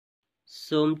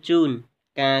សូមជូន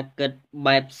ការគិត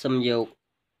បែបសំយោគ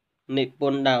និព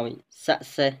ន្ធដោយ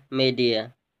Success Media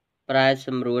ប្រែស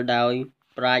ម្រួលដោយ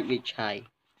ប្រាជ្ញវិឆ័យ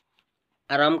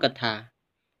អារម្មណ៍កថា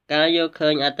ការយកឃើ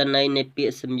ញអត្ថន័យនៃពា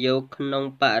ក្យសំយោគក្នុង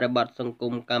បរិបទសង្គ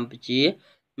មកម្ពុជា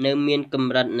នៅមានក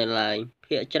ម្រិតនៅឡើយ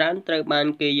ភាគច្រើនត្រូវបាន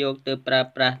គេយកទៅប្រើ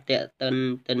ប្រាស់ទាក់ទិន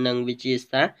ទៅនឹងវិទ្យា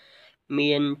សាស្ត្រ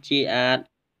មានជាអាច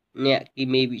អ្នកគី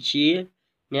មីវិទ្យា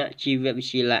អ្នកជីវវិ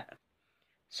ទ្យាលក្ខ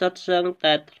សុទ្ធសឹង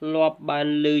តែធ្លាប់បាន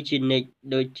ឮជានិច្ច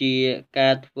ដូចជាកា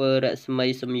រធ្វើរស្មី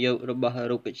សំយោគរបស់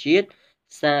រុក្ខជាតិ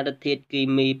សារធាតុគី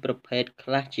មីប្រភេទខ្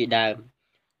លះជាដើម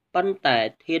ប៉ុន្តែ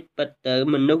ធាតុពិតទៅ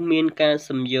មនុស្សមានការ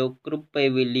សំយោគគ្រប់ពេល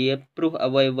វេលាព្រោះ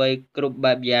អ្វីៗគ្រប់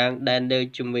បែបយ៉ាងដែលនៅ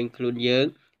ជុំវិញខ្លួនយើង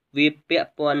វាពាក់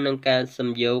ព័ន្ធនឹងការសំ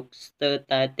យោគស្ទើរ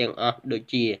តែទាំងអស់ដូច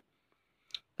ជា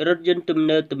រថយន្តទំ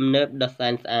នើបដ៏សែ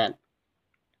នស្អាត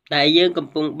ដែលយើងកំ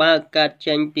ពុងបើកកើត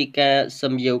ចេញពីការ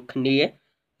សំយោគគ្នា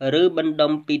ឬបណ្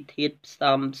ដុំពីធាតុផ្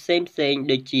សំផ្សេងៗ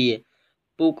ដូចជា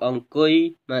ពូកអង្គុយ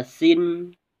ម៉ាស៊ីន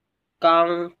ក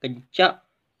ង់កញ្ចក់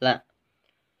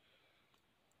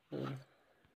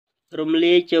រំ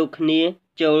លាយចូលគ្នា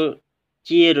ចូល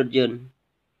ជារថយន្ត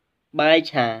បាយ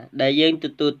ឆាដែលយើងទ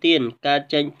ទួលទានកើត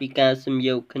ចេញពីការសំ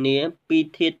យោគគ្នាពី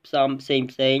ធាតុផ្សំផ្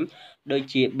សេងៗដូច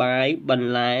ជាបាយបន្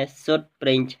លែស៊ុតប្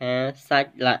រេងឆាសា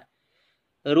ច់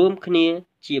រួមគ្នា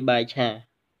ជាបាយឆា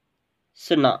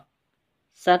ស្នក់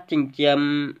សត្វចិញ្ចឹម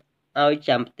ឲ្យ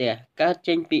ចាំផ្ទះកើត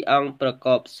ចេញពីអង្គប្រក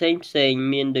បផ្សេង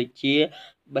មានដូចជា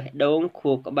បេះដូង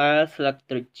ខួរក្បាលស្លឹក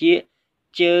ត្រចៀក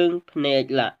ជើងភ្នែក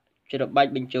ច្របា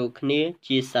ច់បញ្ចូលគ្នា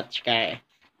ជាសត្វឆ្កែ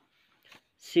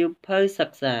សៀវភៅសិ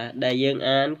ក្សាដែលយើង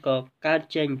អានក៏កើត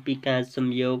ចេញពីការសំ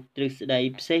យោគទ្រឹស្ដី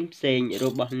ផ្សេងរ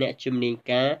បស់អ្នកជំនាញ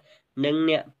ការនិង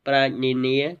អ្នកប្រាជ្ញនា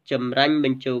នាចម្រាញ់ប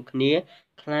ញ្ចូលគ្នា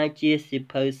ក្លាយជាសៀវ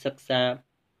ភៅសិក្សា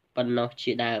ប៉ុណ្ណោះ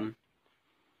ជាដើម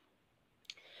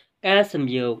ការសំ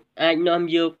យោគអាចនាំ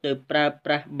យកទៅប្រើ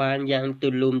ប្រាស់បានយ៉ាងទូ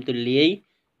លំទូលាយ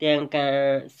ទាំងការ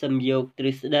សំយោគទ្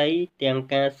រឹស្ដីទាំង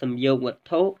ការសំយោគវត្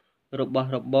ថុរបស់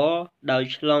របរដោយ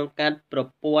ឆ្លងកាត់ប្រ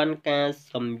ព័ន្ធ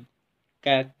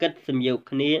ការគិតសំយោគ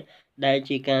គ្នាដែល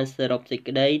ជាការសរុបសេច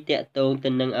ក្តីទាក់ទងទៅ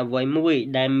នឹងអ្វីមួយ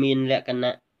ដែលមានលក្ខ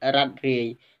ណៈរ៉ាត់រាយ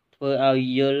ធ្វើឲ្យ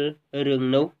យល់រឿង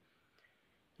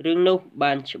នោះ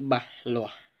បានច្បាស់លា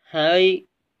ស់ហើយ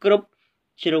គ្រប់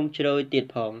ជ្រុងជ្រោយទៀត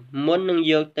ផងមុននឹង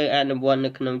យកទៅអនុវត្តនៅ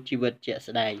ក្នុងជីវិតជាក់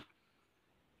ស្ដែង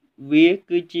វា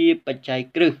គឺជាបច្ច័យ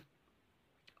គ្រឹះ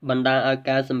បណ្ដាលឲ្យ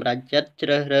ការសម្រេចចិត្តជ្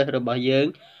រើសរើសរបស់យើង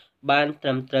បានត្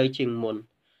រឹមត្រូវជាងមុន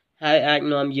ហើយអាច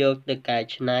នាំយកទៅកែ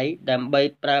ច្នៃដើម្បី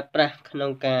ប្រើប្រាស់ក្នុ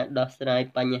ងការដោះស្រាយ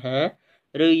បញ្ហា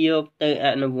ឬយកទៅអ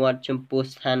នុវត្តចំពោះ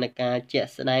ស្ថានភាពជាក់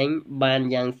ស្ដែងបាន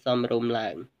យ៉ាងសមរម្យឡើ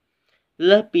ង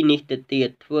លើសពីនេះទៅទៀត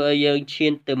ធ្វើឲ្យយើងឈា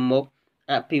នទៅមុខ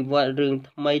អភិវឌ្ឍរឿង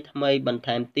ថ្មីបន្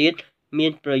ថែមទៀតមា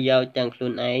នប្រយោជន៍ទាំងខ្លួ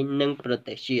នឯងនិងប្រ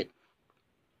ទេសជាតិ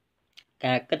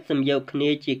ការគិតសំយោគគ្នា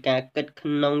ជាការគិតក្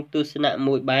នុងទស្សនៈ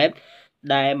មួយបែប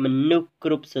ដែលមនុស្សគ្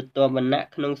រប់ស្រទាប់វណ្ណៈ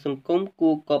ក្នុងសង្គមគួ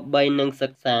រគប្បីនឹងសិ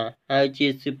ក្សាហើយជា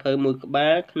សៀវភៅមួយក្បា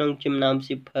លក្នុងចំណោម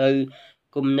សៀវភៅ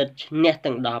គំនិតឈ្នះ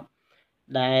ទាំង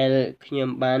10ដែលខ្ញុំ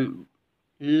បាន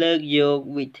លើកយក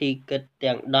វិធីគិត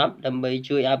ទាំង10ដើម្បី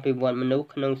ជួយអភិវឌ្ឍមនុស្ស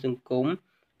ក្នុងសង្គម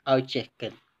ឲ្យចេះគិ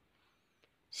ត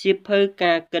សៀវភៅ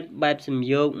ការគិតបែបសំ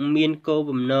យោគមានគោល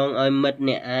បំណងឲ្យមិត្ត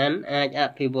អ្នកអានអាចអ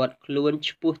ភិវឌ្ឍខ្លួន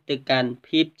ឆ្ពោះទៅកាន់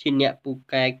ភាពជាអ្នកពូ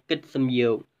កែគិតសំ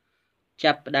យោគ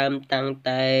ចាប់ផ្ដើមតាំង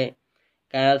តែ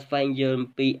ការស្វែងយល់អំ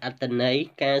ពីអត្ថន័យ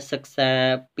ការសិក្សា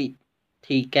ពិ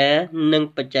ធីការនិង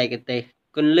បច្ចេកទេស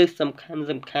គន្លឹះសំខាន់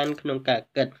ក្នុងការ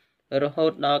គិតរហូ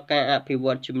តដល់ការអភិវ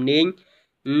ឌ្ឍជំនាញ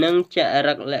និងច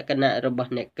រិតលក្ខណៈរប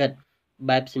ស់អ្នកគិត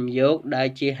បែបសំយោគដែល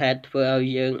ជាហេតុធ្វើឲ្យ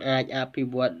យើងអាចអភិ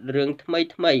វឌ្ឍរឿងថ្មី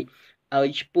ឲ្យ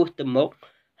ឆ្ពោះទៅមុខ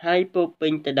ហើយពោរពេ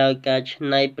ញទៅដោយការច្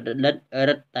នៃប្រឌិត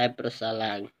រឹតតែប្រសើរ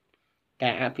ឡើង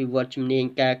ការអភិវឌ្ឍជំនាញ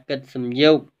ការគិតសំ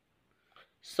យោគ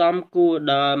សមគួរ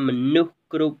ដល់មនុស្ស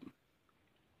គ្រប់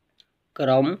ក្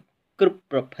រុមគ្រប់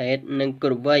ប្រភេទនិងគ្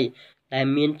រប់វ័យដែល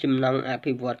មានចំណង់អ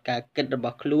ភិវឌ្ឍការគិតរប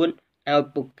ស់ខ្លួនឲ្យ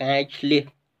ពូកែឆ្លៀស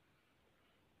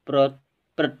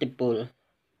ប្រតិពល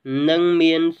និង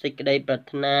មានសេចក្តីប្រា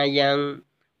ថ្នាយ៉ាង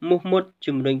មោះមុត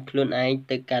ជំរុញខ្លួនឯង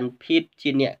ទៅកាន់ភាពជា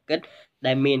អ្នកគិត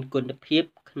ដែលមានគុណភាព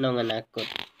ក្នុងអនាគត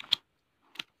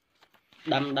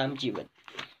ដាំជីវិត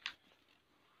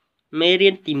មេរៀ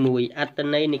នទី1អត្ថ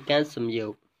ន័យនៃការសំយោ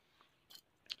គ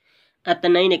អត្ថ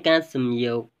ន័យនៃការសំ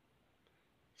យោគ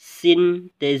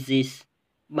synthesis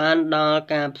បានដល់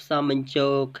ការផ្សំបញ្ចូ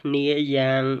លគ្នា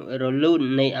យ៉ាងរលូន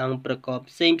នៃអង្គប្រកប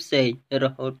ផ្សេងរ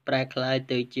ហូតប្រែក្លាយ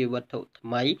ទៅជាវត្ថុថ្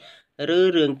មីឬ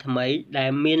រឿងថ្មីដែ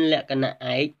លមានលក្ខណៈ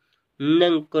ឯកនិ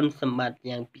ងគុណសម្បត្តិ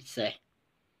យ៉ាងពិសេស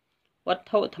វត្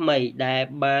ថុថ្មីដែល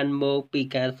បានមកពី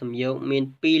ការសំយោគមាន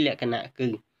2លក្ខណៈគឺ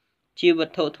ជាវ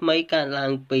ត្ថុថ្មីកើតឡើ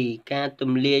ងពីការទ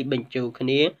ម្លាយបញ្ចូលគ្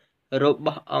នារប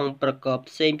ស់អង្គប្រកប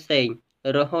ផ្សេង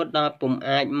រហូតដល់ពុំ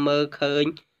អាចមើលឃើញ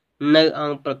នៅអ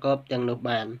ង្គប្រកបទាំងនោះ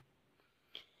បាន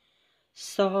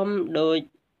សមដោយ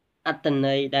អត្ថ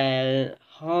ន័យដែល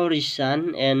Horizon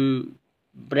and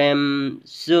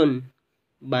Bremson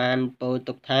បានពោល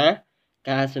ទុកថា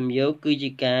ការសំយោគគឺ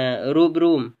ជាការរួបរ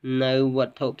วมនៅវ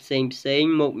ត្ថុផ្សេង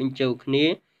មកបញ្ចូលគ្នា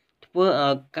ធ្វើ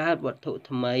ឲ្យកើតវត្ថុ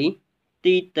ថ្មី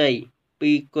ទីតី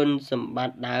ពីគុណសម្ប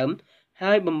ត្តិដើម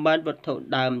ហើយបំបត្តិវត្ថុ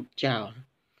ដើមចោល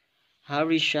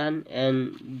Horizon and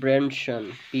Bremson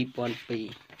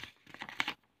 2002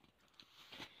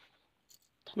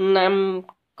 ថ្នាំ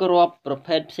គ្រាប់ប្រ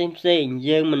ភេទផ្សេង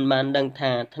យើងមិនបានដឹង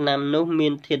ថាថ្នាំនោះមា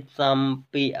នធាតុផ្សំ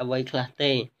ពីអ្វីខ្លះ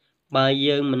ទេបើ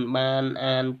យើងមិនបាន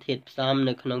អានធាតុផ្សំ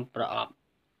នៅក្នុងប្រអប់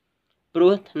ព្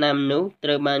រោះថ្នាំនោះត្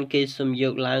រូវបានគេសំយោ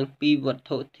គឡើងពីវត្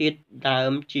ថុធាតុដើ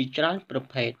មជាច្រើនប្រ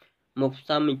ភេទមកផ្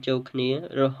សំបញ្ចូលគ្នា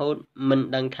រហូតមិន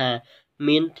ដឹងថា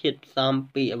មានធាតុផ្សំ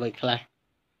ពីអ្វីខ្លះ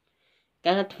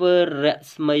ការធ្វើរ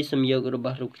ស្មីសំយោគរប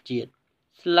ស់រុក្ខជាតិ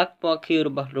ស្លឹកពណ៌ខៀវរ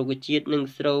បស់រុក្ខជាតិនឹង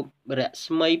ស្រូបរ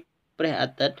ស្មីព្រះអា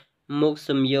ទិត្យមក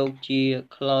សំយោគជា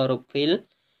chlorophyll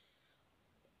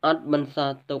អត់បន្ស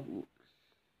ល់ទុក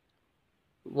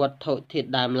វត្ថុធាតុ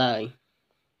ដើមឡើយ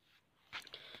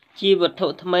ជាវត្ថុ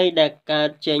ថ្មីដែលកើត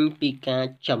ចេញពីការ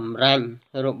ចម្រាញ់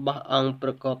របស់អង្គប្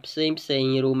រកបផ្សេង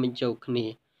រួមបញ្ចូលគ្នា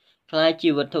ក្លាយជា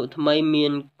វត្ថុថ្មីមា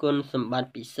នគុណសម្បត្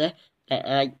តិពិសេសដែល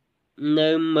អាចនៅ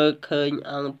មើលឃើញ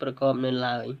អង្គប្រកបនៅ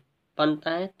ឡើយប៉ុន្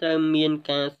តែត្រូវមាន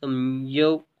ការ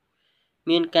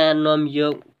នាំយ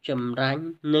កចម្រាញ់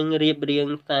និងរៀបរៀង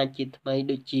សារជាតិថ្មី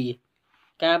ដូចជា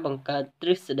ការបង្កើតទ្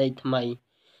រឹស្ដីថ្មី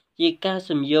ជាការ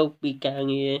សំយោគពីការ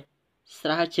ងារស្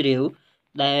រាវជ្រាវ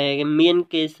ដែលមាន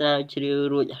គេស្រាវជ្រាវ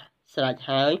រួចស្រេច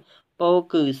ហើយពោល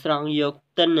គឺស្រង់យក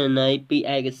ទិន្នន័យពី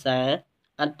ឯកសារ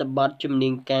អត្ថបទជំនា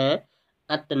ញការ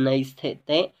អត្ថន័យស្ថិ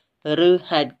តិឬ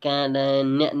ហេតុការណ៍ដែល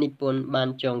អ្នកនិពន្ធបាន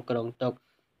ចងក្រងទុក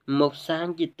មកសាង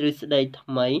ជាទ្រឹស្ដីថ្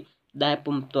មីដែល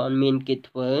ពុំទាន់មានគេ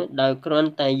ធ្វើដោយគ្រា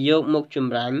ន់តែយកមកច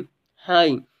ម្រាញ់ហើយ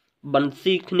បន្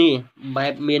ស៊ីគ្នាបែ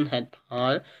បមានហេតុផ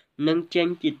លនឹងចេញ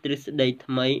ជាទ្រឹស្ដី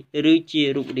ថ្មីឬជា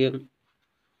រូប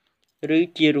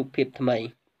ភាពថ្មី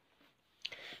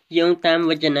យោងតាម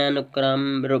វចនានុក្រម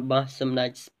របស់សម្ដេ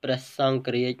ចព្រះសង្ឃ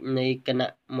រាជនៃគណៈ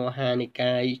មហានិ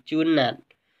កាយជួនណាត់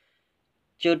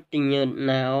ចុតិញ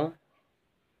ណោ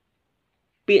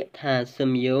ពាក្យថា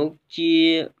សំយោគជា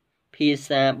ភា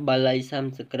សាបាលីសំ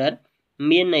ស្ក្រឹត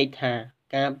មានន័យថា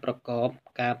ការប្រកប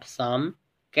ការផ្សំ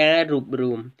ការរួបរ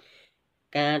วม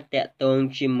ការតាក់ទង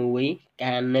ជាមួយ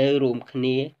ការនៅរួមគ្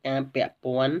នាការពាក់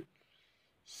ព័ន្ធ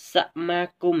សមា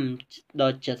គម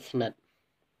ដ៏ជិតស្និទ្ធ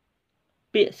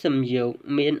ពាក្យសំយោគ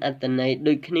មានអត្ថន័យ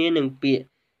ដូចគ្នានឹងពាក្យ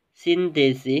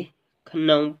synthesis ក្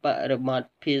នុងបរិបទ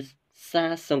ភាសា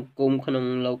សង្គមក្នុង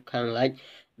លោកខាងលិច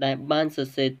ដែលបានសរ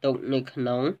សេរទុកនៅក្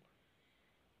នុង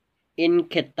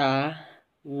Inceta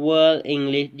World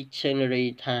English Dictionary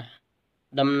ថា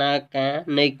ដំណើរការ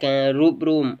នៃការរួបរ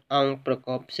วมអង្គប្រក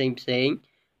បផ្សេង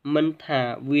មិនថា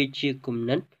វាជាគំ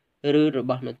និតឬរ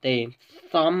បស់នោះទេ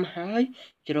សមហើយ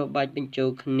ច្របាច់បញ្ចូល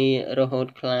គ្នារហូត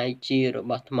คล้ายជារ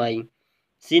បស់ថ្មី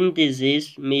Synthesis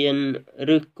មាន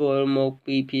ឫសគល់មក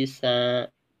ពីភាសា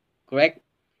Greek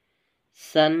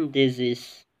synthesis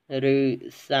ឬ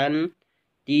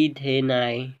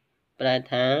synthetenai ប្រែ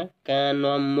ថាការ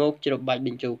នាំមកច្របាច់ប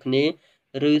ញ្ចូលគ្នា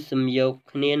ឬសំយោគ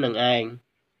គ្នានឹងឯង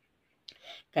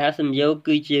ការសំយោគ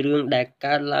គឺជារឿងដែល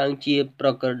កើតឡើងជាប្រ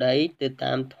ក្រតីទៅ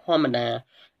តាមធម្មតា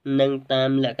និងតាម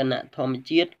លក្ខណៈធម្ម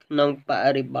ជាតិក្នុងប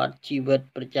រិបទជីវិត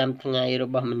ប្រចាំថ្ងៃរ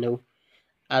បស់មនុស្ស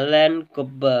Alan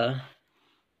Cooper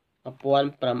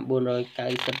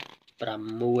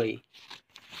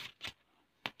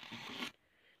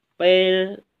 1996 ពេល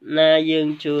ណាយើង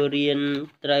ចូលរៀន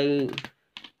ត្រូវ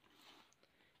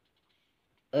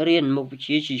រៀនមុខវិជ្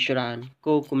ជាជាច្រើន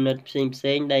គោលគំនិតផ្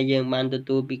សេងដែលយើងបានទ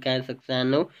ទួលពីការសិក្សា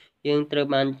នោះយើងត្រូវ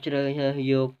បានជ្រើសរើស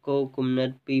យកគោលគំនិត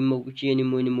ពីមុខវិជ្ជានី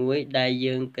មួយៗដែល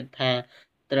យើងគិតថា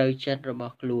ត្រូវចិត្តរប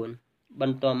ស់ខ្លួនប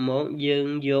ន្ទាប់មកយើង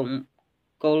យក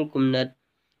គោលគំនិត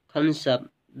concept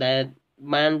ដែល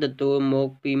បានទទួលមក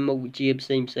ពីមុខវិជ្ជាផ្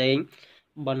សេង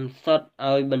បន្សុទ្ធ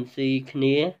ឲ្យបន្ស៊ីគ្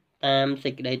នាតាមសេ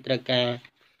ចក្តីត្រូវការ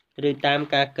ឬតាម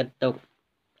ការគិតទុក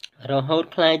រហូត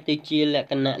คล้ายទៅជាលក្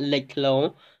ខណៈលេចធ្លោ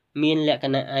មានលក្ខ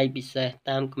ណៈឯកពិសេស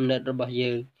តាមគំនិតរបស់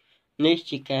យើងនេះ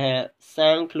ជាការ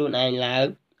សាងខ្លួនឯងឡើង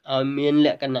ឲ្យមានល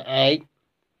ក្ខណៈឯក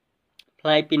ប្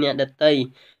លែកពីអ្នកដទៃ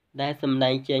ដែលសម្ដែ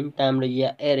ងចេញតាមរយៈ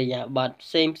ឥរិយាបថផ្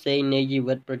សេងនៃជី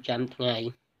វិតប្រចាំថ្ងៃ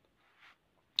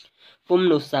ពុំ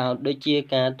នោះសោតដូចជា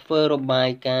ការធ្វើរបា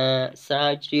យការណ៍ស្រា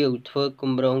វជ្រាវធ្វើគ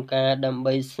ម្រោងការដើម្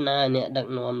បីស្នើអ្នកដឹក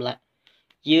នាំ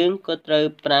យើងក៏ត្រូវ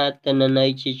ប្រើទិន្នន័យ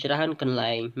ជាច្រើនកន្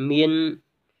លែងមាន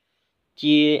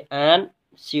ជាអាច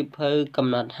សៀវភៅកំ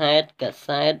ណត់ហេតុកា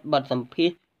សែតបទសម្ភាស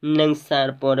ន៍និងសារ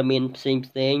ព័ត៌មានផ្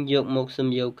សេងយកមកសំ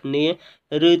យោគគ្នា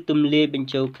ឬទម្លាយបញ្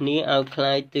ចូលគ្នាឲ្យค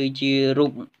ล้ายទៅជារូ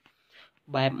ប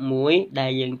បែបមួយដែ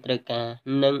លយើងត្រូវការ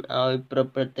និងឲ្យប្រ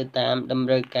ព្រឹត្តទៅតាមតម្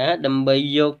រូវការដើម្បី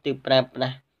យកទៅប្រើប្រា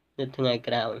ស់នៅថ្ងៃ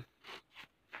ក្រោយ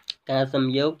ការសំ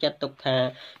យោគចាត់ទុកថា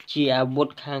ជាអាវុធ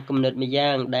ខាងគំនិតម្យ៉ា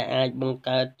ងដែលអាចបង្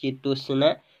កើតជាទស្ស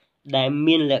នៈដែល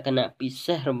មានលក្ខណៈពិ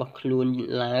សេសរបស់ខ្លួន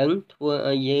ឡើងធ្វើ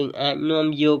ឲ្យយើងអាចនាំ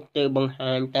យកទៅបង្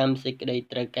ហាញតាមសេចក្តី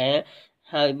ត្រូវការ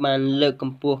ហើយបានលើកក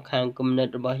ម្ពស់ខាងគំនិត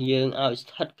របស់យើងឲ្យស្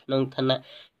ថិតក្នុងឋានៈ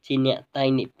ជាអ្នកតែង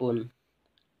និពន្ធ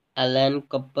Alan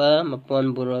Cooper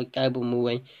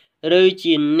 1996 ឬ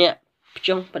ជាអ្នកផ្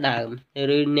ចុះផ្ដើម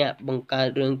ឬអ្នកបង្កើត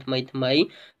រឿងថ្មី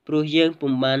ព្រោះយើង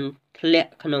ពុំបានធ្លា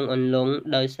ក់ក្នុងអន្លង់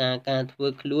ដោយសារការធ្វើ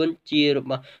ខ្លួនជារ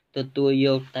បស់ទទួលយ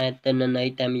កតែទិន្នន័យ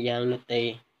តែម្យ៉ាងនោះទេ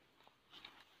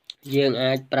យើង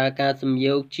អាចប្រើការសំ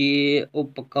យោគជាឧ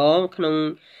បករណ៍ក្នុង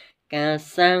ការ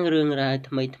សាងរឿងរ៉ាវ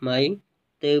ថ្មី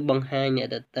ទៅបង្ហាញអ្នក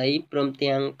ដទៃព្រម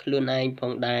ទាំងខ្លួនឯងផ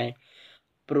ងដែរ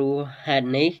ព្រោះហេតុ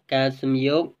នេះការសំ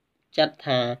យោគចាត់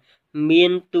ថាមា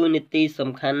នតួនាទីសំ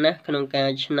ខាន់ណាស់ក្នុងការ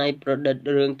ច្នៃប្រឌិត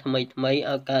រឿងថ្មីឲ្យ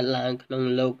កើតឡើងក្នុង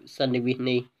លោកសន្និវិស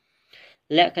នេះ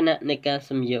លក្ខណៈនៃការ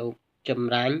សំយោគច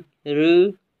ម្រាញ់ឬ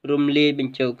រំលាយប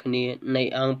ញ្ចូលគ្នានៃ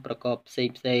អង្គប្រកបផ្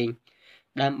សេង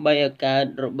ដើម្បីឲ្យកើត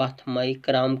របស់ថ្មី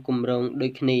ក្រោមគម្រោងដូ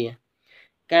ចគ្នា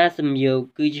ការសំយោគ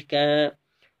គឺជាការ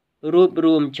រួបរ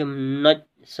วมចំណុច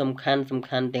សំខាន់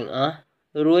ទាំងអស់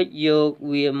រួចយក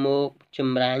វាមកច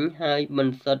ម្រាញ់ហើយប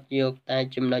ន្សុទ្ធយកតែ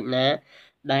ចំណុចណា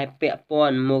ដែលពាក់ព័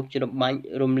ន្ធមកច្របាច់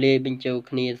រំលាយបញ្ចូល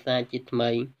គ្នាសារជាថ្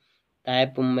មីតែ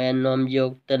ពុំមែននាំយ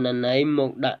កទិន្នន័យម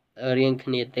កដាក់រៀងគ្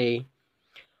នាទេ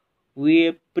វា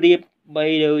ប្រៀបបី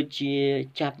ដូចជា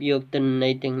ចាប់យកទិន្នន័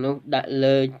យទាំងនោះដាក់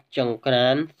លើចង្ក្រា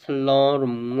នស្លរ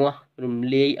ងាស់រំ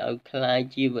លាយឲ្យคล้าย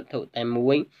ជាវត្ថុតែ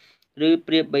មួយឬ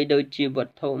ប្រៀបបីដូចជាវ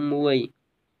ត្ថុមួយ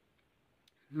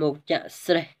មកចាក់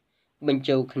ស្រេះបញ្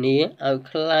ចូលគ្នាឲ្យ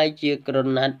คล้ายជាក្រ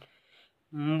ណាត់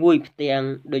មួយផ្ទាំង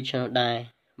ដូច្នោះដែរ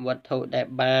វត្ថុដែល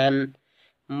បាន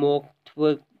មកធ្វើ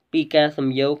ពីការសំ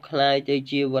យោគคล้ายទៅ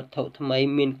ជាវត្ថុថ្មី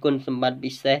មានគុណសម្បត្តិ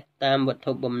ពិសេសតាមវត្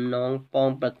ថុបំណងប៉ង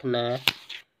ប្រាថ្នា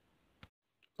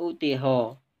ឧទាហរ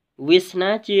ណ៍វាសនា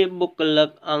ជាបុគ្គលិក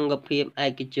អង្គភាពឯ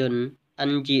កជន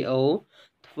NGO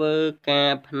ធ្វើកា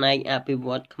រផ្នែកអភិវ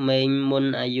ឌ្ឍក្មេងមុន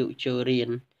អាយុចូលរៀន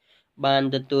បាន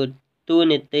ទទួលតួ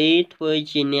នាទីធ្វើ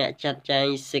ជាអ្នកចាត់ចែង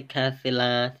សិក្ខាសា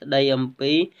លាស្ដីអំ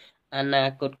ពីអនា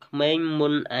គតក្មេងមុ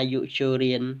នអាយុចូល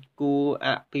រៀនគួរអ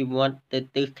ភិវឌ្ឍទៅ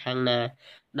ទិសខាងណា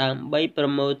ដើម្បីប្រ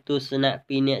មូលទស្សនៈ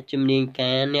ពីអ្នកជំនាញ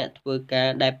ការអ្នកធ្វើការ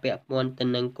ដែលពាក់ព័ន្ធទៅ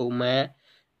នឹងកុមារ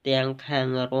ទាំងខាង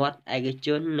រដ្ឋឯកជ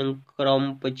ននិងក្រុម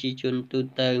ប្រជាជនទូ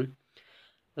ទៅ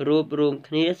រួបរวม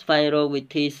គ្នាស្វែងរកវិ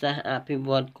ធីសាស្ត្រអភិវ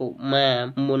ឌ្ឍកុមារ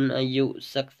មុនអាយុ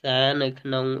សិក្សានៅក្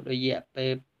នុងរយៈពេ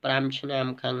ល5ឆ្នាំ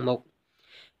ខាងមុខ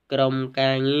ក្រុម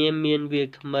ការងារមានវា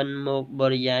គ្មិនមកប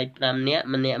រិយាយ5នាក់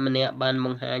ម្នាក់បានប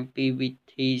ង្ហាញពីវិ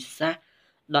ធីសាស្ត្រ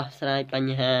ដោះស្រាយប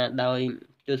ញ្ហាដោយ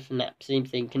ទស្សនៈផ្សេង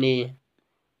គ្នា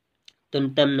ទ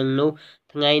ន្ទឹមនឹងនោះ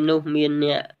ថ្ងៃនោះមាន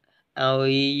អ្នក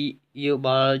ឲ្យយោប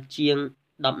ល់ជាង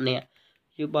10នាក់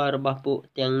យោបល់របស់ពួក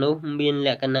ទាំងនោះមានល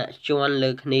ក្ខណៈជាន់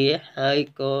លើគ្នាហើយ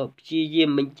ក៏ព្យាយាម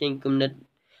បញ្ចេញគំនិត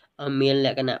ឲ្យមានល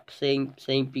ក្ខណៈផ្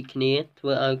សេងពីគ្នាធ្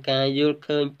វើឲ្យការយល់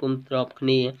ឃើញពុំស្របគ្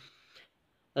នា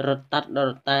រតាត់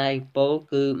រតាយពោល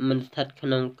គឺមិនស្ថិតក្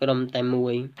នុងក្រុមតែមួ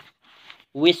យ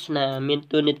វាសនាមាន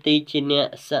តួនាទីជាអ្នក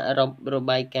សរុបរ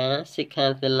បាយការណ៍សិក្ខា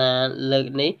សាលាលើក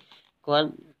នេះគា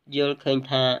ត់យល់ឃើញ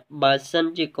ថាបើសិន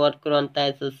ជាគាត់គ្រាន់តែ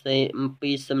សរសេរអំ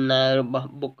ពីសំណើរបស់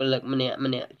បុគ្គលិកម្នា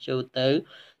ក់ចូលទៅ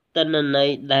ទិន្នន័យ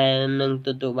ដែលនឹងទ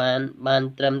ទួលបាន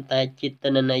ត្រឹមតែជាទិ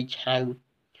ន្នន័យឆៅ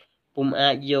ពុំអា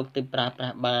ចយកទៅប្រើប្រា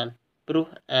ស់បានព្រោះ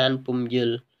អានពុំយ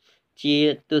ល់ជា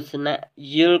ទស្សនៈ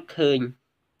យល់ឃើញ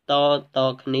ត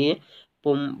គ្នា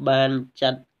ពុំបានចា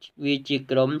ត់វាជា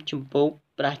ក្រុមចម្ពោះ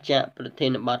ប្រឆាចប្រធា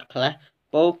នបទខ្លះ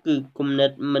ពោលគឺគំនិ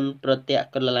តមិនប្រតិ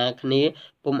ក្រឡាគ្នា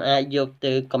ពុំអាចយក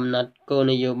ទៅកំណត់គោល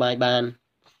នយោបាយបាន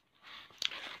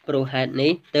ព្រោះហេតុ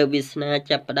នេះទើបវាសនា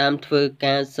ចាប់ផ្ដើមធ្វើ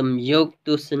ការសំយោគទ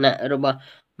ស្សនៈរបស់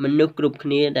មនុស្សគ្រប់គ្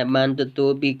នាដែលបានទទួ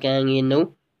លពីការងារនោះ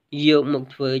យកមក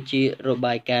ធ្វើជារ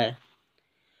បាយការណ៍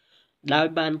ដោយ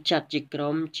បានចាត់ជាក្រុ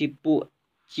មជាពួក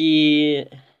ជា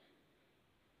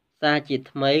សារជា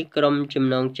ថ្មីក្រុមចំ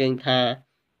ណងជើងថា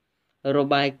រ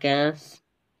បាយការណ៍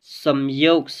សំ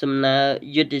យោគសំណើ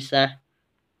យុទ្ធសាស្ត្រ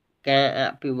ការអ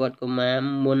ភិវឌ្ឍកុមារ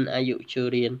មុនអាយុចូល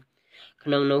រៀនក្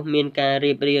នុងនោះមានការ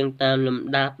រៀបរៀងតាមលំ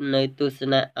ដាប់នៅទស្ស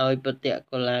នៈឲ្យប្រតិ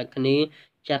កលាគ្នា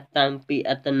ចាត់តាំងពី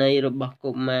អត្តន័យរបស់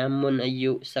កុមារមុនអា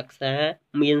យុសិក្សា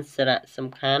មានសារៈសំ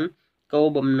ខាន់គោល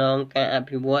បំណងការអ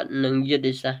ភិវឌ្ឍនិងយុទ្ធ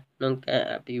សាស្ត្រក្នុងការ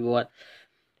អភិវឌ្ឍ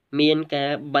មានកា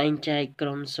របែងចែកក្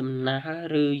រុមសំណើ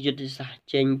ឬយុទ្ធសាស្ត្រ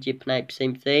ចេញជាផ្នែកផ្សេ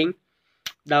ងៗ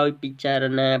ដោយពិចារ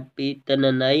ណាពីទិន្ន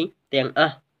ន័យទាំងអ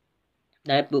ស់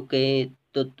ដែលពួកគេ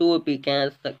ទទួលពីការ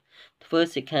ធ្វើ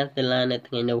សិក្ខាសាលានៅ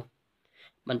ថ្ងៃនោះ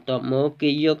បន្ទាប់មកគេ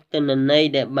យកទិន្នន័យ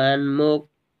ដែលបានមក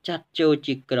ចាត់ចូល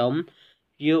ជាក្រុម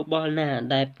យោបល់ណា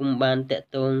ដែលពុំបានតាក់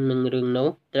ទងនឹងរឿងនោះ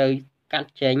ត្រូវកា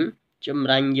ត់ចេញចម្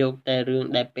រាញ់យកតែរឿង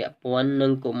ដែលពាក់ព័ន្ធនឹ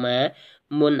ងកុមារ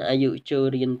មុនអាយុចូល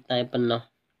រៀនតែប៉ុណ្ណោះ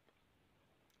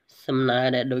សំណើ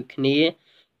ដែលដូចគ្នា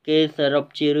គេសរុប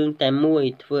ជារឿងតែមួយ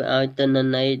ធ្វើឲ្យទិន្ន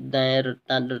ន័យដែលរ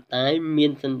តាត់រតាយមា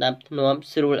នសណ្ដាប់ធ្នាប់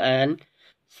ស្រួលអាន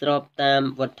ស្របតាម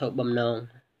វត្ថុបំណង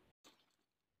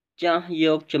ចោះយ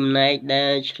កចំណែកដែ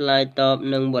លឆ្លើយតប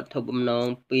នឹងវត្ថុបំណង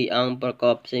ពីអង្គប្រក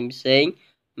បផ្សេងៗ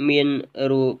មាន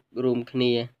រួបរួមគ្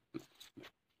នា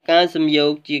ការសំយោ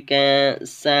គជាការ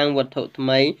សាងវត្ថុថ្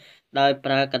មីដោយ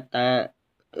ប្រើកត្តា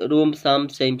រួមផ្សំ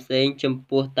ផ្សេងៗចំ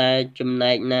ពោះតែចំ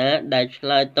ណែកណាដែលឆ្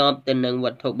លើយតបទៅនឹងវ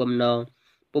ត្ថុបំណង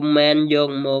ពុំមែនយក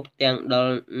មកទាំងដ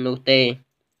ល់នោះទេ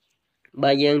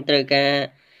បើយើងត្រូវការ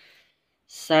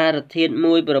សារធាតុ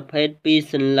មួយប្រភេទពី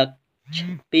សន្លឹក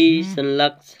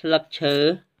ស្លឹកឈើ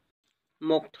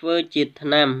មកធ្វើជាថ្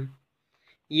នាំ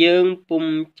យើងពុំ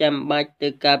ចាំបាច់ទៅ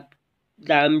កាប់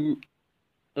ដើម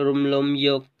រំលំយ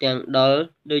កទាំងដល់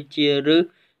ដូចជាឫស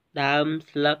ដើម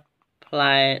ស្លឹកផ្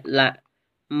លែលាក់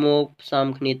មកផ្សំ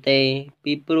គ្នាទេ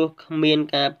ពីព្រោះគ្មាន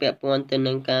ការពាក់ព័ន្ធទៅ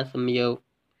នឹងការសំយោគ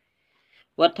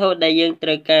វត្ថុដែលយើងត្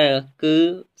រូវការគឺ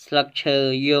ស្លឹកឈើ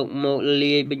យកមក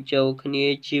លាយបញ្ចូលគ្នា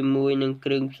ជាមួយនឹងគ្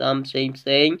រឿងផ្សំផ្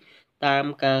សេងៗតាម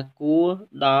ការគួរ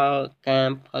ដល់ការ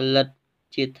ផលិត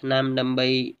ជាថ្នាំដើម្បី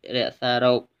រក្សា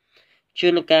រោគជួ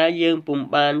នកាលយើងពុំ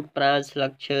បានប្រើស្លឹ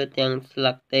កឈើទាំងស្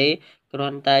លឹកទេគ្រា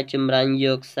ន់តែចម្រាញ់យ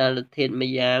កសារធាតុ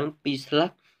ម្យ៉ាងពីស្លឹ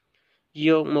កយ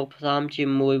កមកផ្សំជា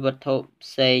មួយវត្ថុ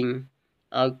ផ្សេង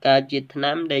ឲ្យកើតជាថ្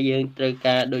នាំដែលយើងត្រូវ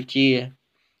ការដូចជា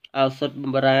ឱសថ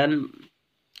បុរាណ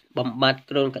បំបត្តិ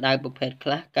គ្រុនក្តៅប្រភេទខ្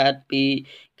លះកើតពី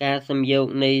ការសំយោគ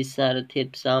នៃសារធាតុ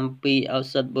ផ្សំពីឱ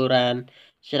សថបុរាណ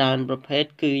ច្រើនប្រភេទ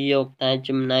គឺយកតែ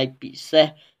ចំណែកពិសេស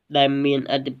ដែលមាន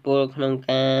ឥទ្ធិពលក្នុង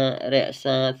ការរក្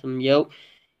សាសំយោគ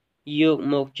យក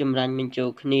មកចម្រាញ់បញ្ចូល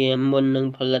គ្នាមុននឹង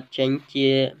ផលិតចេញជា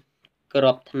គ្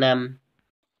រាប់ថ្នាំ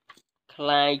ค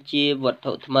ล้ายជាវត្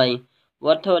ថុថ្មីវ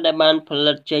ត្ថុដែលបានផ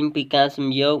លិតចេញពីការសំ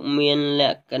យោគមាន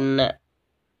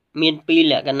ពីរ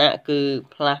លក្ខណៈគឺ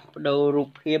ផ្លាស់ប្ដូររូប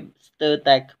ភាពស្ទើរ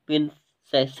តែគ្មាន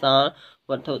សេសសល់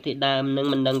វត្ថុធាតុដើមនិង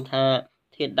មិនដឹងថា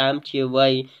ធាតុដើមជាអ្វី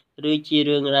ឬជា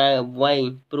រឿងរ៉ាវអ្វី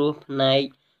ព្រោះផ្នែក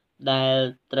ដែល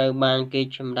ត្រូវបានគេ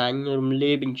ចម្រាញ់រំ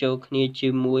លាយបញ្ចូលគ្នាជា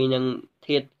មួយនឹង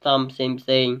ធាតុផ្សំផ្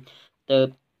សេងៗទៅ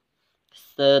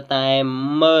ស្ទើរតែ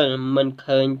មើលមិន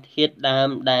ឃើញធាតុដើម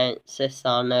ដែលសេសស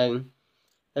ល់នៅ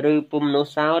ឬពុំនោះ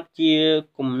សោតជា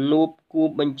គំនូបគួប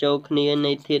បញ្ចូលគ្នា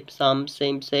នៃធាតុផ្សំផ្សេ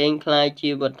ងៗคล้ายជា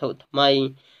វត្ថុថ្មី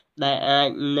ដែលអាច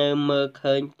នៅមើល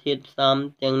ឃើញធាតុផ្សំ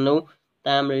ទាំងនោះ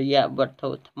តាមរយៈវត្ថុ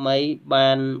ថ្មីបា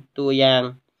នតួយ៉ាង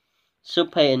សុ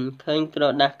ភែនឃើញក្រ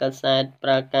ដាសកាសែតប្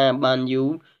រើការបានយូរ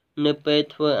នៅពេល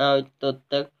ធ្វើឲ្យទ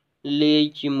ទឹកលាយ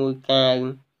ជាមួយកាវ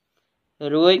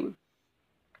រួច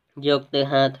យកទៅ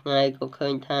ហាលថ្ងៃក៏ឃើ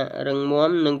ញថារឹង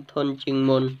មាំនិងធន់ជាង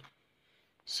មុន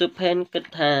សុភែនគិត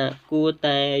ថាគួរ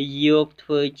តែយកធ្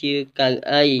វើជាកៅ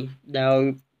អីដោយ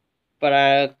ប្រើ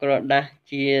ក្រដាស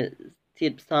ជាធា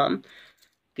តុផ្សំ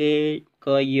គេ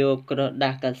ក៏យកក្រ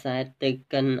ដាសកាសែតទៅ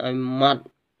កិនឲ្យម៉ត់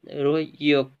រួច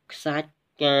យកខ្សាច់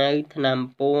កាវថ្នាំ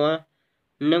ពណ៌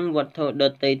និងវត្ថុដ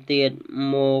តៃទៀត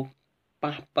មក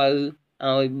ប៉ះប៉ូវ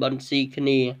ឲ្យបន់ស៊ីគ្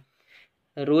នា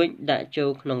រួចដាក់ចូ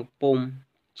លក្នុងពុម្ព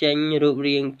ចេញរូប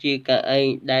រាងជាកៅអី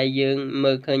ដែលយើង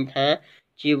មើលឃើញថា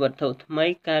ជាវត្ថុថ្មី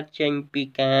កើតចេញពី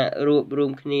ការរួបរว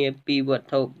มគ្នាពីវត្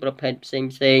ថុប្រភេទផ្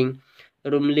សេងៗ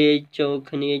រំលាយចូល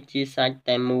គ្នាជាសាច់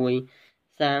តែមួយ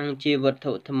សាងជាវត្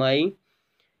ថុថ្មី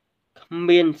គ្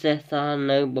មានសេសសល់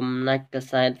នៅបំណាច់ក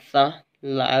សែតសោះ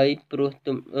ឡើយព្រោះ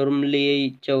រំលាយ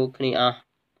ចូលគ្នាអស់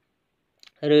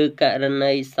ឬករ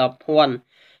ណីសោភ័ណ្ឌ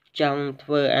ចង់ធ្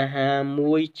វើអាហារ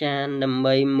មួយចានដើម្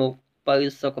បីមកបើ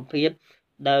សុខភាព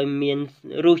ដោយមាន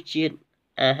រសជាតិ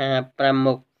អាហារ5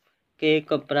មុខគេ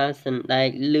ក៏ប្រើសណ្ដែក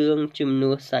លឿងជំ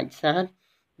នួសសាច់សត្វ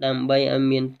ដើម្បីឲ្យ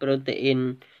មានប្រូតេអ៊ីន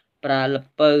ប្រើល្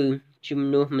ពៅជំ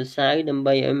នួសម្សៅដើម្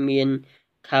បីឲ្យមាន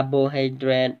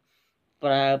carbohydrate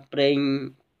ប្រើប្រេង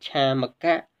ឆាម្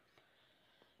កាក់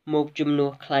មកជំនួ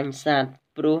សខ្លាញ់សត្វ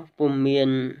ព្រោះពុំមាន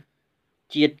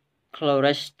ជាតិ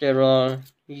cholesterol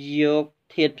យក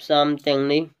ធាតុផ្សំទាំង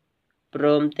នេះ ព្រ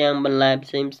មទាំងបន្លែផ្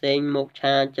សេងៗមក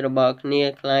ឆាច្របល់គ្នា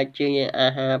ក្លាយជាអា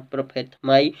ហារប្រភេទថ្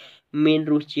មីមាន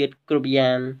រសជាតិគ្រប់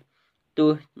យ៉ាង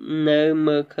ទោះនៅ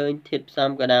មើលឃើញធាតុផ្សំ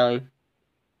ក៏ដោយ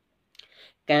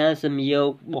ការសំយោ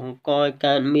គបង្កឲ្យ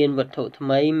កើតមានវត្ថុថ្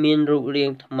មីមានរូបរា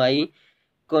ងថ្មី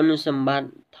គុណសម្បត្តិ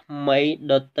ថ្មី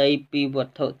ដទៃពីវ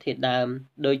ត្ថុធាតុដើម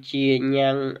ដូចជា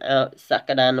ញ៉ាំងស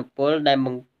ក្តានុពលដែលប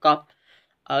ង្កប់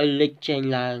ឲ្យលេចចេញ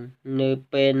ឡើងនៅ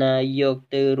ពេលណាយក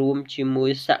ទៅរួមជាមួ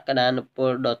យសក្តានុព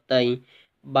លដទៃ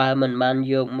បើមិនបាន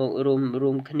យកមក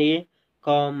រួមគ្នា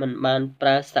ក៏មិនបានប្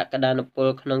រើសក្តានុពល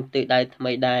ក្នុងទិសដៅថ្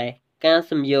មីដែរការ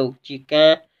សំយោគជាកា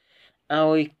រ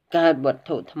ឲ្យកើតវត្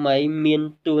ថុថ្មីមាន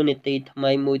តួនាទីថ្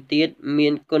មីមួយទៀតមា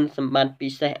នគុណសម្បត្តិពិ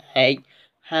សេសឯក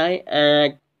ហើយអាច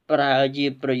ប្រើជា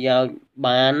ប្រយោជន៍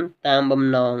បានតាម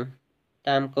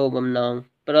គោលបំណង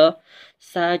ប្រ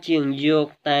សារជាងយក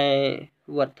តែ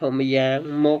វត្ថុម្យ៉ាង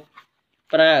មក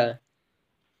ប្រើ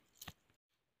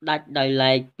ដាច់ដោយ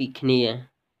ឡែកពីគ្នា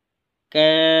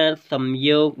ការសំ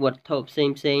យោគវត្ថុផ្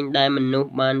សេងដែលមនុស្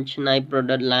សបានច្នៃប្រ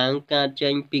ឌិតឡើងកើតចេ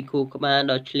ញពីខួរក្បាល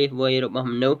ដ៏ឆ្លៀសវៃរបស់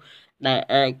មនុស្សដែល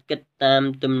អាចគិតតាម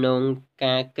ទំនង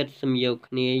ការគិតសំយោគ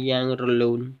គ្នាយ៉ាងរ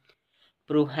លូន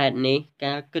ព្រោះហេតុនេះ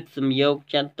ការគិតសំយោគ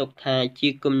ចាត់ទុកថាជា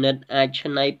គំនិតអាច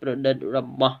ច្នៃប្រឌិតរ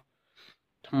បស់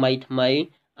ថ្មី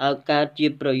ឲ្យកើតជា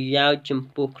ប្រយោជន៍ចំ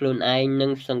ពោះខ្លួនឯងនិ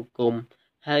ងសង្គម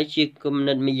ហើយជាគំ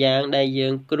និតម្យ៉ាងដែលយើ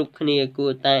ងគ្រប់គ្នាគួ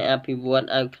រតែអភិវឌ្ឍ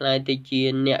ឲ្យក្លាយទៅជា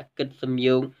អ្នកគិតសំ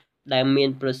យោគដែលមាន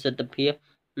ប្រសិទ្ធភាព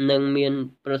និងមាន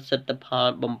ប្រសិទ្ធផល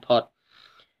បំផុត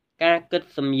ការគិត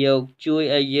សំយោគជួយ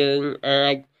ឲ្យយើងអា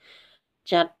ច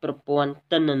ចាត់ប្រព័ន្ធ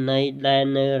ទិន្នន័យដែល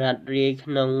នៅរ៉ាត់រាយ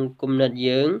ក្នុងគំនិត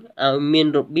យើងឲ្យមាន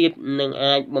របៀបនិង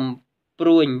អាចបំព្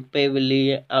រួញពេលវេលា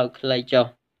ឲ្យខ្លីចុះ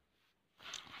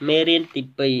មេរៀនទី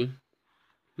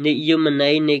2និយមន័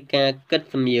យនៃការគិត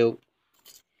សំយោគ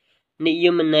និយ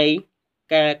មន័យ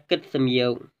ការគិតសំយោ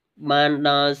គបាន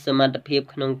ដល់សមត្ថភាព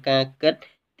ក្នុងការគិត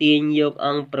ទាញយកអ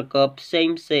ង្គប្រកបផ្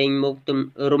សេងមក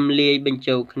រំលាយបញ្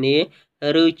ចូលគ្នា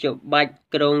ឬច្បាច់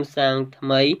គ្រោងសាងថ្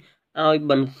មីឲ្យ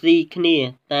បន្ស៊ីគ្នា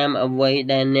តាមអ្វី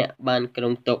ដែលអ្នកបានគ្រោ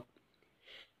ងទុក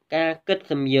ការគិត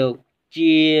សំយោគ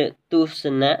ជាទស្ស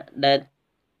នៈដែល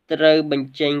ត្រូវបញ្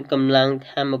ចេញកម្លាំង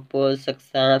ថាមពលសិក្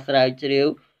សាស្រាវជ្រាវ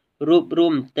រួបរว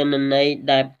มទិន្នន័យ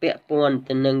ដែលពាក់ព័ន្ធ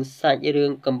ទៅនឹងសាច់រឿ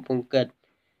ងកំពុងគិត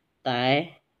តែ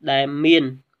ដែលមាន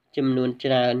ចំនួន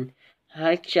ច្រើនហើ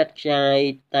យខ្ចាត់ខ្ចាយ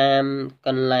តាមក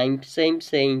ន្លែងផ្សេ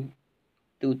ង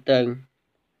ទូទៅ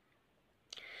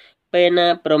ពេលណា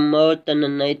ប្រមូលទិន្ន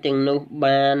ន័យទាំងនោះ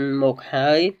បានមក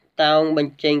ហើយតោងប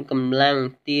ញ្ចេញកម្លាំង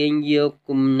ទាញយក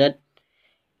គំនិត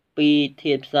ពី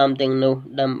ធាតុផ្សំទាំងនោះ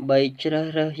ដើម្បីជ្រើស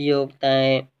រើសយកតែ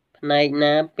ផ្នែក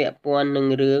ណាពាក់ព័ន្ធនឹង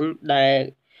រឿងដែល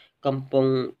កំពុង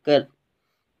គិត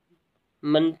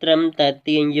មិនត្រឹមតែ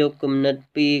ទាញយកគំនិត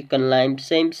ពីកន្លែងផ្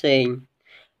សេង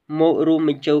មករួម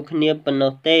បញ្ចូលគ្នាប៉ុណ្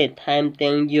ណោះទេថែម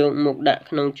ទាំងយកមកដាក់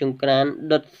ក្នុងចង្ក្រាន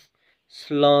ដុត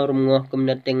ស្លរងាស់គំ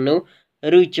និតទាំងនោះ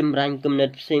ឬចម្រាញ់គំនិត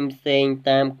ផ្សេង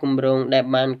តាមគម្រោងដែល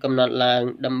បានកំណត់ឡើង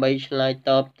ដើម្បីឆ្លើយ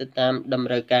តបទៅតាមត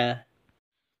ម្រូវការ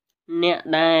អ្នក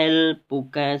ដែលពូ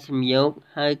កែសំយោគ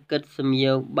ហើយគិតសំ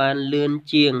យោគបានលឿន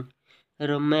ជាង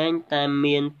រមែងតែ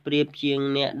មានប្រៀបជាង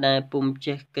អ្នកដែលពុំ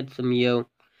ចេះគិតសំយោគ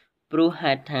ព្រោះ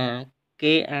ហេតុថា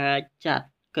គេអាចចាត់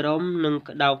ក្រុមនិង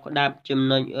ក្តោបក្តាប់ចំ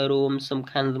ណុចរួមសំ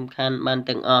ខាន់បាន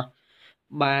ទាំងអស់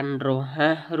បានរហ័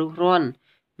សរុះរាន់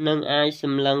និងអាចស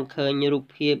ម្លឹងឃើញរូប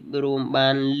ភាពរួមបា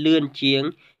នលឿនជាង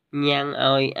ញ៉ាំង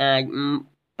ឲ្យអាច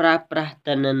ប្រើប្រាស់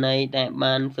ទិន្នន័យដែល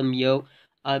បានសំយោគ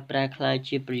ឲ្យប្រែក្លាយ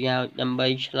ជាប្រយោជន៍ដើម្បី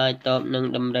ឆ្លើយតបនឹង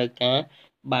តម្រូវការ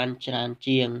បានច្រើន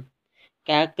ជាង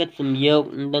ការគិតសំយោគ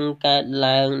នឹងកើត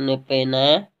ឡើងនៅពេលណា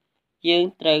យើង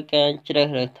ត្រូវការជ្រើស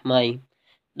រើសថ្មី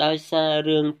ដោយសារ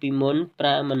រឿងពីមុនប្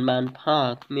រើមិនបានផល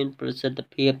គ្មានប្រសិទ្ធ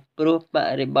ភាពព្រោះប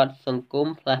រិបទសង្គម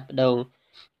ផ្លាស់ប្ដូរ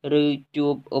ឬជួ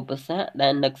បឧបសគ្គដែ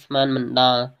លនឹកស្មានមិនដ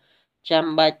ល់ចាំ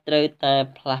បាច់ត្រូវតែ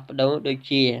ផ្លាស់ប្ដូរដូច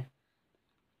ជា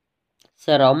ស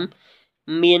រុប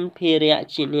មានភារៈ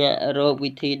ជាអ្នករក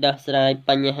វិធីដោះស្រាយ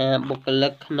បញ្ហាបុគ្គលិ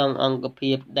កក្នុងអង្គ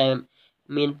ភាពដែល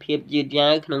មានភាពយឺតយ៉ា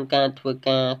វក្នុងការធ្វើ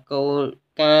ការគោល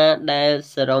ការណ៍ដែល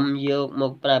សរុបយកម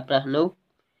កប្រើប្រាស់នោះ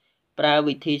ប្រើ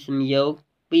វិធីសំយោគ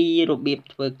ពីរបៀប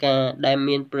ធ្វើការដែល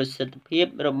មានប្រសិទ្ធភាព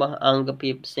របស់អង្គភា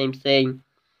ពផ្សេង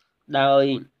ដោយ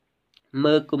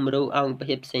មើលគំរូអង្គ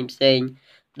ភាពផ្សេង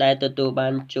ដែលទទួលបា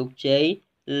នជោគជ័យ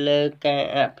លើការ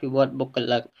អភិវឌ្ឍបុគ្គ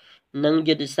លិកនិង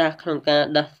យុទ្ធសាស្ត្រក្នុងការ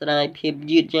ដោះស្រាយភាព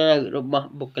យឺតយ៉ាវរបស់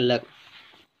បុគ្គលិក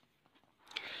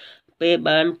ពេល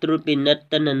បានត្រួតពិនិត្យ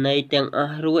ទិន្នន័យទាំងអ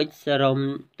ស់រួចសរុប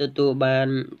ទទួលបាន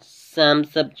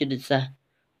30យុទ្ធសាស្ត្រ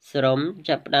សរុប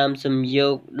ចាប់ផ្ដើមសំយោ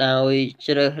គដោយ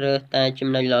ជ្រើសរើសតែចំ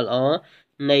ណុចល្អៗ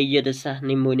នៃយុទ្ធសាស្ត្រ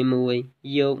នីមួយៗ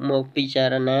យកមកពិចា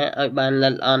រណាឲ្យបានល្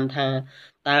អិតល្អន់ថា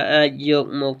តើអាចយក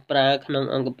មកប្រើក្នុង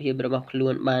អង្គភាពរបស់ខ្លួ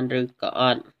នបានឬក៏អ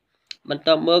ត់បន្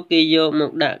ទាប់មកគេយកម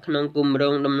កដាក់ក្នុងគម្រោ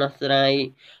ងដំណោះស្រាយ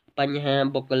បញ្ហា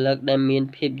បុគ្គលិកដែលមាន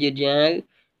ភាពយឺតយ៉ាវ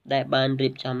ដែលបានរៀ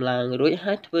បចំឡើងរួច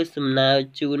ហើយធ្វើសំណើ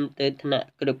ជូនទៅថ្នាក់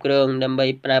គ្រប់គ្រងដើម្បី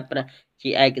ប្រើប្រាស់ជា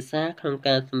ឯកសារក្នុង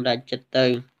ការសម្រេចចិត្តទៅ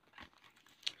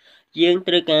យើង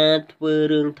ត្រូវការធ្វើ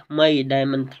រឿងថ្មីដែល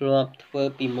មិនធ្លាប់ធ្វើ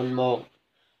ពីមុនមក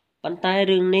ប៉ុន្តែ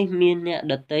រឿងនេះមានអ្នក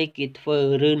ដទៃគេធ្វើ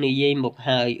ឬនិយាយមក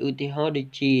ហើយឧទាហរណ៍ដូច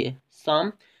ជាសំ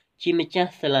ជាម្ចា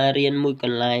ស់សាលារៀនមួយក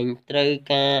ន្លែងត្រូវ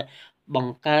ការប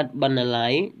ង្កើតបណ្ណាល័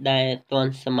យដែលទា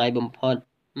ន់សម័យបំផុត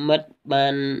មិត្តបា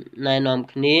នណែនាំ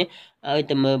គ្នាឲ្យ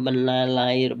ទៅមើលបណ្ណាល័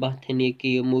យរបស់ធនា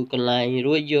គារមួយកន្លែង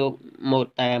រួចយកមក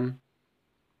តាម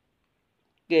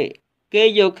គេ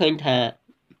យកឃើញថា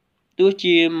ទោះ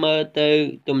ជាមើលទៅ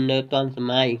ទំនើបទាន់ស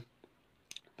ម័យ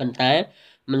ប៉ុន្តែ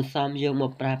មិនសមយកម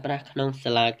កប្រើប្រាស់ក្នុង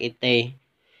សាលាគេទេ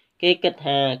គេគិត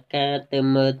ថាការទៅ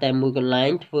មើលតែមួយកន្លែ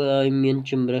ងធ្វើឲ្យមាន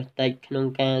ជម្រើសតិចក្នុង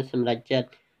ការសម្រេចចិត្ត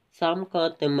សំក៏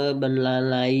ទៅមើលបណ្ណា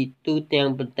ល័យទូទាំង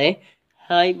ប្រទេស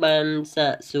ហើយបានសា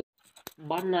កសួរ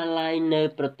បណ្ណាល័យនៅ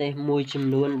ប្រទេសមួយចំ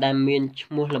នួនដែលមានឈ្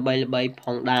មោះល្បីៗផ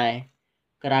ងដែរ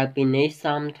ក្រៅពីនេះ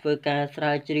សំធ្វើការស្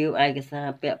រាវជ្រាវឯកសារ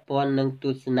ពាក់ព័ន្ធនឹងទ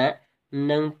ស្សនៈ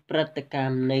និងព្រឹត្តិក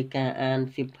ម្មនៃការអាន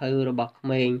សៀវភៅរបស់ក្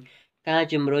មេងការ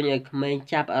ជំរុញឲ្យក្មេង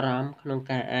ចាប់អារម្មណ៍ក្នុង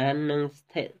ការអាននិងស្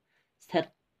ថិតិ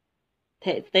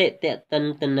តេតិន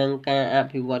ទៅនឹងការអ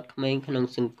ភិវឌ្ឍក្មេងក្នុង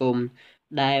សង្គម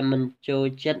ដែលមិនចូល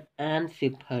ចិត្តអានសៀ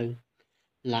វភៅ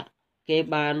គេ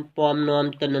បានពំនាំ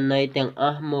ទិន្នន័យទាំងអ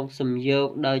ស់មកសំយោគ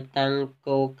ដោយតាំង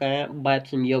គោលការណ៍បែប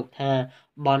សំយោគថា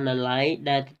បណ្ណាល័យ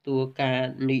ដែលទទួលការ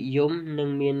និយមនិង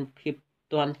មានភាព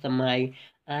ទាន់សម័យ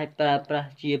អាចប្រើប្រាស់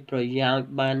ជាប្រយោជន៍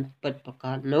បានពិតប្រាក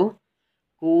ដនោះ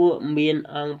គួរមាន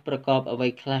អង្គប្រកបអ្វី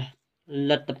ខ្លះ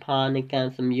លទ្ធផលនៃការ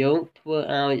សំយោគធ្វើ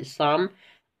ឲ្យសំ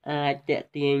អាចតេ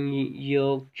ទៀងយ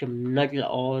កចំណុចល្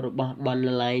អរបស់បណ្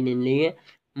ណាល័យនានា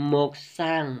មក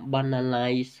សាងបណ្ណាល័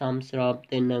យសមស្រប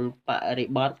ទៅនឹងបរិ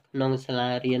បទក្នុងសាលា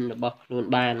រៀនរបស់ខ្លួន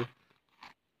បាន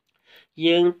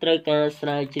យើងត្រូវការស្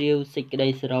រាវជ្រាវសេចក្តី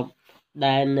សរុប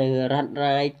ដែលនៅរ៉ាត់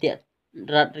រាយតា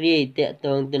ក់ទ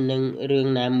ងទៅនឹងរឿង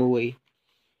ណាមួយ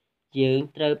យើង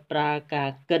ត្រូវប្រើការ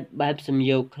គិតបែបសំ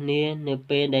យោគគ្នានៅ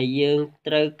ពេលដែលយើង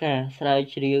ត្រូវការស្រាវ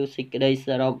ជ្រាវសេចក្តីស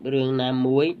រុបរឿងណា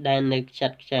មួយដែលនៅខ្ចា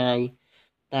ត់ខ្ចាយ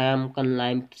តាមកន្លែ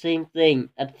ងផ្សេង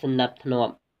ឥតសណ្ដាប់ធ្នា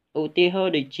ប់ឧទាហរ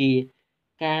ណ៍ដូចជា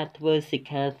ការធ្វើសិក្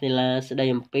ខាសាលាស្តី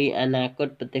អំពីអនាគត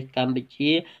ប្រទេសកម្ពុ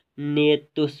ជានា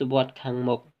ទសវត្សរ៍ខាង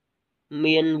មុខ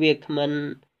មានវាគ្មិន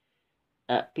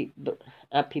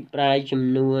អធិប្បាយចំ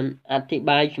នួ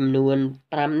ន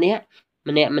5នាក់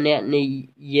ម្នាក់និ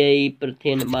យាយប្រ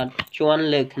ធានបទជាន់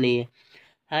លើគ្នា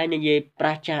ហើយនិយាយប្រ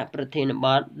ឆាចប្រធានប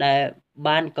ទដែល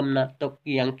បានកំណត់ទុក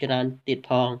យ៉ាងច្រើនទៀត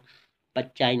ផងប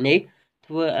ច្ច័យនេះ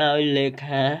ធ្វើឲ្យលេ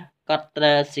ខាកត់ត្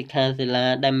រាសិក្ខាសាលា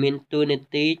ដែលមានតួនា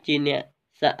ទីជាអ្នក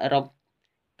សរុប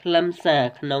ខ្លឹមសារ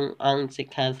ក្នុងអង្គសិ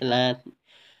ក្ខាសាលា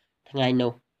ថ្ងៃ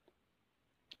នោះ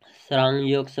ស្រង់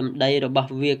យកសម្ដីរប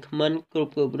ស់វាគ្មិនគ្រ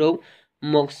ប់រូប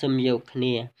មកសំយោគគ្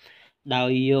នាដោ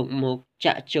យយកមក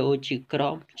ចាក់ចូលជាក្រុ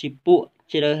មជាពួក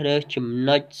ជ្រើសរើសចំ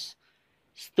ណុច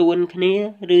ស្ទួនគ្នា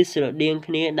ឬស្រដៀង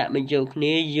គ្នាដាក់បញ្ចូលគ្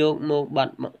នាយកមកប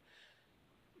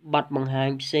တ်បង្ហាញ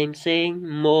ផ្សេង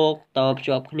មកតភ្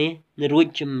ជាប់គ្នារួច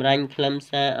ចម្រាញ់ខ្លឹម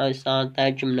សារឲ្យសល់តែ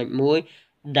ចំណុចមួយ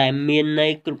ដែលមានន័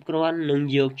យគ្រប់គ្រាន់និង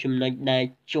យកចំណុចដែល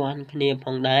ជាន់គ្នាផ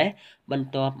ងដែរបន្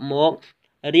ទាប់មក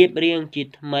រៀបរៀងជា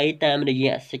ថ្មីតាមរ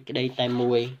យៈសេចក្តីតែ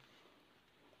មួយ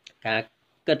ការ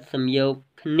គិតសំយោគ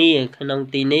គ្នាក្នុង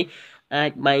ទីនេះអា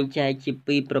ចបែងចែកជា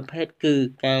ពីរប្រភេទគឺ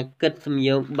ការគិតសំ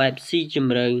យោគបែបស៊ីជ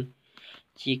ម្រៅ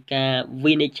ជាការ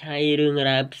វិនិច្ឆ័យរឿង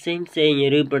រ៉ាវផ្សេង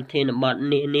ឬប្រធានបទ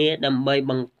នានាដើម្បី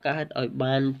បង្កើតឲ្យ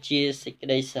បានជាសេចក្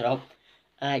តីសរុប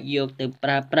អាចយកទៅប្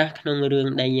រើប្រាស់ក្នុងរឿង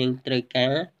ដែលយើងត្រូវកា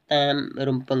រតាម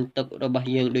រំពឹងទុករបស់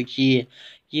យើងដូចជា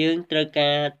យើងត្រូវ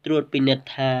ការត្រួតពិនិត្យ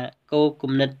ថាគោល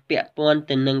គំនិតពាក់ព័ន្ធ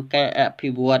ទៅនឹងការអភិ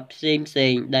វឌ្ឍផ្សេ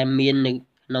ងដែលមាននៅ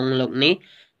ក្នុងលោកនេះ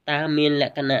តើមានល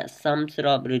ក្ខណៈសមស្រ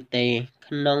បឬទេ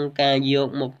ក្នុងការយក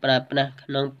មកប្រើប្រាស់ក្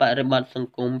នុងបរិបទស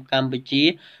ង្គមកម្ពុជា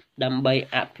ដើម្បី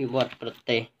អភិវឌ្ឍប្រ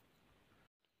ទេស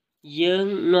យើង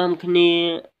នាំគ្នា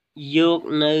យក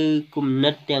នៅគំ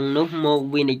និតទាំងនោះមក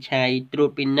វិនិច្ឆ័យត្រួត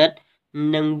ពិនិត្យ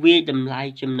និងវាយតម្លៃ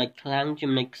ចំណុចខ្លាំង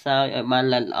ចំណុចខ្សោយឲ្យបាន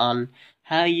ល្អិតល្អន់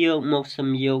ហើយយកមកសំ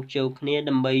យោគចូលគ្នា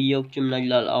ដើម្បីយកចំណុច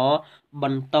ល្អប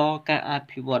ន្តការអ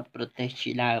ភិវឌ្ឍប្រទេស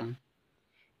ជាដើម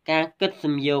ការគិត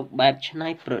សំយោគបែបច្នៃ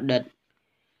ប្រឌិត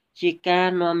ជាការ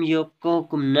នាំយកគោល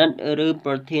គំនិតឬ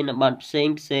ប្រធានបទផ្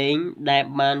សេងដែល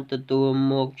បានទទួល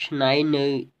មកច្នៃនៅ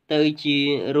ទៅជា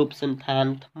រូបសន្តាន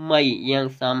ថ្មីយ៉ាង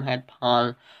សមហេតុផល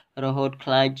រហូតค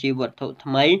ล้ายជាវត្ថុ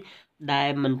ថ្មីដែល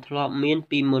មិនធ្លាប់មាន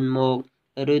ពីមុនមក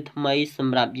ឬថ្មីស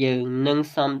ម្រាប់យើងនិង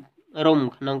សមរម្យ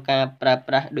ក្នុងការប្រើ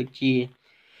ប្រាស់ដូចជា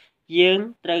យើង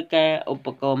ត្រូវការឧប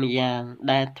ករណ៍ម្យ៉ាង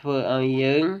ដែលធ្វើឲ្យ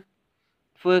យើង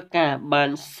ធ្វើការបាន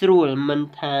ស្រួលមិន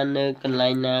ថានៅកន្លែ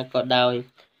ងណាក៏ដោយ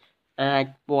អាច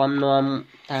ពំនាំ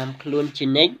តាមខ្លួនជា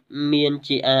និច្ចមាន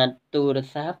ជាអាចទូរ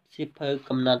ស័ព្ទសៀវភៅ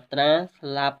កំណត់ត្រាស្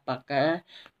លាបពកា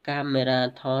កាមេរ៉ា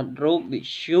ថតរូបវិ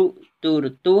ទ្យុទូរ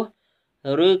ទស្សន៍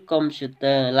ឬកុំព្យូ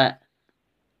ទ័រ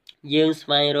យើងស្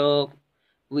វែងរក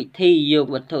វិធីយក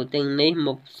វត្ថុទាំងនេះម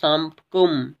កផ្សំផ្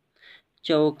គុំ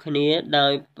ចូលគ្នាដោ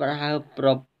យប្រើប្រ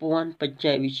ព័ន្ធបច្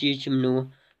ចេកវិទ្យាជំនួស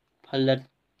ផលិត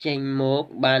ចេញមក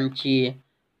បានជា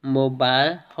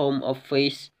Mobile Home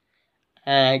Office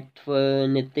អាចធ្វើ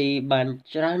នីតិបាន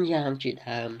ច្រើនយ៉ាងជា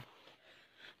ដើម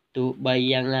ទោះបី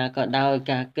យ៉ាងណាក៏ដោយ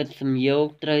ការគិតសំយោគ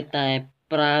ត្រូវតែ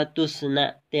ប្រើទស្សនៈ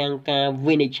ទាំងការ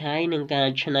វិនិច្ឆ័យនិងការ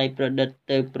ច្នៃប្រឌិត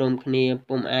ទៅព្រមគ្នា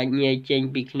ពុំអាចងាយចេញ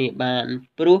ពីគ្នាបាន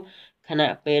ព្រោះខ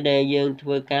ណៈពេលដែលយើងធ្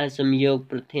វើការសំយោគ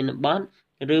ប្រធានបទ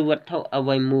ឬវត្ថុអ្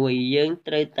វីមួយយើង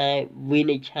ត្រូវតែវិ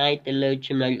និច្ឆ័យទៅលើ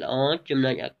ចំណុចល្អចំ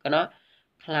ណុចអាក្រក់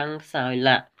ខ្លាំងខ្សោយ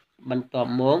ឡាក់បន្ទា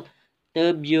ប់មកទើ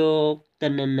បយកទិ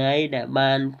ន្នន័យដែល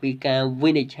បានពីការ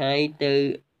វិនិច្ឆ័យទៅ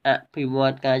អភិវ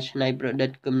ឌ្ឍការច្នៃប្រឌិត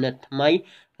គំនិតថ្មី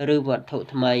ឬវត្ថុ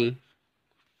ថ្មី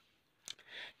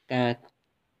ការ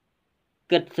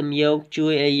គិតសំយោគជួ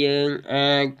យឲ្យយើង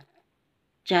អាច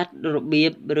ចាត់របៀ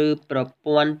បឬប្រ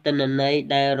ព័ន្ធទិន្នន័យ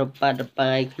ដែលរប៉ាត់រ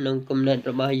បាយក្នុងគំនិត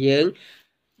របស់យើង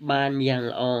បានយ៉ាង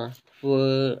ល្អធ្វើ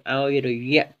ឲ្យរ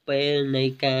យៈពេលនៃ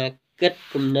ការគិត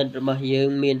គំនិតរបស់យើង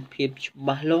មានភាពច្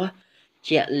បាស់លាស់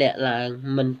ជាក់លាក់ឡើង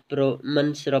មិន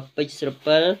ស្រពេចស្រ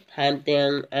ពិលថែមទាំង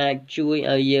អាចជួយ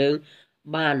ឲ្យយើង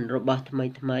បានរបស់ថ្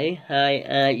មីហើយ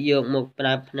អាចយកមកប្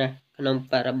រើប្រាស់ក្នុង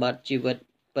បរិបទជីវិត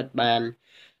ពិតបាន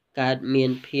កើតមា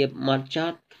នភាពម៉ត់ច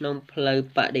ត់ក្នុងផ្លូវ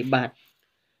បដិបត្តិ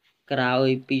ក្រោយ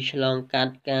ពីឆ្លងកា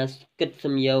ត់ការគិត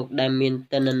សំយោគដែលមាន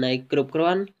ទិន្នន័យគ្រប់គ្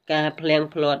រាន់ការភ្លៀង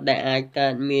ភ្លាត់ដែលអាចកើ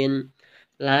តមាន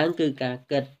ឡើងគឺការ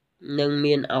គិតនិង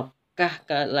មានឱកាស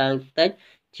កើតឡើងតិច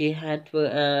ជាហេតុធ្វើ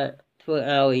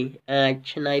ឲ្យអាច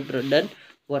ច្នៃប្រឌិត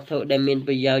វត្ថុដែលមាន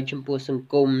ប្រយោជន៍ចំពោះសង្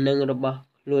គមនិងរបស់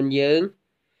ខ្លួនយើង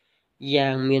យ៉ា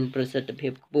ងមានប្រសិទ្ធភា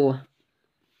ពខ្ពស់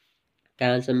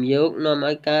ការសំយោគនាំ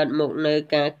ឲ្យកើតមកនៅ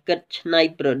ការគិតច្នៃ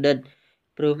ប្រឌិត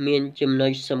ព្រោះមានចំណុ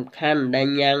ចសំខាន់ដែល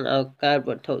ញ៉ាំងឲ្យកើតវ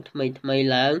ត្ថុថ្មី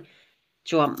ឡើង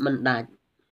ជាប់មិនដាច់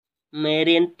មេ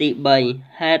រៀនទី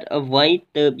3ហេតុអ្វី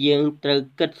ទើបយើងត្រូវ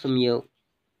គិតសំយោគ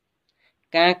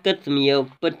ការគិតសំយោគ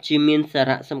ពិតជាមានសា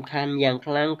រៈសំខាន់យ៉ាង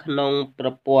ខ្លាំងក្នុងប្រ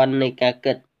ព័ន្ធនៃការ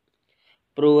គិត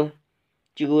ព្រោះ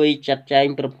ជួយចាត់ចែង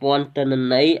ប្រព័ន្ធទិន្ន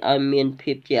ន័យឲ្យមាន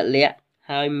ភាពជាក់លាក់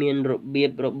ហើយមានរបៀ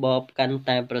បរបបកាន់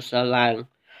តែប្រសើរឡើង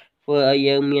ធ្វើឲ្យ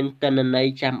យើងមានទិន្នន័យ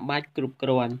ចាំបាច់គ្រប់គ្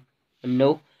រាន់មនុ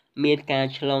ស្សមានការ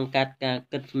ឆ្លងកាត់ការ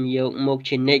គិតសំយោគមក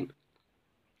ជានិច្ច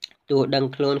ទោះដឹង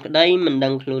ខ្លួនក្តីមិនដឹ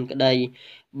ងខ្លួនក្តី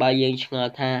បើយើងឆ្ង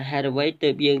ល់ថាហេតុអ្វីទើ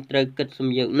បយើងត្រូវគិតសំ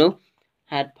យោគនោះ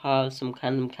ហេតុផលសំខា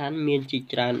ន់មានជា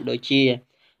ច្រើនដូចជា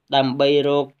ដើម្បីរ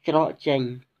កច្រកចេញ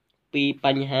ពីប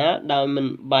ញ្ហាដោយមិន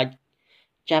បាច់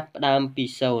ចាប់ផ្ដើមពី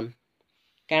សូន្យ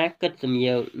ការគិតសំ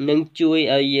យោគនឹងជួយ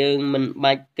ឲ្យយើងមិន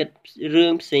បាច់គិតរឿ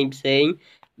ងផ្សេង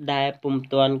ដែលពុំ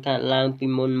ទាន់កើតឡើងពី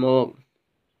មុនមក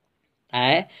តែ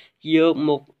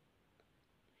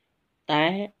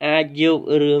អាចយក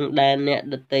រឿងដែលអ្នក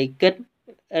ដទៃគិត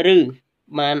ឬ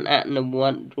បានអនុវ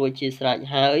ត្តរួចជាស្រេច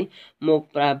ហើយមក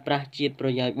ប្រើប្រាស់ជាប្រ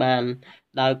យោជន៍បាន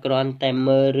ដោយគ្រាន់តែ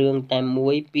មើលរឿងតែមួ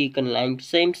យពីកន្លែងផ្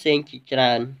សេងជាច្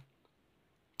រើន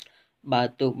បើ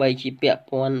ទោះបីជាពាក់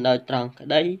ព័ន្ធដោយត្រង់ក្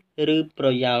តីឬប្រ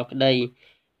យោលក្តី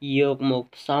យកមក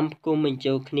ផ្សំផ្គុំបញ្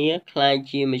ចូលគ្នាคล้าย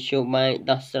ជាមធ្យោបាយ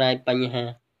ដោះស្រាយបញ្ហា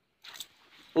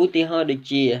ឧទាហរណ៍ដូច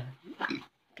ជា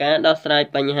ការដោះស្រាយ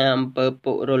បញ្ហាអំពើ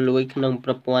ពុករលួយក្នុង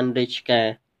ប្រព័ន្ធរាជការ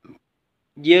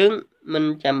យើងមិន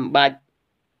ចាំបាច់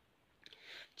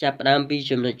ចាប់ផ្ដើមពី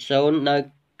ចំណុចសូន្យដោយ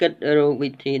គិតរកវិ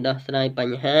ធីដោះស្រាយប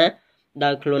ញ្ហាដោ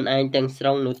យខ្លួនឯងទាំងស្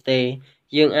រុងនោះទេ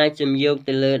យើងអាចសំយោគ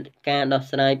ទៅលើការដោះ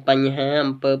ស្រាយបញ្ហា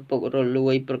អំពើពុករលួ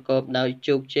យប្រកបដោយ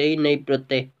ជោគជ័យនៃប្រ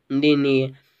ទេសនានា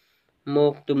ម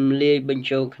កទំលាយបញ្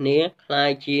ចូលគ្នាคล้า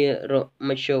ยជាម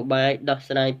ធ្យោបាយដោះ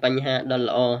ស្រាយបញ្ហាដ៏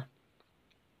ល្អ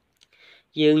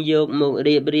យើងយកមក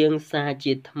រៀបរៀងសារ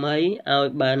ជាថ្មីឲ្យ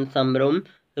បានសមរម្យ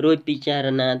រួចពិចារ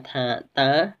ណាថា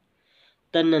តើ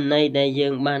ទិន្នន័យដែលយើ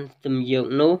ងបានសំយោគ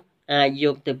នោះអាចយ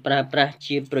កទៅប្រើប្រាស់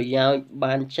ជាប្រយោជន៍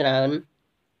បានច្រើន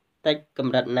តិចក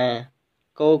ម្រិតណា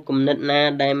គោលគំនិតណា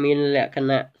ដែលមានលក្ខ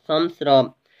ណៈសមស្រប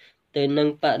ទៅនឹង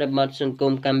បរិបទសង្គ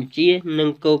មកម្ពុជានិង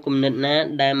គោលគំនិតណា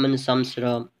ដែលមិនសមស្រ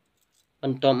ប ប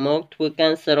ន្ទាប់មកធ្វើកា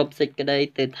រសរុបសេចក្តី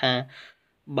ទៅថា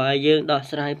បើយើងដោះ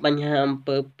ស្រាយបញ្ហាអំ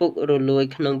ពើពុករលួយ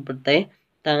ក្នុងប្រទេស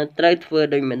តើត្រូវធ្វើ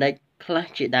ដូចម្តេចខ្លះ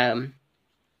ជាដើម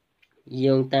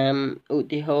យោងតាមឧ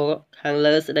ទាហរណ៍ខាង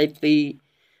លើស្តីពី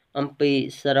អំពី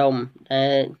សរុបដែ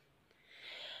ល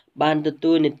បានទ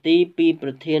ទួលនីតិពីប្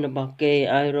រធានរបស់គេ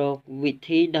ឲ្យរកវិ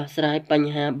ធីដោះស្រាយប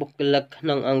ញ្ហាបុគ្គលិកក្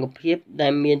នុងអង្គភាពដែ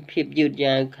លមានភាពយឺត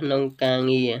យ៉ាវក្នុងការ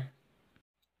ងារ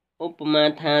ឧបមា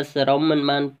ថាសរុបមិន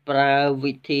បានប្រើ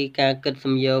វិធីការគិត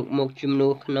សំយោគមកជំនួ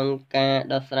សក្នុងការ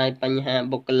ដោះស្រាយបញ្ហា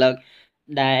បុគ្គលិក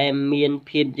ដែលមាន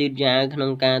ភាពយឺតយ៉ាវក្នុ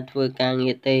ងការធ្វើការ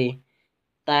ងារទេ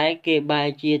តែគេបែរ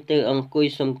ជាទៅអង្គុយ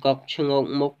សំកប់ឆ្ងោក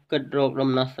មុខគិតរក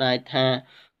ដំណោះស្រាយថា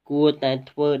គួរតែ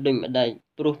ធ្វើដូចម្តេច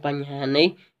ព្រោះបញ្ហានេះ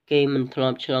គេមិនធ្លា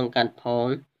ប់ឆ្លងកាត់ផង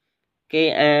គេ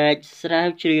អាចស្រាវ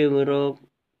ជ្រាវរក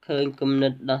ឃើញគំនិ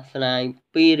តដោះស្រាយ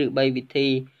2ឬ3វិធី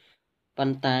ប៉ុ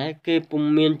ន្តែគេពុំ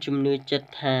មានជំនឿចិត្ត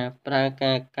ថាប្រើ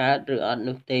ការកើតឬអត់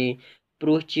នោះទេព្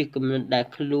រោះជាគំនិតដែល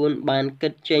ខ្លួនបានគិ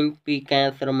តចេញពីការ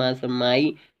ស្រមើស្រមៃ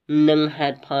និងហេ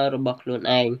តុផលរបស់ខ្លួន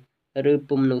ឯងឬ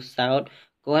ពុំនោះសោត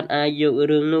គាត់អាចយក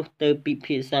រឿងនោះទៅពិ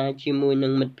ភាក្សាជាមួយនឹ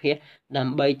ងមិត្តភ័ក្តិដើ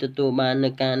ម្បីទទួលបាននូ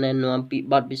វការណែនាំពី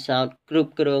បទពិសោធន៍គ្រ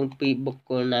ប់គ្រងពីបុគ្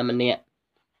គលណាម្នាក់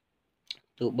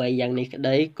ទោះបីយ៉ាងនេះក្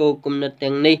តីគោលគំនិត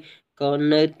ទាំងនេះក៏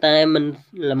នៅតែមិន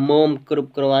ល្មមគ្រ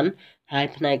ប់គ្រាន់ហើយ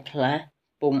ផ្នែកខ្លះ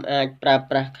ពុំអាចប្រើ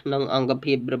ប្រាស់ក្នុងអង្គ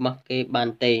ភាពរបស់គេបាន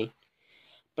ទេ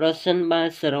ប្រសិនបើ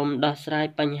សរុបដោះស្រាយ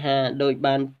បញ្ហាដោយ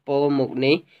បានពោលមក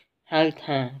នេះហៅ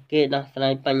ថាគេដោះស្រា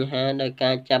យបញ្ហាដោយ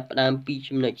ការចាប់ផ្ដើមពី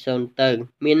ចំណុច0ទៅ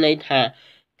មានន័យថា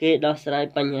គេដោះស្រាយ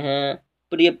បញ្ហា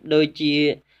ប្រៀបដូចជា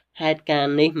ហេតុការ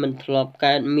ណ៍នេះមិនធ្លាប់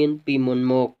កើតមានពីមុន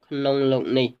មកក្នុងលោក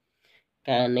នេះ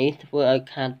ការនេះធ្វើឲ្យ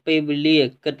ខាតពេលវេលា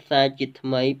គិតសារជាថ្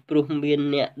មីព្រោះមាន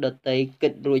អ្នកដតីគិ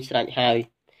តរួចស្រេចហើយ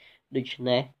ដូច្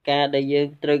នេះការដែលយើង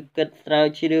ត្រូវគិតស្រាវ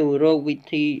ជ្រាវរកវិ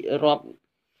ធីរាប់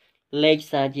លេខ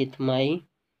សារជាថ្មី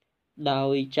ដោ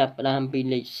យចាប់ផ្ដើមពី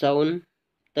លេខ0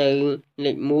ទៅ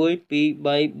លេខ1 2 3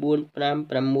 4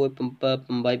 5 6 7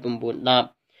 8 9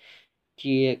 10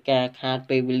ជាការខាត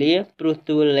ពេលវេលាព្រោះ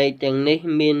តួលេខទាំងនេះ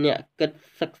មានអ្នកគិត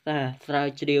សិក្សាស្រាវ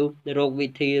ជ្រាវរកវិ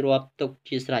ធីរាប់ទុក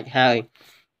ជាស្រេចហើយ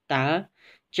តើ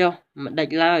ចុះមិនដេច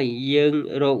ឡើយយើង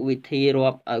រកវិធីរា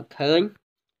ប់ឲ្យឃើញ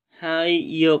ហើយ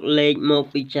យកលេខមក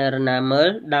ពិចារណាមើល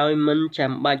ដោយមិន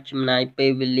ចាំបាច់ចំណាយពេ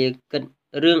លវេលាគិត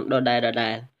រឿងដដែល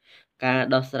ការ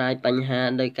ដោះស្រាយបញ្ហា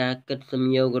ដោយការគិតសំ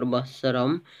យោគរបស់សរុប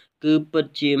គឺពិត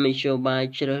ជាមធ្យោបាយ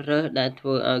ជ្រើសរើសដែលធ្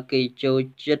វើឲ្យគេចូល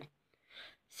ចិត្ត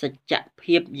សច្ច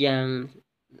ភាពយ៉ាង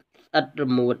ស្អិតរ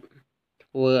មួត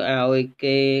ធ្វើឲ្យ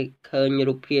គេឃើញ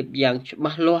រូបភាពយ៉ាងច្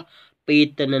បាស់លាស់ពី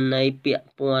ទិន្នន័យពាក់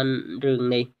ព័ន្ធរឿង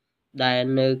នេះដែល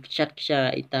នៅខ្ចាត់ខ្ចា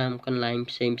យតាមកន្លែង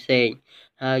ផ្សេង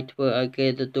ហើយធ្វើឲ្យគេ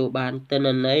ទទួលបានទិន្ន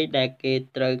ន័យដែលគេ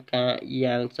ត្រូវការ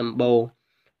យ៉ាងសម្បូរ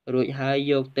រួចហើយ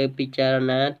យកទៅពិចារ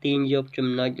ណាទាញយកចំ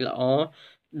ណុចល្អ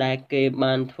ដែលគេ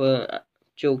បានធ្វើ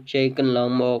ជោគជ័យកន្លង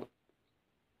មក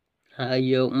ហើយ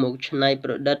យកមកច្នៃប្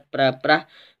រឌិតប្រើប្រាស់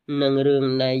នឹងរឿង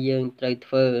ដែលយើងត្រូវ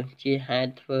ធ្វើជាហេ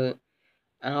តុធ្វើ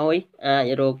ឲ្យអាច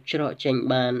រកច្រកចេញ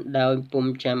បានដោយពុំ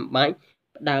ចាំបាច់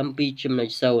ផ្ដើមពីចំណុច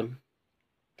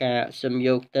0ការសំ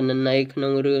យោគទិន្នន័យក្នុ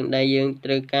ងរឿងដែលយើងត្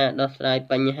រូវការដោះស្រាយ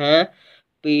បញ្ហា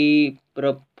ពីប្រ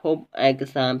ភពឯក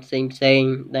សារផ្សេង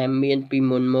ដែលមានពី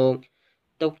មុនមក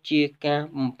ទុកជាការ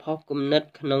បំផុសគំនិត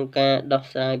ក្នុងការដោះ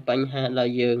ស្រាយបញ្ហាដ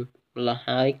ល់យើងម្ល៉េះ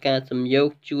ហើយការសំយោគ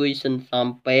ជួយសន្សំ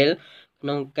ពេលក្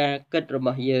នុងការគិតរប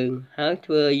ស់យើងហើយ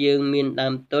ធ្វើឲ្យយើងមានដើ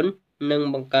មទុននិង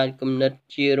បង្កើតគំនិត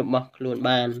ជារបស់ខ្លួន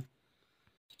បាន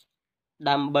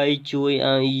ដើម្បីជួយ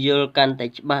ឲ្យយល់កាន់តែ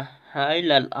ច្បាស់ហើយ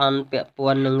ល្អិតអន់ពាក់ព័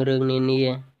ន្ធនឹងរឿងនានា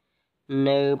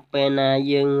នៅពេលណា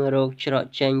យើងរកច្រក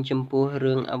ចេញចំពោះ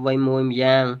រឿងអ្វីមួយម្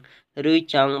យ៉ាងឬ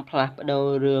ចង់ផ្លាស់ប្ដូរ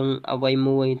រឿងអ្វី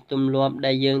មួយទម្លាប់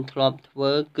ដែលយើងធ្លាប់ធ្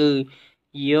វើគឺ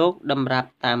យកតម្រាប់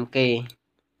តាមគេ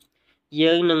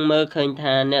យើងនឹងមើលឃើញ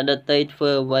ថាអ្នកដទៃធ្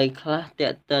វើអ្វីខ្លះទា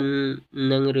ក់ទិន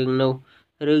នឹងរឿងនោះ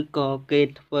ឬក៏គេ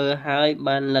ធ្វើហើយ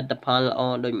បានលទ្ធផលល្អ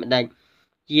ដូចម្ដេច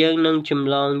យើងនឹងចម្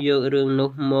លងយករឿង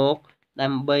នោះមកដើ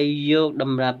ម្បីយកត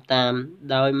ម្រាប់តាម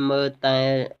ដោយមើលតែ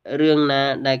រឿងណា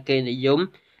ដែលគេនិយម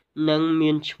និង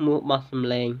មានឈ្មោះបោះសម្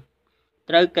លេង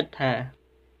ត្រូវគិតថា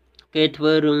គេធ្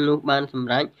វើរឿងនោះបានសម្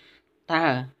រេចតើ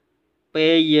ពេ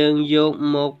លយើងយក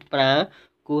មកប្រើ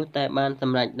គួរតែបានស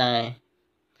ម្រេចដែរ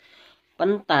ប៉ុ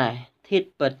ន្តែធាតុ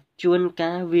ពិតជួន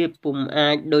កាលវាពុំអា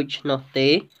ចដូច្នោះទេ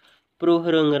ព្រោះ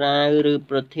រឿងរ៉ាវឬ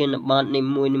ប្រធានបទនី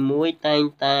មួយៗតែង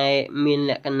តែមាន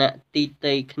លក្ខណៈទី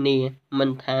តីគ្នាមិន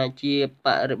ថាជាប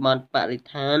រិបទបរិស្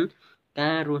ថាន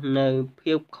ការរស់នៅ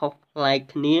ភាពខុសប្លែក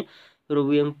គ្នារ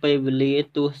វាងពេលវេលា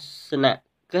ទស្សន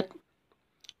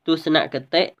គ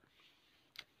តិ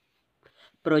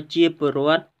ប្រជាពលរ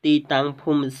ដ្ឋទីតាំង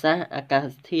ភូមិសាស្ត្រអាកា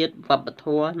សធាតុវប្បធ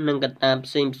ម៌និងកត្តា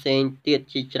ផ្សេងទៀត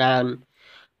ជាច្រើន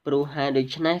ព្រោះហេតុដូ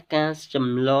ច្នេះការច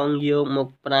ម្លងយកមក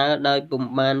ប្រើដោយពុំ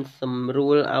បានសម្រួ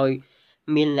លឲ្យ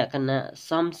មានលក្ខណៈ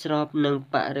សមស្របនឹង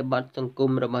បរិបទសង្គ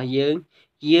មរបស់យើ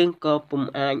ងក៏ពុំ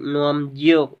អាចនាំយ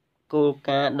កគោល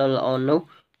ការណ៍ដ៏ល្អនោះ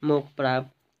មកប្រើ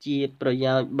ជាប្រ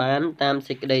យោជន៍បានតាម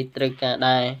សេចក្តីត្រូវការ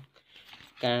ដែរ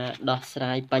ការដោះស្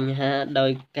រាយបញ្ហាដោ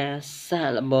យការសាក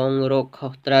ល្បងរកខុ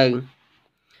សត្រូវ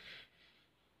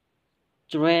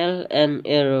trial and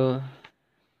error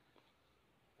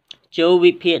ចូល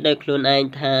វិភាគដោយខ្លួនឯង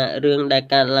ថារឿងដែល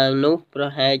កើតឡើងនោះប្រ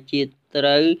ហែលជាត្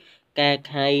រូវកែ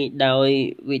ខៃដោយ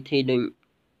វិធីដូ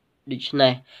ច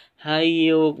នេះហើយ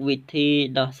យកវិធី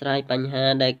ដោះស្រាយបញ្ហា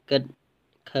ដែលគិត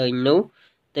ឃើញនោះ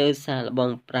ទៅសាកល្ប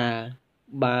ងប្រើ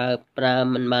បើប្រើ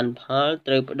មិនបានផល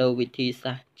ត្រូវបដូរវិធី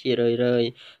សាស្ត្រជារឿយ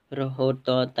រហូត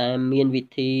តតែមានវិ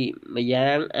ធីម្យ៉ា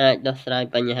ងអាចដោះស្រាយ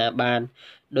បញ្ហាបាន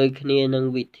ដូចគ្នានឹង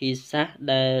វិធីសាស្ត្រ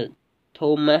ដែល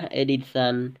Thomas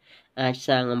Edison អាច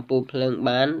សាងអំពូលភ្លើង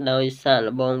បានដោយសាក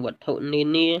ល្បងវត្ថុនា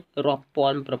នារាប់ពា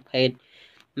ន់ប្រភេទ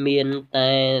មាន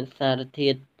តែសារធា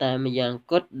តុតែម្យ៉ាង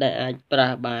គត់ដែលអាចប្រើ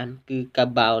បានគឺកា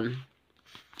បូន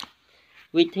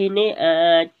វិធីនេះ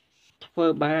អាចធ្វើ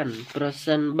បានប្រ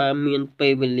សិនបើមានពេ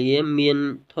លវេលាមាន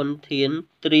ធនធាន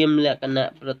ត្រៀមលក្ខណៈ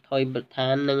ប្រថុយប្រថា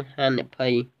ននិងហានិភ័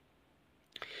យ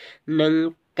និង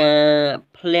ការ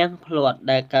ភ្លៀងភ្លាត់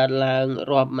ដែលកើតឡើង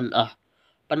រាប់មិនអស់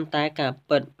ប៉ុន្តែការ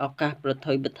ពិតឱកាសប្រ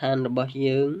ថុយប្រថានរបស់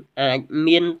យើងអាច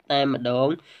មានតែម្ដង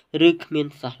ឬគ្មាន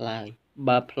សោះឡើយ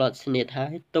បើភ្លាត់ស្នៀតហើ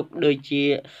យទុកដូចជា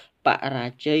បរា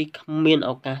ជ័យគ្មាន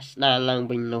ឱកាសស្ដារឡើង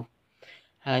វិញនោះ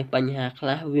ហើយបញ្ហាខ្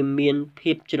លះវាមាន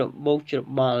ភាពច្របូកច្រ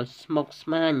បល់ស្មុគស្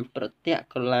មាញប្រទាក់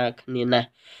កលាគ្នាណាស់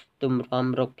ទម្រាំ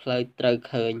រកផ្លូវត្រូវ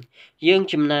ឃើញយើង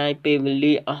ចំណាយពេលវេ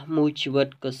លាអស់មួយជីវិត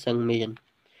ក៏សឹងមាន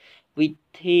វិ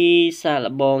ធីសាក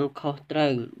ល្បងខុសត្រូ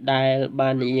វដែលបា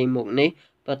ននិយាយមកនេះ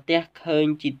ប្រទះឃើញ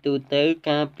ជាទូទៅ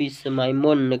កាលពីសម័យ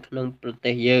មុននៅក្នុងប្រ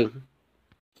ទេសយើង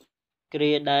គ្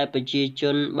រាដែលប្រជាជ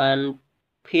នបាន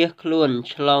ភៀសខ្លួន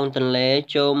ឆ្លងទន្លេ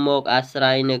ចូលមកអាស្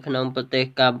រ័យនៅក្នុងប្រទេស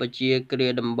កម្ពុជាគ្រា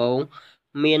ដំបូង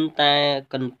មានតែ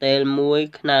កន្ទេលមួយ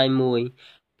ខ្នើយមួយ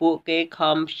ពួកគេ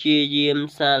ខំព្យាយាម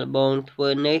សាកល្បងធ្វើ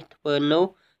នេះធ្វើនោះ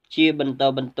ជាបន្ត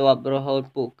បន្ទាប់រហូត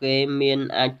ពួកគេមាន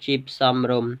អាជីពសម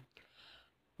រម្យ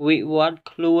វិវត្ត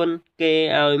ខ្លួនគេ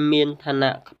ឲ្យមានឋា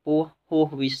នៈខ្ពស់ហួស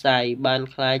វិស័យបាន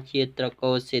ក្លាយជាត្រ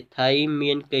កូលសេដ្ឋី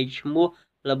មានកេរ្តិ៍ឈ្មោះ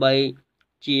ល្បី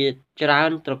ជាច្រើ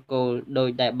នត្រកូលដោយ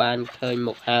ដែលបានឃើញម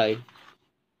កហើយ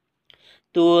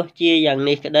ទោះជាយ៉ាង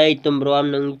នេះក្តីទម្រាំ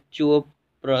នឹងជួប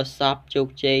ប្រសពជោគ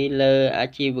ជ័យលើអា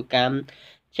ជីវកម្ម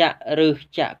ចាក់ឬ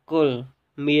ចាក់គុល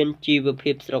មានជីវ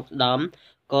ភាពស្រុកស្ដំ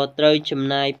ក៏ត្រូវចំ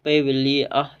ណាយពេលវេលា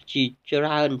អស់ជាច្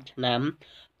រើនឆ្នាំ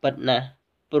ពិតណាស់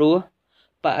ព្រោះ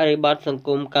បរិបទសង្គ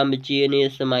មកម្ពុជានា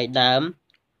សម័យដើម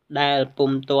ដែល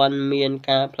ពុំទាន់មាន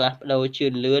ការផ្លាស់ប្ដូរជឿ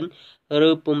នលឿន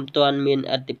ឬពុំទាន់មាន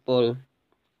ឥទ្ធិពល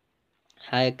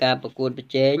ហើយការប្រកួតប្រ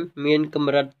ជែងមានក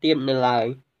ម្រិតទាបនៅឡើយ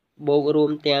បូករួ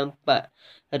មទាំងប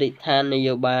រិស្ថានន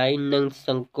យោបាយនិងស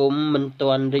ង្គមមិន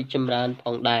ទាន់រីកចម្រើនផ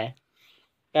ងដែរ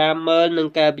ការមើលនិង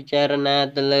ការពិចារណា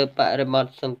ទៅលើបរិបទ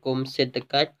សង្គមសេដ្ឋ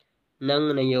កិច្ចនិង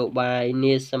នយោបាយ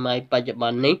នាសម័យបច្ចុប្ប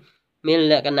ន្ននេះមាន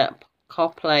លក្ខណៈខុស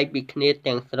ប្លែកពីគ្នា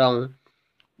ទាំងស្រុង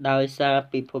ដោយសារ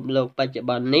ពិភពលោកបច្ចុប្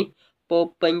បន្ននេះពោរ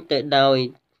ពេញទៅដោយ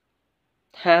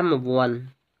ថាមវន្ត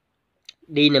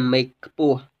dynamic ខ្ព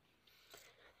ស់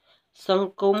ស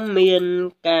ង្គមមាន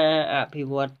ការអភិ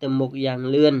វឌ្ឍទៅមុខយ៉ាង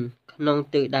លឿនក្នុង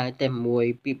ទិសដៅតែមួយ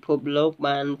ពិភពលោក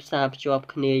បានផ្សារភ្ជាប់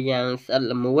គ្នាយ៉ាងស្អិត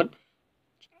ល្មួត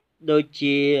ដូច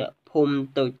ជាភូមិ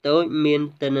តូចមាន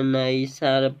ទិន្នន័យ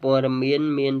សារព័ត៌មាន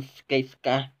មានស្កេស្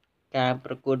កាសការ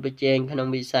ប្រកួតប្រជែងក្នុង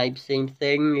វិស័យផ្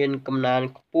សេងមានកំណើន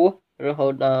ខ្ពស់រហូ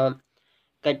តដល់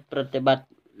កិច្ចប្រតិបត្តិ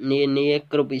នានា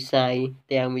គ្រប់វិស័យ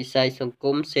ទាំងវិស័យសង្គ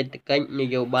មសេដ្ឋកិច្ចន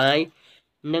យោបាយ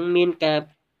និងមានការ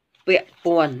ពាក់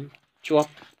ព័ន្ធជា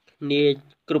ប់គ្នា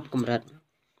គ្រប់កម្រិត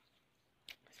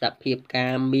សភាពកា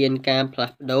រមានការផ្លា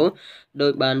ស់ប្ដូរដោ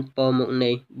យបានពោលមក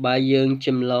នេះបើយើងច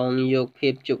ម្លងយកភា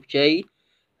ពជោគជ័យ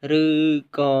ឬ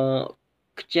ក៏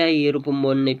ខ្ចីរូបម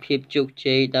ន្តនៃភាពជោគ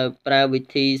ជ័យដោយប្រើវិ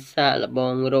ធីសាកល្ប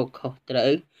ងរកខុសត្រូ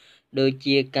វដូច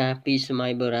ជាការពីសម័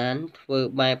យបុរាណធ្វើ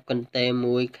បែបកន្ទេល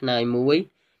មួយខ្នើយមួយ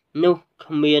នោះ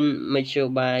គ្មានមធ្យោ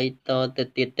បាយតទៅ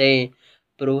ទៀតទេ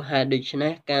ព្រោះហេតុដូច្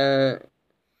នេះការ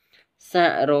សា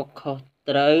ករកខុស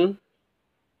ត្រូវ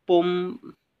ពុំ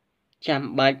ចាំ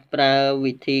បាច់ប្រើ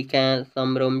វិធីការសំ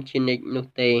រុំជានិច្ចនោះ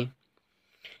ទេ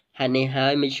ហេតុនេះហើ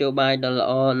យមធ្យោបាយដ៏ល្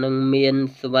អនិងមាន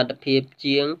សុវត្ថិភាព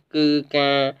ជាងគឺ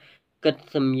ការគិត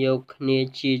សំយោគគ្នា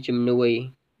ជាជំនួយ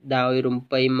ដោយរំ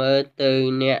ពៃមើលទៅ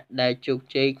អ្នកដែលជោគ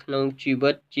ជ័យក្នុងជី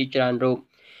វិតជាច្រើនរូប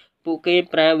ពួកគេ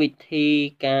ប្រើវិធី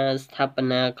ការស្ថាប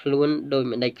នាខ្លួនដូច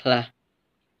ម្ដេចខ្លះ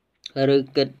ឬ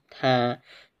គិតថា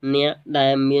អ្នកដែ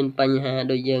លមានបញ្ហា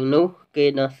ដូចយើងនោះគេ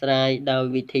ដោះស្រាយដោយ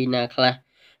វិធីណាខ្លះ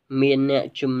មានអ្នក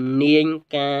ជំនាញ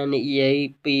ការនិយាយ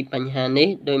ពីបញ្ហានេះ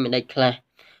ដូចម្ដេចខ្លះ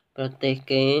ប្រទេស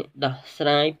គេដោះស្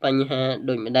រាយបញ្ហា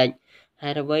ដូចម្ដេច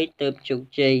ហេតុអ្វីទើបជោគ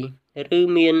ជ័យឬ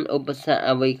មានឧបសគ្គ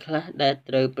អ្វីខ្លះដែល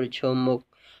ត្រូវប្រឈមមុខ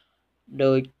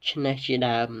ដូចនេះជា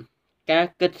ដើមការ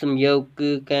គិតសំយោគ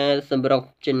គឺការសម្រុក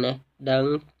ចំណេះដឹង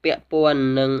ពាក់ព័ន្ធ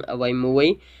នឹងអ្វីមួយ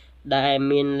ដែល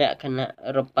មានលក្ខណៈ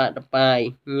រប៉ាត់របាយ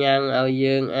ញ៉ាំងឲ្យ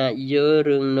យើងអាចយល់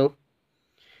រឿងនោះ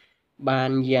បា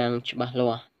នយ៉ាងច្បាស់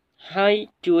លាស់ហើយ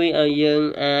ជួយឲ្យយើង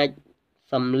អាច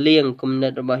សំលៀងគំនិ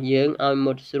តរបស់យើងឲ្យ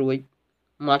មុតស្រួច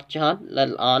ម៉ត់ចត់ល្អិត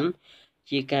ល្អន់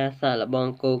ជាការសាកល្បង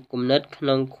គោលគំនិតក្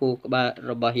នុងខួរក្បាល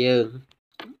របស់យើង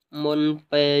មុន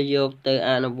ពេលយកទៅ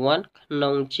អនុវត្តក្នុ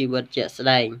ងជីវិតជាក់ស្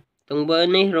ដែងទង្វើ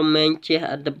នេះរមែងជះ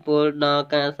ឥទ្ធិពលដល់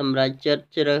ការសម្រេចចិត្ត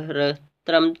ជ្រើសរើស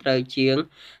ត្រឹមត្រូវជាង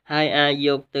ហើយអាចយ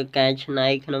កទៅកែច្នៃ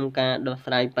ក្នុងការដោះ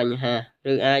ស្រាយបញ្ហា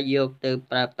ឬអាចយកទៅ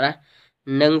ប្រើប្រាស់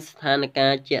នឹងស្ថានភា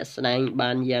ពជាក់ស្ដែង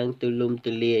បានយ៉ាងទូលំ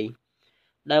ទូលាយ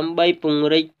ដើម្បីពង្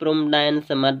រីកព្រំដែន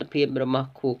សមត្ថភាពរបស់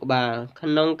ខួរក្បាលក្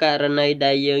នុងករណី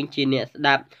ដែលយើងជាអ្នកស្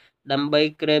ដាប់ដើម្បី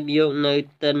ក្រេបយកនៅ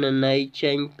ទិន្នន័យ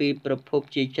ចេញពីប្រភព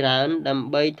ជាច្រើនដើម្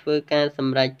បីធ្វើការស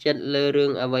ម្រេចចិត្តលើរឿ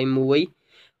ងអ្វីមួយ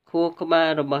ខួរក្បាល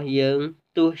របស់យើង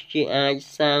ទោះជាអាច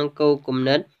សាងគោលគំ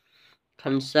និត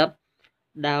concept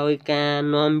ដោយការ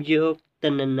នាំយកទិ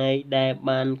ន្នន័យដែល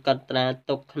បានកត់ត្រា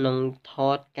ទុកក្នុងថ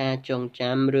តការចង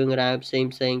ចាំរឿងរ៉ាវផ្សេង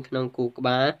ៗក្នុងខួរក្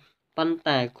បាលប៉ុន្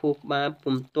តែខួរក្បាល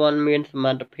ពុំទាន់មានសម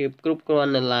ត្ថភាពគ្រប់គ្រា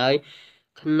ន់នៅឡើយ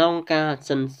ក្នុងការ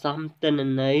សន្សំទិន្ន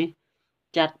ន័យ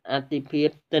ចាត់អត្ថិភាព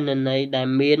ទិន្នន័យដែល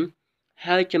មាន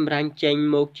ហើយចម្រាញ់ចេញ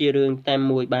មកជារឿងតែ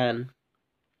មួយបាន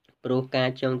ព្រោះការ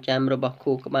ចងចាំរបស់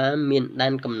ខួរក្បាលមានដែ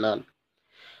នកំណត់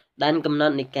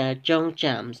នៃការចង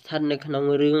ចាំស្ថិតនៅក្នុង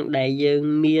រឿងដែលយើង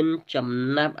មានចំ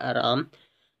ណាប់អារម្មណ៍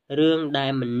រឿងដែ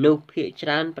លមនុស្សភាគច្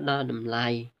រើនផ្ដល់តម្លៃ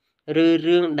ឬ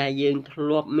រឿងដែលយើងធ្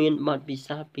លាប់មានបទពិ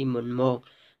សោធន៍ពីមុនមក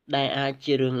ដែលអាច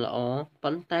ជារឿងល្អ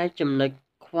ប៉ុន្តែចំណុច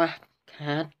ខ្វះ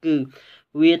ខាតគឺ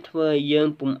វាធ្វើឲ្យយើង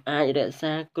ពុំអាចរក្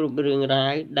សាគ្រប់រឿងរ៉ា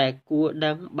វដែលគួរ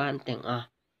ដឹងបានទាំងអស់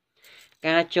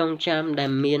ការចងចាំដែ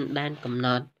លមានដែនកំណ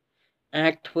ត់អា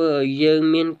ចធ្វើឲ្យយើង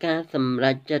មានការសម្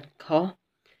រេចចិត្តខុស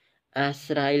អា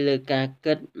ស្រ័យលើការ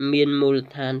គិតមានមូល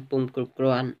ដ្ឋានពុំគ្រប់គ្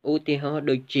រាន់ឧទាហរណ៍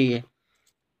ដូចជា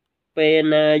ពេល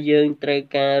ណាយើងត្រូវ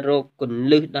ការរកគន្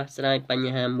លឹះដោះស្រាយប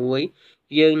ញ្ហាមួយ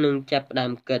យើងនឹងចាប់ផ្ដើ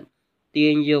មគិតទា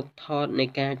ញយកថតនៃ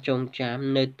ការចងចាំ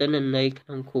នៅទិន្នន័យក្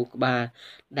នុងខួរក្បាល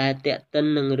ដែលទាក់ទិន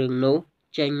នឹងរឿងនោះ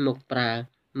ចេញមកប្រើ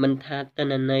មិនថាទិ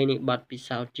ន្នន័យនៃបទពិ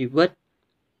សោធន៍ជីវិត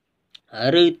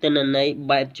ឬទិន្នន័យ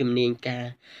បែបជំនាញការ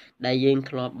ដែលយើង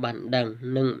ធ្លាប់បានដឹង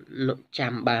និង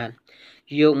ចាំបាន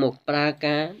យកមកប្រើ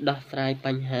ការដោះស្រាយប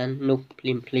ញ្ហានោះភ្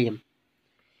លាម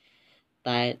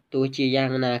តែទោះជាយ៉ា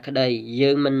ងណាក្តីយើ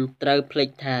ងមិនត្រូវភ្លេច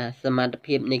ថាសមត្ថ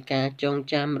ភាពនៃការចង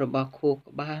ចាំរបស់ខួរ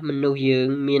ក្បាលមនុស្សយើង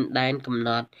មានដែនកំណ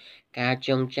ត់ការច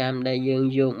ងចាំដែលយើង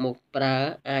យកមកប្រើ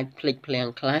អាចភ្លេចភ្លាំង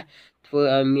ខ្លះធ្វើ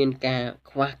ឲ្យមានការ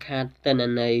ខ្វះខាតទិន្ន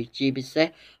ន័យជាពិសេស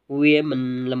វាមិន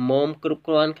ល្មមគ្រប់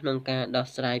គ្រាន់ក្នុងការដោះ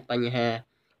ស្រាយបញ្ហា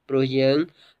ព្រោះយើង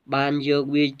បានយក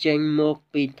វាចេញមក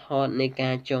ពីថតនៃ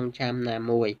ការចងចាំណា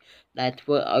មួយដែលធ្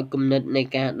វើឲ្យគំនិតនៃ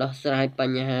ការដោះស្រាយប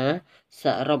ញ្ហាស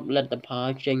រុបលទ្ធផល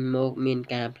ចេញមកមាន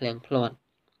ការភ្លាំងភ្លាត់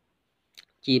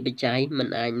ជាបច្ច័យមិន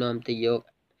អាចនាំ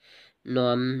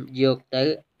យកទៅ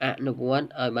អនុវត្ត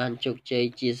ឲ្យបានជោគជ័យ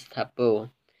ជាស្ថាពរ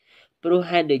ព្រោះ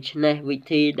ហេតុដូច្នេះវិ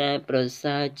ធីដែលប្រ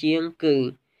សើរជាងគឺ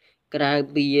ក្រៅ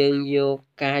ពីយើងយក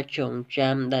ការចង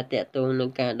ចាំដែលទាក់ទងនឹង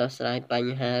ការដោះស្រាយប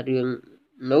ញ្ហារឿង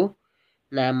នោះ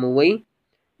ណាមួយ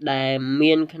ដែល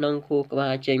មានក្នុងខួរក្បា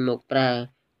លចេញមកប្រើ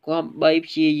គប្បី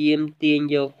ព្យាយាមទាញ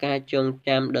យកការចង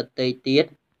ចាំដទៃទៀត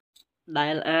ដែ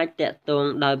លអាចទាក់ទង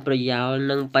ដោយប្រយោល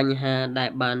នឹងបញ្ហាដែល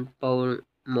បានពោល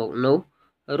មកនោះ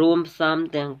រួមផ្សំ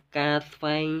ទាំងការស្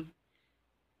វែង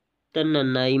ទិន្ន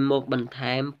ន័យមកបន្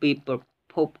ថែមពីប្រ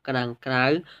ភពខាងក្រៅ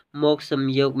មកសំ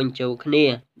យោគបញ្ចូលគ្នា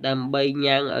ដើម្បី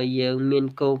ញ៉ាំងឲ្យយើងមាន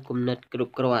គោលគំនិតគ្រ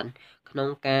ប់គ្រាន់ក្នុង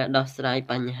ការដោះស្រាយ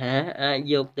បញ្ហាអាច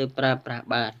យកទៅប្រើប្រាស់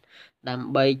បានដើម្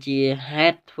បីជាហេ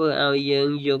តុធ្វើឲ្យយើង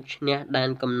យកឈ្នះដែន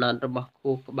កំណត់របស់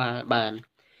ខួរក្បាលបាន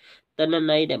ទិន្ន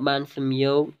ន័យដែលបានសំ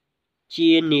យោគ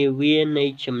ជានាវានៃ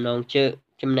ចំ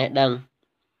ណេះដឹង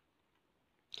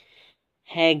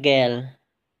Hegel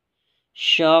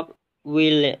Shock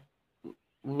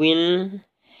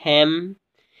Wilhelm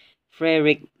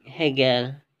Friedrich Hegel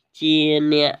ជា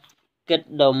អ្នកគិត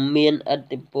ដ៏មានឥទ្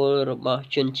ធិពលរបស់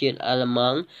ជនជាតិអាល្លឺ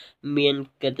ម៉ង់មាន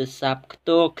កិត្តិស័ព្ទខ្ទ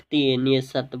រខ្ទារនា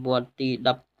សតវត្សទី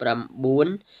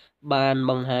19 បាន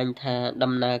បង្ហាញថា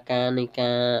ដំណើរការនៃ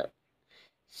ការ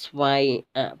ស្វ័យ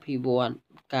អភិវឌ្ឍ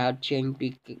កើតចេញពី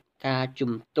ការ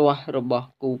ជំទាស់របស់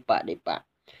គូបដិបត្តិ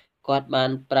គាត់បា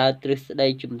នប្រើទ្រឹស្ដី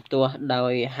ជំទាស់ដោ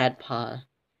យហេតុផល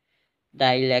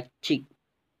dialectic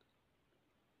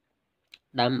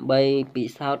ដើម្បីពិ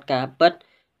សោធន៍ការពិត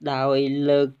ដោយ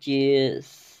លើកជា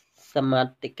សម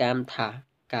ត្ថកម្មថា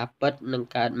ការពិតនឹង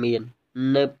កើតមាន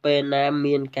នៅពេលណា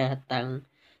មានការតាំង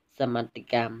សមត្ថ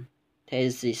កម្ម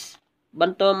thesis ប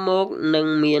ន្ទាប់មកនឹង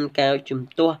មានការជំ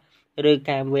ទាស់ឬ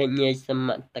ការវែកញែកសម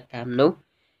ត្ថកម្មនោះ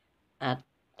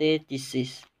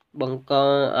antithesis បង្ក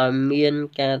ឲ្យមាន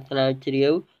ការស្រាវជ្រា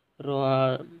វរា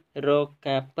ល់រក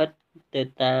ការពិតទៅ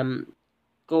តាម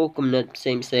គោលគំនិតផ្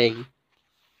សេងៗ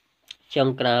ចុង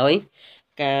ក្រោយ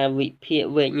ការវិភាគ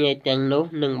វែកញែកទាំងនោះ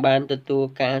នឹងបានទទួល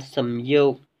ការសំយោ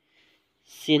គ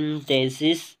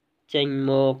synthesis ចេញ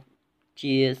មក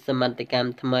ជាសមត្ថកម្ម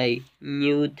ថ្មី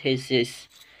new thesis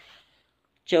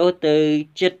ចូលទៅ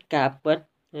ចិត្តការពិត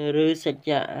ឬសច្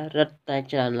ចរិតតែ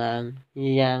ច្រើនឡើង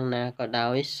យ៉ាងណាក៏ដោ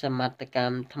យសមត្ថក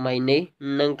ម្មថ្មីនេះ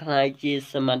នឹងក្លាយជា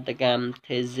សមត្ថកម្ម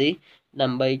thesis ដើ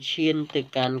ម្បីឈានទៅ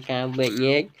កាន់ការវែក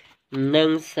ញែកនិង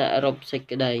សរុបសេច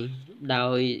ក្តីដោ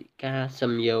យការ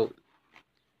សំយោគ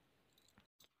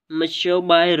មធ្យោ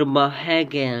បាយរបស់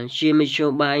Hegel ជាមធ្យោ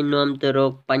បាយនាំទៅរ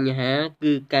កបញ្ហា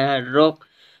គឺការរក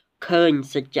ឃើញ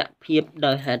សច្ចភាព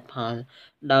ដោយហេតុផល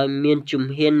ដោយមានជំ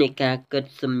ហាននៃការគិត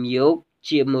សំយោគ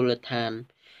ជាមូលដ្ឋាន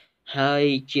ហើយ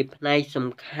ជាផ្នែកសំ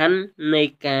ខាន់នៃ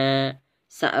ការ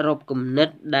សរុបគំនិត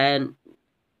ដែល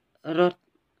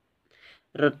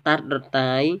រតាត់រ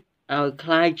តាយឲ្យค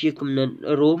ล้ายជាគំនិត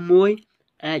រស់មួយ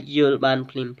អាចយល់បាន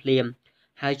ភ្លាមៗ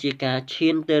ហើយជាការឈា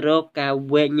នទៅរកការ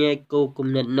វែកញែកគោលគំ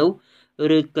និតនោះ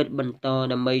ឬគិតបន្ត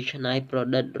ដើម្បីច្នៃប្រ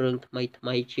ឌិតរឿងថ្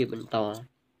មីៗជាបន្ត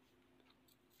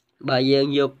បើយើង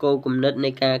យកគោលគំនិតនៃ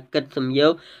ការគិតសំយោ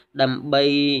គដើម្បី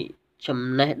ចំ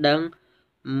ណេះដឹង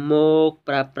មក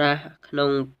ប្រើប្រាស់ក្នុង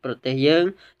ប្រទេសយើង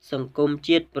សង្គម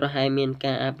ជាតិប្រហែលមាន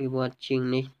ការអភិវឌ្ឍជាង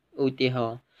នេះឧទាហ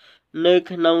រណ៍នៅ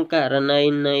ក្នុងករណី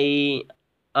នៃ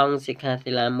អង្គសិក្ខា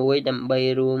សាលាមួយដើម្បី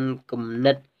រួមគំ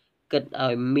និតគិត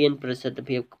ឲ្យមានប្រសិទ្ធ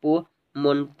ភាពខ្ពស់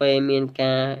មុនពេលមាន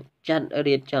ការចាត់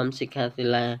រៀបចំសិក្ខាសា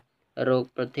លារោគ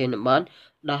ប្រធានបទ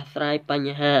ដោះស្រាយប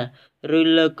ញ្ហាឬ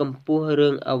លើកកម្ពស់រឿ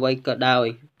ងអ្វីក៏ដោយ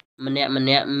ម្នាក់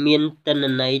មានទិន្ន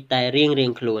ន័យតែរៀង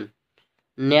ៗខ្លួន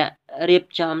អ្នករៀប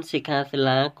ចំសិក្ខាសា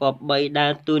លាក៏បីដើ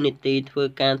រតួនាទីធ្វើ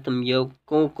ការសំយោគ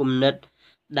គោលគំនិត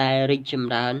ដែលរីកច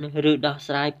ម្រើនឬដោះ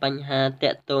ស្រាយបញ្ហាតា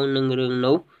ក់ទងនឹងរឿង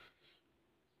នោះ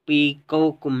ពីគោល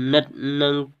គំនិតនិ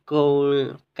ងគោល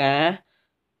ការណ៍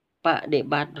បដិ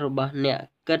បត្តិរបស់អ្នក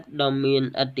គិតដ៏មាន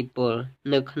ឥទ្ធិពល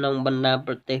នៅក្នុងបណ្ដា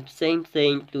ប្រទេសផ្សេ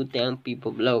ងទូទាំងពិភ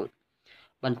ពលោក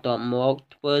បន្ទាប់មក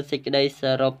ធ្វើសេចក្តីស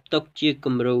រុបទុកជា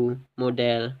គំរូ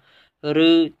model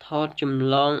ឬថតចម្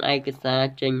លងឯកសារ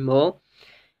ចេញមក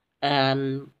អាន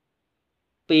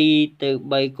2ទៅ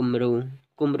3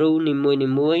គំរូនី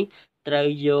មួយត្រូវ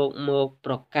យកមក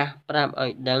ប្រកាសប្រាប់ឲ្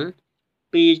យដឹង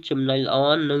ពីចំណុចល្អ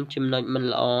និងចំណុចមិន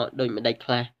ល្អដូចម្ដេច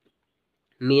ខ្លះ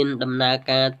មានដំណើរ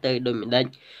ការទៅដូចម្ដេច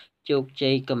ជោគ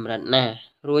ជ័យកម្រិតណា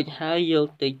រួចហើយយក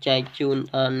ទៅចែកជូន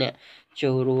ដល់អ្នក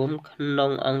ចូលរួមក្នុ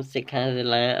ងអង្គសិក្ខាសា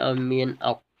លាឲ្យមានឱ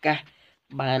កាស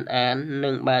បានអាននិ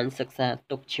ងបានសិក្សា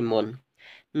ទុកជាមុន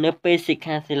នៅពេលសិក្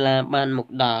ខាសាលាបានមក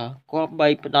ដល់គប្បី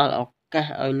ផ្ដល់ឱកាស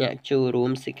ឲ្យអ្នកចូលរួ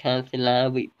មសិក្ខាសាលា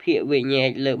វិភាគវិញែក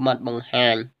លើបទបង្ហា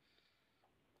ញ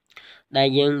ដែល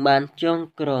យើងបានចង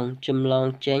ក្រងចម្លង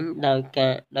ចេញ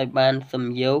ដោយបានសំ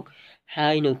យោគហើ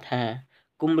យនោះថា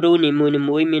គំរូនី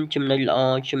មួយមានចំណុចល្អ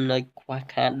ចំណុចខ្វះ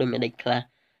ខាតដូចម្ដេចខ្លះ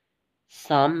ស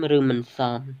មឬមិនស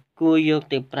មគួរយក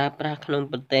ទៅប្រើប្រាស់ក្នុង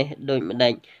ប្រទេសដូចម្ដេ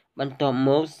ចបន្ទាប់ម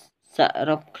កស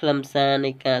រុបខ្លឹមសារ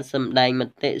នៃការសម្ដែងម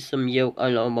តិសំយោគឲ្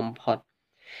យល្អបំផុត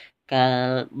កាល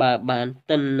បើបាន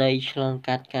ទិន្នន័យឆ្លង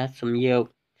កាត់ការសំយោគ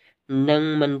នឹង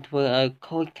មិនធ្វើឲ្យ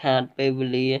ខូចខាតពេលវេ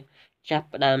លាចាប់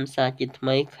ផ្ដើមសារជាថ្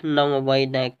មីក្នុងអ្វី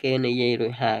ដែលគេនិយាយរួ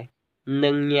ចហើយ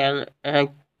នឹងញ៉ាំងអាច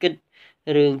គិត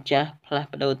រឿងចាស់ផ្លាស់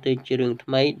ប្ដូរទៅជារឿងថ្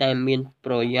មីដែលមាន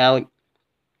ប្រយោជន៍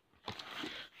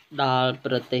ដល់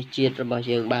ប្រទេសជាតិរបស់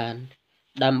យើងបាន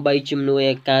ដើម្បីជំនួយ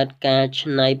ឲ្យកើតការច្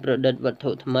នៃប្រឌិតវត្ថុ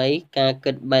ថ្មីការ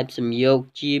គិតបែបសំយោគ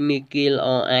ជាមាគ៌ាល្អ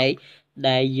ឯក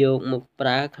ដែលយកមកប្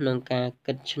រើក្នុងការ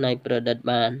គិតច្នៃប្រឌិត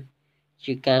បាន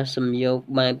ជាការសំយោគ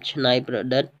បែបច្នៃប្រ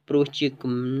ឌិតព្រោះជា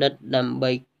គំនិតដើម្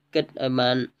បីគិតឲ្យ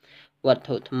បានវត្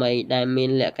ថុថ្មីដែលមាន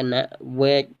លក្ខណៈ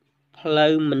វែកផ្លូ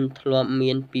វមិនធ្លាប់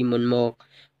មានពីមុនមក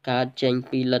កើតចេញ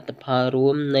ពីលទ្ធផលរួ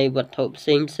មនៃវត្ថុផ្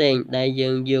សេងដែលយើ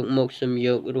ងយកមកសំ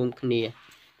យោគរួមគ្នា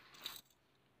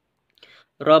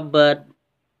Robert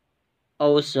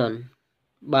Olson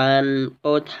បាន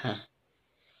ពោលថា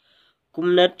គំ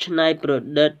និតច្នៃប្រ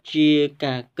ឌិតជា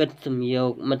ការគិតសំយោ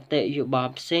គមតិយោប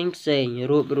ល់ផ្សេង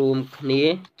រួបរวมគ្នា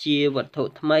ជាវត្ថុ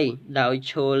ថ្មីដោយ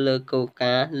ឈលលើគោល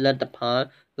ការណ៍លទ្ធផល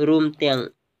រួមទាំង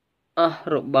អស់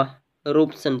របស់រូប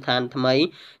សន្តានថ្មី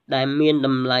ដែលមានត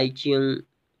ម្លៃជាង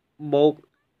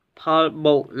ផល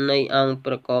បូកនៃអង្គ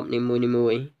ប្រកបនីមួ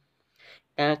យៗ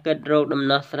ការគិតរកដំ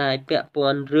ណោះស្រាយពាក់ព័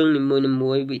ន្ធរឿងនី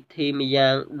មួយៗវិធីម្យ៉ា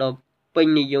ងដ៏ពេញ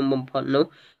និយមបំផុតនោះ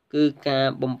គឺការ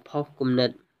បំផុសគំនិ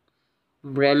ត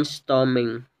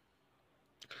brainstorming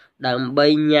ដើម្បី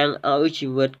ញ៉ាំងឲ្យជី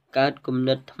វិតកើតគំ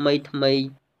និតថ្មី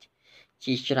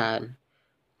ជាច្រើន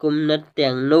គំនិត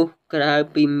ទាំងនោះក្រៅ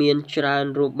ពីមានច្រើន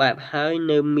រូបបែបហើយ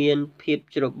នៅមានភាព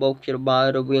ច្របូកច្របល់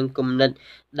រវាងគំនិត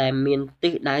ដែលមានទិ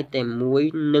សដៅតែមួយ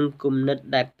និងគំនិត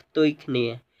ដែលផ្ទុយគ្នា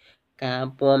ការ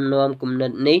ពំនាំគំនិ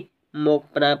តនេះមក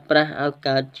ប្រើប្រាស់ឲ្យ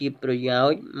កើតជាប្រយោ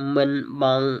ជន៍មិនប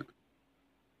ង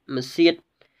ម្សៀត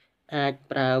អាច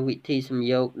ប្រើវិធីសំ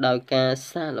យោគដោយការ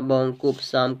សាកល្បងគួបផ្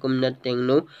សំគំនិតទាំង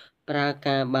នោះប្រើ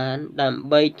ការបានដើម្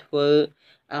បីធ្វើ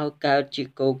ឲ្យកើតជា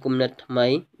គោលគំនិតថ្មី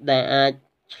ដែលអាច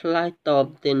ឆ្លើយតប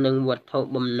ទៅនឹងវត្ថុ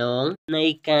បំណងនៃ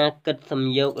ការគិតសំ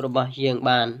យោគរបស់យើង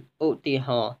បានឧទាហ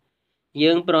រណ៍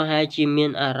យើងប្រហែលជាមា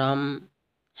នអារម្មណ៍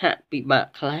ហាក់ពិបាក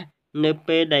ខ្លះនៅ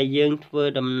ពេលដែលយើងធ្វើ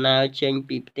ដំណើរចេញ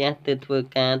ពីផ្ទះទៅធ្វើ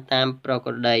ការតាមប្រ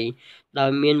ក្រតីដោ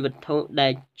យមានវត្ថុដែ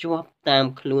លជាប់តាម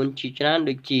ខ្លួនជាច្រើន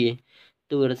ដូចជា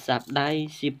ទូរស័ព្ទដៃ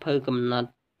សៀវភៅកំណត់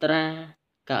ត្រា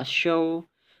កាសូ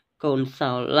កូន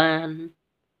សោឡាន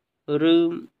ឬ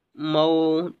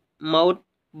ម៉ូត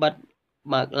បិទ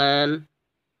បើកឡាន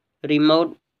រីម៉ូត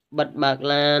បិទបើក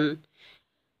ឡាន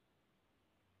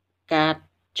កាត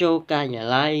ចូលការិយា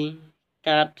ល័យ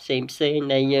កាតផ្សេង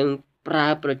ដែលយើងប្រើ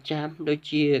ប្រចាំដូច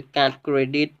ជាកាត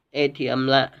credit ATM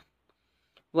ឡា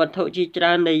វត្ថុជាច្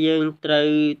រើនដែលយើងត្រូវ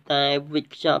តែវិច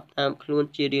ខ្ចប់តាមខ្លួន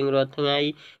ជារៀងរាល់ថ្ងៃ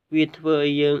វាធ្វើឲ្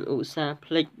យយើងឧស្សាហ៍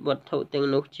ភ្លេចវត្ថុទាំង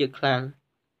នោះជាខ្លាំង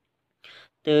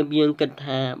ទើបយើងគិត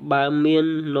ថាបើមាន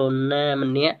នរណា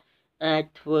ម្នាក់អាច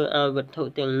ធ្វើឲ្យវត្ថុ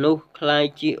ទាំងនោះคล้าย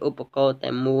ជាឧបករណ៍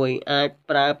តែមួយអាច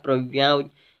ប្រើប្រយោជន៍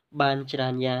បានច្រើ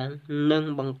នយ៉ាងនិង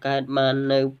បង្កើតបាន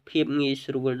នូវភាពងាយ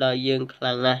ស្រួលដល់យើងខ្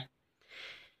លាំងណាស់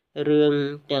រឿង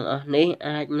ទាំងអស់នេះ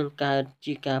អាចនឹងកើត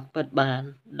ជាការពិតបាន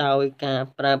ដោយការ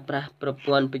ប្រើប្រាស់ប្រ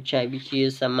ព័ន្ធបច្ចេកវិទ្យា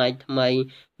សម័យថ្មី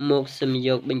មកសំ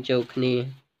យោគបញ្ចូលគ្នា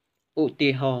ឧ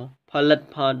ទាហរណ៍ផលិត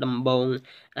ផលដំបូង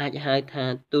អាចហៅថា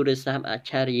ទូរស័ព្ទអច្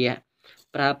ឆរិយៈ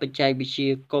ប្រើបច្ចេកវិទ្យា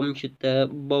កុំព្យូទ័រ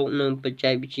បូកនឹងបច្ចេ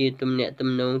កវិទ្យាទំនាក់ទំ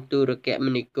នងទូរគម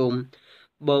នាគមន៍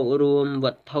បូករួមវ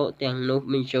ត្ថុទាំងនោះ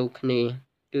បញ្ចូលគ្នា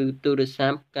គឺទូរស័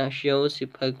ព្ទកាសូសៀវ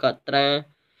ភៅកត់ត្រា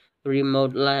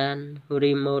remote ឡាន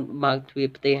remote បើកទ្វារ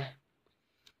ផ្ទះ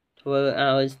ធ្វើ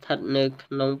ឲ្យស្ថិតនៅ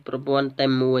ក្នុងប្រព័ន្ធតែ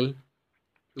មួយ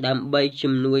ដើម្បី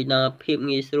ជំនួយដល់ភាព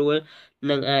ងាយស្រួល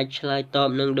និងអាចឆ្លើយតប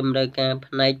នឹងតម្រូវការ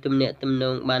ផ្នែកទំនាក់ទំន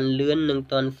ងបានលឿននិង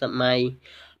ទាន់សម័យ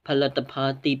ផលិតផល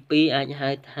ទី2អាចហៅ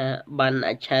ថាប័ណ្ណ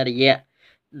អច្ឆរិយៈ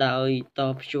ដោយត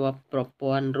ភ្ជាប់ប្រ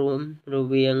ព័ន្ធរួមរ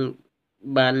វាង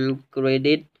ប័ណ្ណ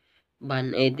credit ប័ណ្ណ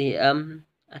ATM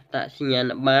អត្តសញ្ញាណ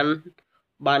ប័ណ្ណ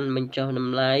បានបញ្ចុះត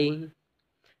ម្លៃ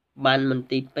បានមន្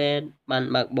ទីរពេទ្យបាន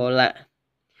បើកបរឡា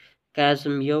ការ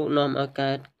សំយោគនាំឲ្យ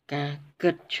កើតការ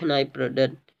គិតច្នៃប្រឌិត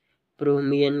ព្រោះ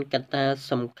មានកត្តា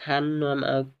សំខាន់នាំ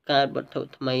ឲ្យកើតវត្ថុ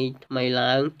ថ្មី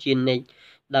ឡើងជានិច្ច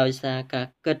ដោយសារការ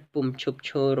គិតពុំឈប់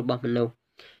ឈររបស់មនុស្ស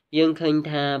យើងឃើញ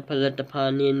ថាផលិតផល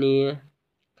នានា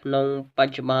ក្នុងប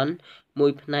ច្ចុប្បន្នមួ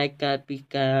យផ្នែកកើតពី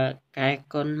ការកែ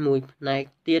កុនមួយផ្នែក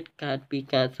ទៀតកើតពី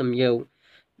ការសំយោគ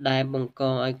ដែលបង្ក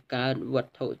ឲ្យកើតវ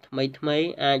ត្ថុថ្មី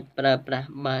អាចប្រើប្រាស់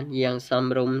បានយ៉ាងសម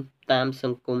រម្យតាមស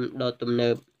ង្គមដ៏ទំ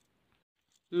នើប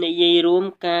និយាយរួម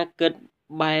ការគិត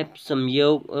បែបសំយោ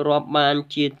គរាប់បាន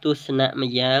ជាទស្សនៈ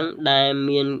ម្យ៉ាងដែល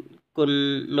មានគុ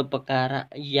ណូបការៈ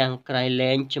យ៉ាងក្រៃ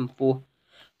លែងចំពោះ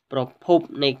ប្រភព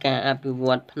នៃការអភិវ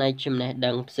ឌ្ឍផ្នែកចំណេះ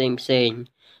ដឹងផ្សេង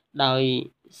ដោយ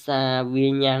សារវា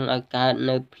ញ៉ាំងឲ្យកើត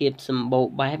នៅភាពសម្បូរ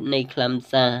បែបនៃខ្លឹម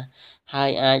សារហើ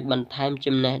យអាចបន្ថែម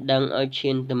ចំណេះដឹងឲ្យ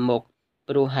ឈានទៅមុខ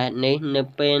ព្រោះហេតុនេះនៅ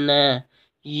ពេលណា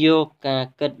យកការ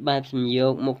គិតបែបសំយោ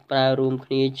គមកប្រើរួម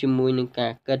គ្នាជាមួយនឹងកា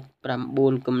រគិត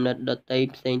9គំនិតដទៃ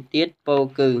ផ្សេងទៀតពោល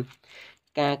គឺ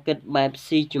ការគិតបែប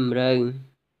ស៊ីជម្រៅ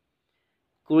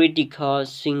critical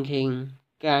thinking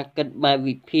ការគិតបែប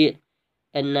វិភាគ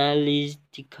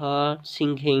analytical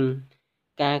thinking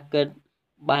ការគិត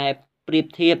បែបប្រៀប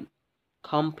ធៀប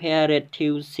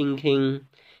comparative thinking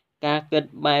ការគិត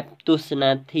បែបទស្ស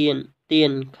នាទា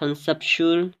ន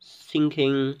conceptual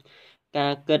thinking កា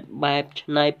រគិតបែបច្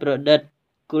នៃប្រឌិត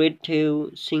creative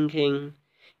thinking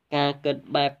ការគិត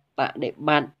បែបបដិប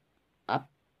ត្តិ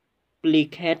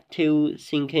applicative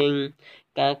thinking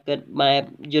ការគិតបែប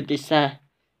យុទ្ធសាស្ត្រ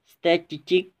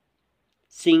strategic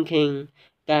thinking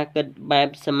ការគិតបែប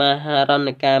សមាហរណ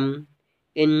កម្ម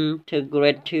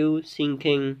integrative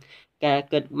thinking ការ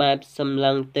គិតបែបសម្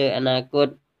លឹងទៅអនាគត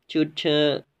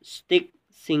futuristic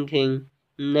thinking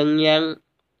និងយ៉ាង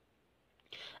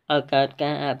ឲ្យកើត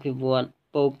ការអភិវឌ្ឍ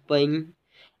ពោពេញ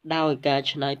ដោយការ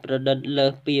ច្នៃប្រឌិតលើ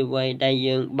សពីអ្វីដែល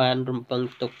យើងបានរំពឹង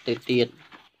ទុកទៅទៀត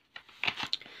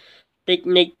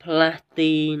technique ផ្លាស់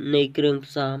ទីនៃគ្រឿង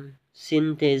ផ្សំ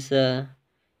synthesis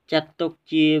ចាត់ទុក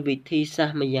ជាវិធីសា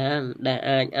ស្ត្រម្យ៉ាងដែល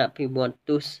អាចអភិវឌ្ឍ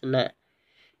ទស្សនៈ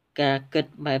ការគិត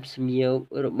បែបសំយោគ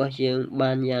របស់យើង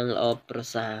បានយ៉ាងល្អប្រ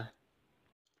សើរ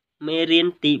មេរៀន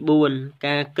ទី4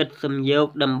 ការគិតសំយោគ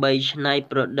ដើម្បីច្នៃ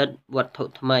ប្រឌិតវត្ថុ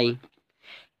ថ្មី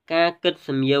ការគិត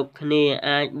សំយោគគ្នា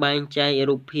អាចបែងចែក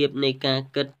រូបភាពនៃការ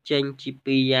គិតចេញជា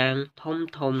ពីរយ៉ាង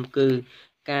ធំគឺ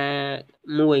ការ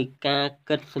ការ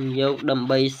គិតសំយោគដើម្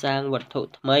បីសាងវត្ថុ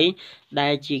ថ្មីដែ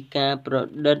លជាការប្រ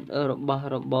ឌិតរបស់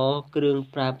របរគ្រឿង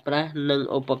ប្រើប្រាស់និង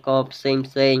ឧបករណ៍ផ្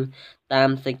សេងៗតាម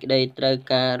សេចក្តីត្រូវ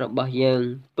ការរបស់យើង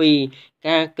 2.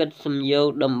 ការគិតសំយោគ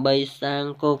ដើម្បីសាង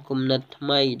គោលគំនិតថ្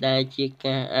មីដែលជា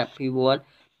ការអភិវឌ្ឍ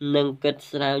និងគិត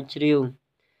ស្រាវជ្រាវ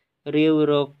រាវ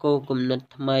រកគោលគំនិត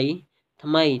ថ្មី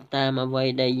តាមអ្វី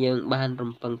ដែលយើងបាន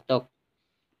រំពឹងទុក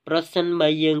ប្រសិនបើ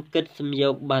យើងគិតសំយោ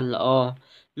គបានល្អ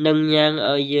នឹងញ៉ាំង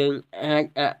ឲ្យយើងអាច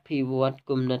អភិវឌ្ឍ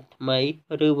គំនិតថ្មី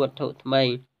ឬវត្ថុថ្មី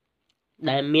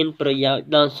ដែលមានប្រយោជន៍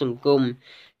ដល់សង្គម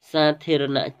សាធារ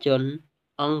ណជន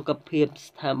អង្គភាព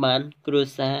ស្ថាប័នគ្រួ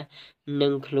សារនិ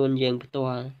ងខ្លួនយើងផ្ទា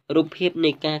ល់រូបភាព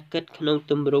នៃការគិតក្នុង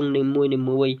ទម្រង់នីមួ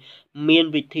យៗមាន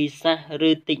វិធីសាស្ត្រ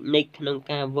ឬតិចនិកក្នុង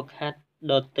ការហ្វឹកហាត់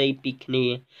ដទៃពីគ្នា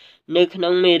នៅក្នុ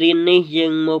ងមេរៀននេះយើ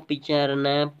ងមកពិចារ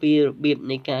ណាពីរបៀប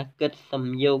នៃការគិតសំ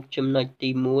យោគចំណុចទី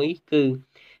1គឺ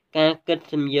ការគិត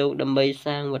សំយោគដើម្បី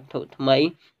សាងវត្ថុថ្មី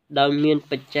ដោយមាន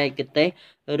បច្ចេកទេស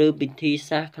ឬវិធី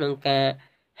សាស្ត្រក្នុងការ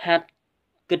ហាត់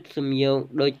គិតសំយោគ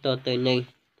ដូចតទៅនេះ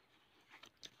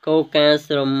គោលការណ៍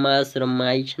ស្រមើស្រ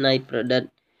មៃច្នៃប្រឌិត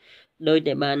ដោយ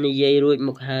ដែលបាននិយាយរួចម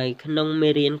កហើយក្នុងមេ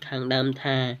រៀនខាងដើម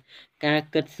ថាការ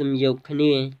គិតសំយោគគ្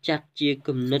នាចាត់ជា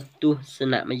គំនិតទស្ស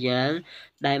នៈម្យ៉ាង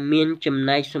ដែលមានចំ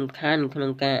ណែកសំខាន់ក្នុ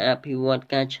ងការអភិវឌ្ឍ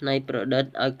ការច្នៃប្រឌិត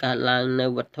ឲ្យកើតឡើងនៅ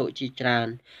វត្ថុជាច្រើន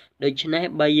ដូច្នេះ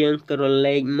បើយើងក្រ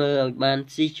ឡេកមើលឲ្យបាន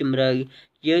ស៊ីជម្រៅ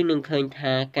យើងនឹងឃើញ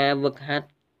ថាការហ្វឹកហាត់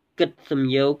គិតសំ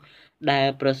យោគដែល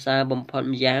ប្រសើរបំផុត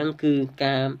ម្យ៉ាងគឺ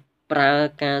ការប្រើ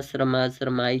ការស្រមើស្រ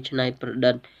មៃច្នៃប្រ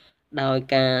ឌិតដោយ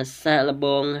ការសាកល្ប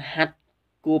ងហាត់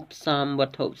គួបផ្សំវ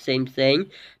ត្ថុផ្សេងៗ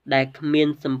ដែលគ្មាន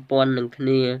សម្ព័ន្ធនឹងគ្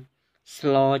នាស្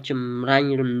លចម្រា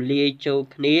ញ់រំលាយចូល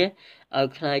គ្នាឲ្យ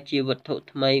ក្លាយជាវត្ថុ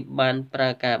ថ្មីបានប្រើ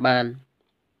ការបាន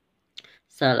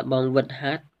សាកល្បងវឹក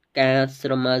ហាត់ការស្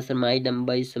រមើស្រមៃដើម្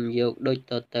បីសំយោគដូច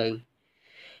តទៅ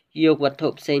យកវត្ថុ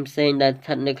ផ្សេងៗដែលស្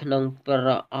ថិតនៅក្នុងប្រ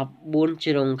អប់4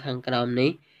ជ្រុងខាងក្រោម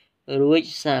នេះរួច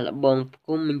សាកល្បងផ្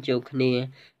គុំបញ្ចូលគ្នា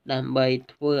ដើម្បី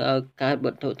ធ្វើឲ្យកើតវ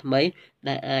ត្ថុថ្មី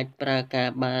ដែលអាចប្រើការ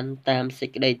បានតាមសេច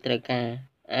ក្តីត្រូវការ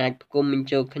អាចផ្គុំបញ្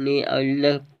ចូលគ្នាឲ្យ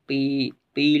លើស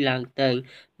ពីឡើងទៅ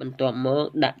បន្ទាប់មក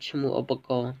ដាក់ឈ្មោះឧប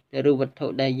ករណ៍ឬវត្ថុ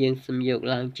ដែលយើងសំយោគ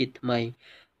ឡើងជាថ្មី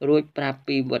រួចប្រាប់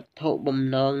ពីវត្ថុបំ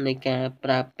ណងនៃការប្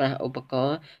រើប្រាស់ឧបករ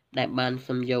ណ៍ដែលបាន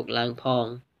សំយោគឡើងផង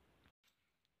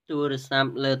ទូរស័ព្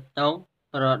ទលើតុ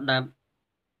ប្រដាប់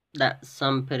ដាក់ស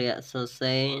ម្ភារៈសរ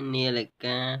សេរនាឡិ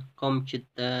កាកុំព្យូ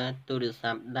ទ័រទូរ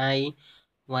ស័ព្ទដៃ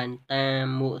វ៉ែនតា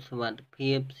មួកសុវត្ថិ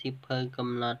ភាពសៀវភៅកំ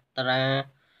ណត់ត្រា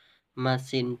ម៉ា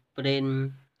ស៊ីនព្រីន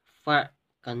ហ្វាក់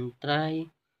កន្ត្រៃ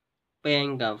ពែង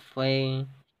កាហ្វេ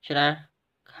ច្រាស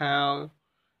ខោ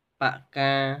ប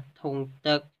កាធុង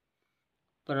ទឹក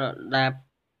ប្រដាប់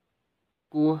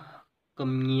គោះ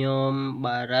កំញោម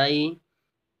បារី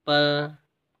ពិល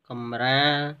កម្រា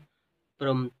លព្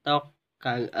រំតុ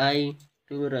កៅអី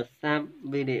ទូរស័ព្ទ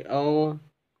វីដេអូ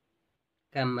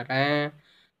កាមេរ៉ា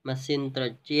ម៉ាស៊ីនត្រ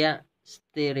ជាក់ស្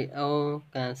តេរេអូ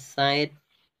កាសែត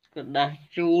ក្រដាស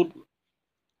ជូត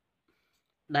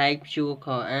ដែកព្យួរ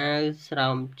ខោអាវស្រោ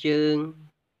មជើង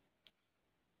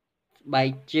ស្បែក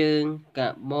ជើងកា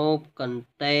បូបកន្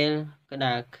ទេលក្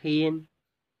តារខៀន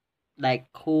ដែក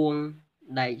ខួង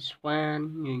ដែកស្វាន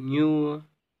ញញួរ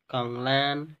កង់ឡា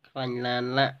នខ្វាញ់ឡាន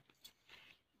លាក់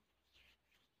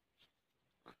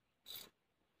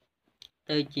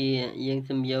ទៅជាយើង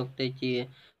សំយោគទៅជា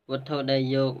វត្ថុដែល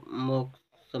យកមក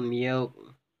សំយោគ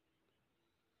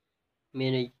មា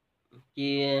នដូច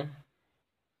ជា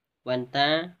វ៉ែនតា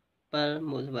ពិល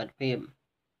មួកសុវត្ថិភាព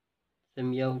សំ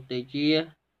យោគទៅជា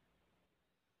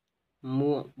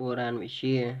មួកបុរាណវិទ្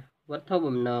យាវត្ថុ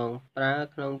បំណងប្រើ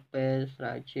ក្នុងពេលស្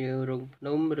រាវជ្រាវរោងភ្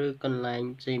នំឬកន្លែង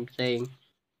ផ្សេង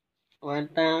វ៉ែន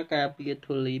តាការពារ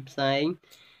ធូលីផ្សែង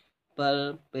ពិល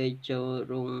ពេលចូល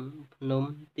រោងភ្នំ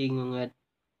ទីងងឹត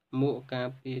មួកការ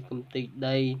ពារកំទេច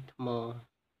ដីថ្ម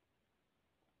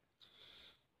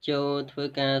ចូលធ្វើ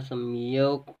ការសំយោ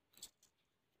គ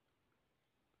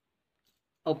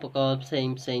ឧបករណ៍ផ្សេ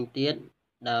ងទៀត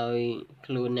ដោយ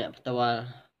ខ្លួនអ្នកផ្ទាល់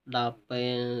ដល់ពេ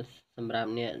លសម្រា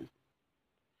ប់អ្នក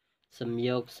សំ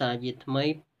យោគសារជាថ្មី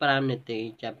5នាទី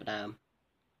ចាប់ផ្ដើម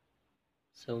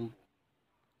សូម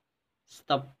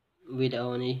stop វីដេ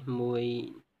អូនេះមួយ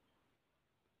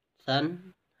សិន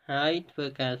ហើយធ្វើ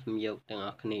ការសំយោគទាំងអ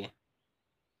ស់គ្នា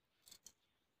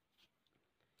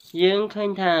យើងឃើញ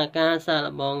ថាការសាក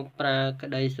ល្បងប្រើក្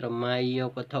តីស្រមៃយក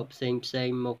វត្ថុផ្សេង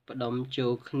មកផ្ដុំចូ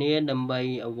លគ្នាដើម្បី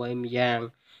អ្វីម្យ៉ាង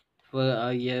ធ្វើ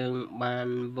ឲ្យយើងបាន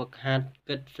វឹកហាត់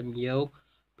គិតសំយោគ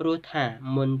ព្រោះថា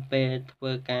មុនពេលធ្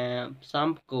វើការផ្សំ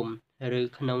ផ្គុំឬ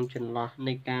ក្នុងចន្លោះ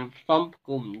នៃការផ្សំផ្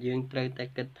គុំយើងត្រូវតែ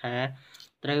គិតថា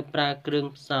ត្រូវប្រើគ្រឿង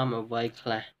ផ្សំអ្វីខ្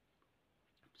លះ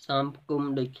ផ្សំផ្គុំ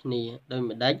ដូចគ្នាដូច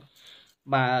ម្ដេច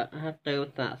បើទៅស័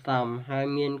ក្តិសមហើយ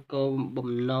មានគោល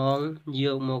បំណងយ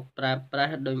កមកប្រើប្រា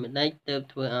ស់ដូចម្ដេចទើប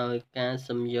ធ្វើឲ្យការ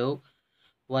សំយោគ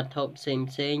វត្ថុផ្សេង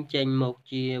ចេញមក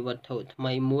ជាវត្ថុថ្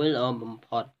មីមួយល្អបំ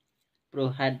ផុតព្រោះ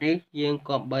ហេតុនេះយើង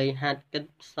ក៏បីហាត់គិត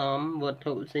ផ្សំវត្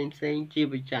ថុផ្សេងជា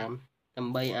ប្រចាំដើ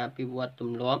ម្បីអភិវឌ្ឍទ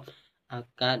ម្លាប់ឲ្យ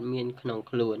កើតមានក្នុង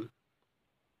ខ្លួន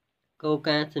គោល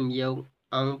ការណ៍សំយោគ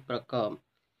អង្គប្រកប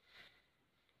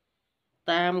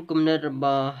តាមគំនិតរប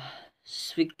ស់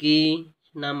Swicky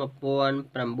ឆ្នាំ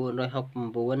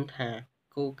1969ថា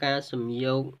គោលការណ៍សំ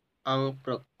យោគអង្គ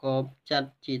ប្រកបចា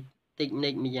ត់ជាតិចនិ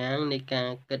ចម្យ៉ាងនៃការ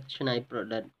គិតច្នៃប្រ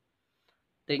ឌិត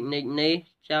តិចនិចនេះ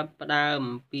ចាប់ផ្ដើម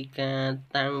ពីការ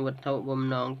តាំងវត្ថុបំ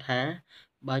ណងថា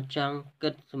បើចង់គិ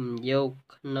តសំយោគ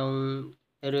ក្នុង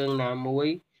រឿងណាមួយ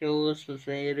ចូលសរ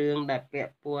សេររឿងដែលពា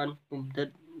ក់ព័ន្ធពុំតិច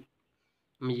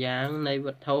ម្យ៉ាងនៃវ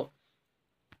ត្ថុ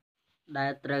ដែ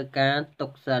លត្រូវការទុ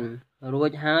កសិនរួ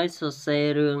ចហើយសរសេរ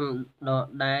រឿងដ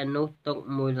ដែលនោះទុក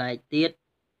មួយឡែកទៀត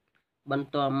បន្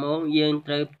ទាប់មកយើង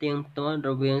ត្រូវផ្ទៀងផ្ទាត់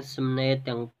រវាងសំណេរ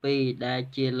ទាំងពីរដែល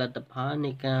ជាលទ្ធផល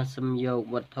នៃការសំយោគ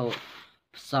វត្ថុ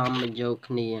ផ្សំបញ្ចូល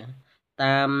គ្នា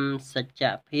តាមសច្ច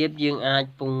ភាពយើងអាច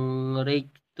ពង្រីក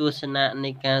ទស្សនៈនៃ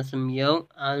ការសំយោគ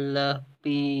ឲ្យលើស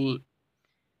ពី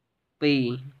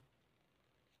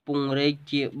2ពង្រីក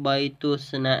ជា3ទស្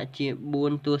សនៈជា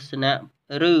4ទស្សនៈ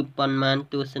ឬប៉ុន្មាន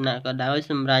ទស្សនៈក៏ដោយ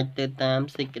សម្រាប់ទៅតាម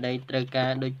សេចក្តីត្រូវកា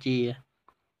រដូចជា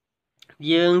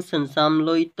យើងសន្សំ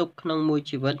លុយទុកក្នុងមួយ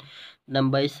ជីវិតដើ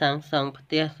ម្បីសាងសង់ផ្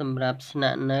ទះសម្រាប់ស្នា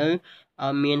ក់នៅ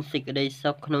ឲ្យមានសេចក្តី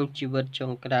សុខក្នុងជីវិតចុ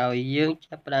ងក្រោយយើង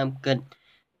ចាប់ផ្ដើមគិត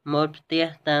ម៉ូដផ្ទះ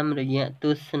តាមរយៈទ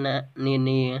ស្សនៈនា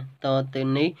នាតទៅ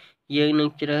នេះយើងនឹង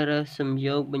ជ្រើសរើសសំ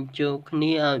យោគបញ្ចូលគ្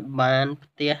នាឲ្យបាន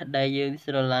ផ្ទះដែលយើង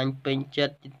ស្រឡាញ់ពេញចិ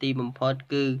ត្តជាទីបំផុត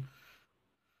គឺ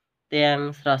ទាំង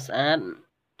ស្រស់ស្អាត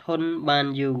ធន់បាន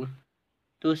យូរ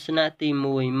ទស្សនៈទី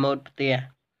1ម៉ូដផ្ទះ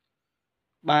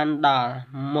បានដល់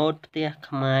ម៉ូដផ្ទះ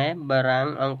ខ្មែរបារាំង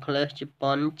អង់គ្លេសជ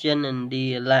ប៉ុនចិនឥណ្ឌា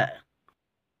ឡា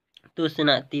ទស្ស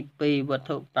នៈទី2វត្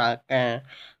ថុប្រើការ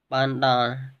បានដ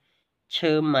ល់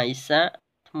ឈើម៉ៃសាក់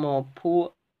ថ្មភក់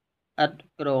ឥដ្ឋ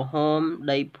ក្រហម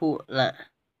ដីភក់ឡា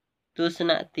ទស្ស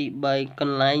នៈទី3ក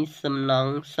ន្លែងសំណ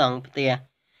ង់សង់ផ្ទះ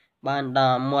បានដ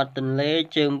ល់មាត់ទន្លេ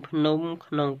ជើងភ្នំ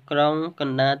ក្នុងក្រុងក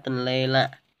ណ្ដាលទន្លេឡា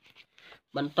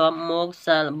បន្ទាប់មក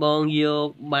សាកល្បងយក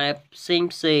បែបផ្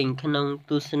សេងក្នុង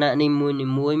ទស្សនៈនី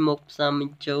មួយមកផ្សំប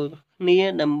ញ្ចូលគ្នា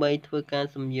ដើម្បីធ្វើការ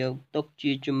សំយោគទុក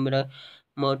ជាជម្រើស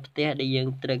ម៉ូដផ្ទះដែលយើង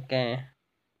ត្រូវការ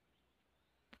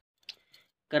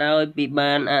ក្រោយពី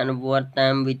បានអនុវត្តតា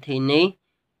មវិធីនេះ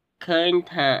ឃើញ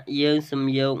ថាយើងសំ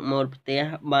យោគម៉ូដផ្ទះ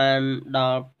បានដ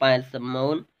ល់80ម៉ូ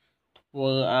ដធ្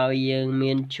វើឲ្យយើង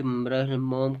មានជម្រើសល្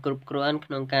មមគ្រប់គ្រាន់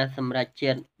ក្នុងការសម្រេច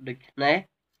ចិត្តដូច្នេះ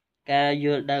ការយ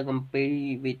ល់ដឹងអំពី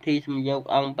វិធីសំយោគ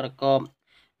អង្គប្រកប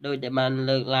ដោយដែលបាន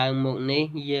លើកឡើងមកនេះ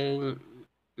យើង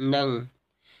នឹង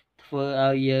ធ្វើ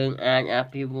ឲ្យយើងអាចអ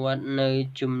ភិវឌ្ឍនៅ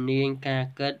ជំនាញការ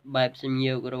គិតបែបសំ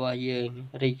យោគរបស់យើង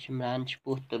រីកចម្រើនឆ្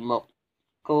ពោះទៅមុខ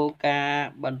គោលការណ៍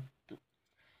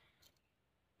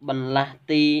បន្លាស់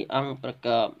ទីអង្គប្រក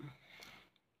ប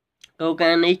គោលកា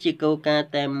រណ៍នេះជាគោលការណ៍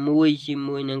តែមួយជា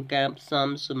មួយនឹងការផ្សំ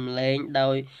សំឡេងដោ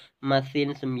យម៉ាស៊ីន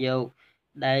សំយោគ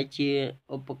ដែលជា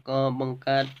ឧបករណ៍បង្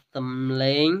កើតសំ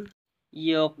ឡេង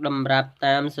យកតម្រាប់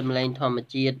តាមសំឡេងធម្ម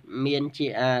ជាតិមានជា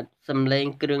អាចសំឡេង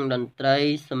គ្រឿងតន្ត្រី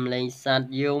សំឡេងសត្វ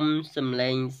យំសំឡេ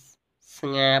ងស្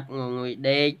ងាបងងុយ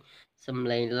ដេកសំ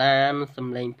ឡេងឡានសំ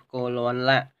ឡេងផ្គរលាន់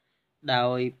លាក់ដោ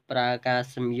យប្រើការ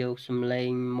សំយោគសំឡេង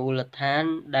មូលដ្ឋាន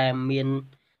ដែលមាន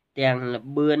ទាំងល្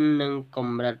បឿននិងក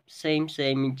ម្រិតផ្សេង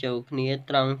បញ្ចូលគ្នា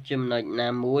ត្រង់ចំណុចណា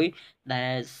មួយដែ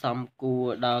លសមគួរ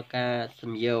ដល់ការ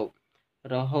សំយោគ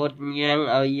រហូតញ៉ាំង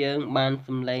ឲ្យយើងបាន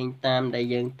សំឡេងតាមដែល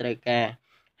យើងត្រូវការ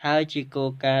ហើយជាគោល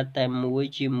ការណ៍តែមួយ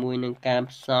ជាមួយនឹងការ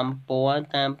ផ្សំពណ៌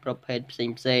តាមប្រភេទផ្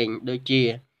សេងដូចជា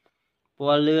ព ព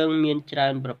ណ៌លឿងមានច្រើ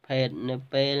នប្រភេទនៅ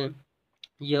ពេល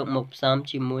យកមកផ្សំ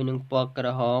ជាមួយនឹងពណ៌ក្រ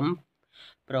ហម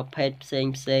ប្រភេទផ្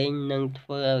សេងនឹងធ្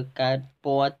វើឲ្យកើតព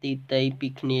ណ៌ទីតីពី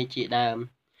គ្នាជាដើម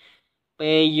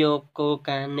ពេលយកគោល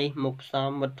ការណ៍នេះមកផ្សំ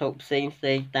វត្ថុផ្សេង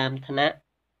តាមថ្នាក់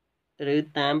ឬ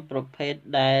តាមប្រភេទ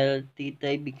ដែលទី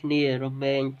តីពីគ្នារ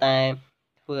មែងតែ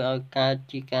ធ្វើឲ្យកើត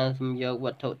ជាការសំយោគវ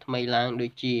ត្ថុថ្មីឡើងដូ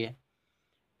ចជា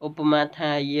ឧបមា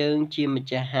ថាយើងជាម្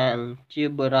ចាស់ហាងជា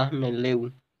បុរសនៅលីវ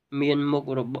មានមុខ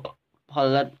របរផ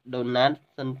លិតដូណាត់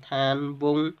សន្តានវ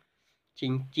ងចិ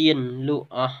ញ្ចៀនលក់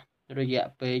អស់រយៈ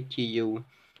ពេលជាយូរ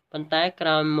ប៉ុន្តែក្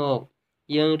រោយមក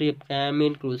យើងរៀបការមា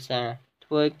នគ្រួសារ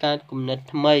ធ្វើឲ្យកើតគំនិត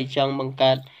ថ្មីចង់បង្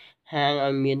កើតហាង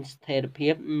ឲ្យមានស្ថិរភា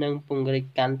ពនិងពង្រីក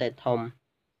កាន់តែធំ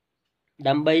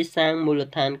ដើម្បីសាងមូល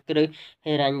ដ្ឋានគ្រឹះ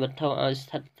ហិរញ្ញវត្ថុឲ្យស្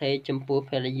ថិតស្ថេរចំពោះ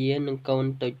ភរិយានិងកូន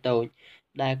តូច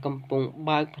ដែលកំពុង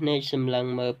បើកភ្នែកសម្លឹង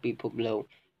មើលពិភពលោក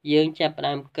យើងចាប់ផ្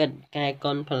ដើមគិតកែ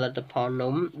កុនផលិតផល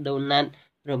នំដូណាត់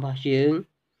របស់យើង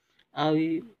ឲ្យ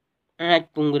អាច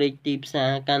ពង្រីកទីផ្សា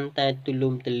រកាន់តែទូ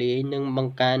លំទូលាយនិងប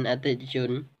ង្កើនអតិថិជ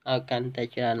នឲ្យកាន់តែ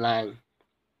ច្រើនឡើង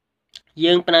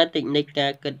យើងប្រើតិចនិកកា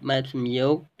រគិតបែបសំយោ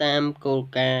គតាមគោល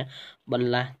ការណ៍បន្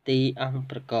លាស់ទីអង្គ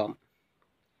ប្រកប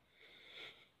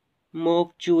មក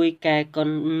ជួយកែកុន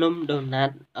នំដូណា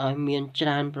ត់ឲ្យមានច្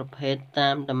រើនប្រភេទតា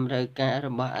មតម្រូវការរ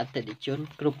បស់អតិថិជន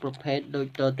គ្រប់ប្រភេទដូច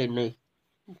តទៅនេះ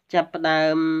ចាប់ផ្ដើ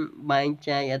មបែង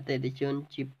ចែកអតិថិជន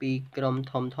ជាពីរក្រុម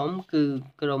ធំគឺ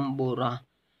ក្រុមបុរស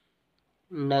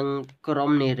និងក្រុ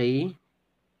មនារី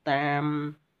តាម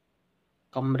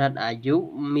កម្រិតអាយុ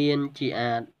មានជា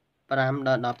អាច5ដ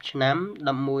ល់10ឆ្នាំ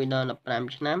11ដល់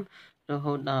15ឆ្នាំរ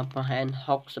ហូតដល់ប្រហែល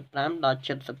65ដល់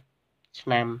70ឆ្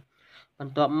នាំប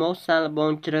ន្ទាប់មកសាកល្ប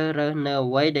ងជ្រើសរើសនៅ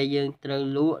អ្វីដែលយើងត្រូវ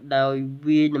លក់ដោយ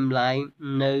វាយតម្លៃ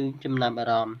នៅចំណាប់អា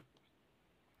រម្មណ៍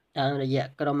តាមរយៈ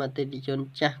ក្រុមអតិថិជន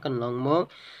ចាស់កន្លងមក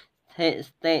ស្ថិ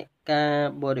តិការ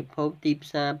បរិភោគទីផ្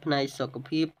សារផ្នែកសុខ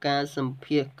ភាពការសម្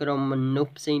ភាសក្រុមមនុស្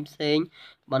សផ្សេង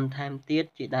បន្ថែមទៀត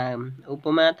ជាដើមឧប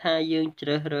មាថាយើងជ្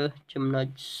រើសរើសចំណុច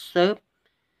ស៊ើប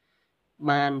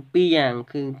បានពីរយ៉ាង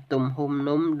គឺទំហំ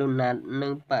នំដូណាត់និ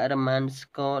ងបរិមាណស្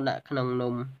ករដាក់ក្នុង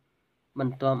នំប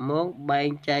ន្ទាប់មកបែង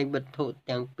ចែកវត្ថុ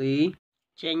ទាំងពីរ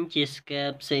ចេញជាស្កែល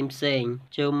ផ្សេង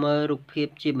ចូលមើលរូបភាព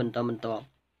ជាបន្តបន្ទាប់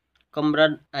កម្រិ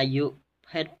តអាយុ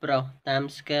ភេទប្រុសតាម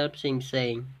ស្កែលផ្សេ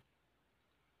ង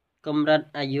កម្រិត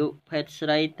អាយុភេទស្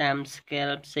រីតាមស្កែល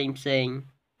ផ្សេង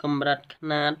កម្រិតខ្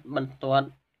នាតបន្ទាត់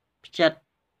ផ្ចិត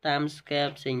តាមស្កែល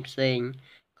ផ្សេង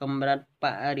កម្រិតប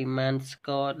រិមាណស្ក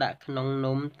រដាក់ក្នុង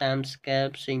នំតាមស្កែល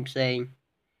ផ្សេង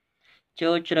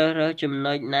ចូលជ្រើសរើសចំ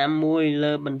ណុចណាមួយ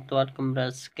លើបន្ទាត់កម្រិ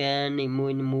តស្កែលនី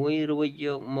មួយរួចយ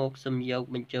កមកសំយោគ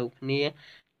បញ្ចូលគ្នា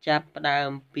ចាប់ផ្ដើម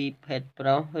ពីភេទប្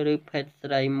រុសឬភេទស្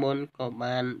រីមុនក៏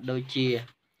បានដូចជា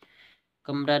ក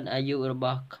ម្រិតអាយុរប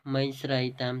ស់ក្មេងស្រី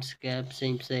តាមស្កែលផ្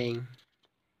សេង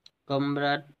កម្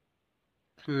រិត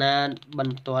ខ្នាតប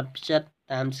ន្ទាត់ផ្ចិត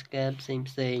តាមស្កែលផ្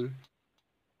សេង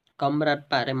កម្រិត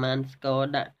បរិមាណស្ករ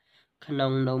ដាក់ក្នុ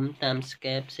ងនំតាមស្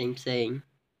កែលផ្សេង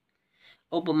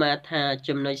ឧបមាថា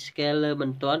ចំណុចស្កែលលើប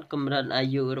ន្ទាត់កម្រិតអា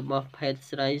យុរបស់ភេទ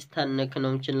ស្រីស្ថិតនៅក្នុ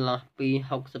ងចន្លោះពី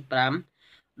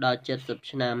65ដល់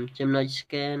70ឆ្នាំចំណុចស្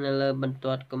កែលនៅលើបន្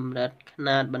ទាត់កម្រិតខ្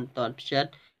នាតបន្ទាត់ផ្ចិត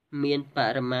មានប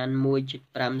រិមាណ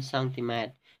 1.5 សង់ទីម៉ែត្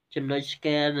រចំណុចស្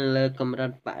កែលនៅលើកម្រិ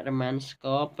តបរិមាណស្ក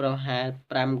រប្រហែល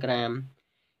5ក្រាម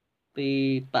ពី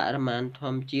បរិមាណធ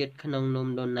ម្មជាតិក្នុងនំ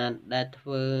ដូណាត់ដែលធ្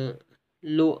វើ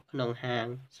លក់ក្នុងហាង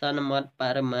សន្មតប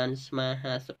រិមាណស្មើ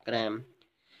50ក្រាម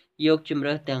យកជម្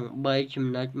រើសទាំង3ចំ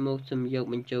ណុចមកសំយោគ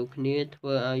បញ្ចូលគ្នាធ្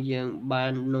វើឲ្យយើងបា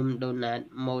ននំដូណាត់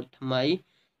ម៉ូដថ្មី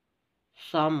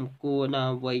សមគួរដ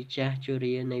ល់វ័យចាស់ជ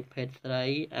រានៃភេទស្រី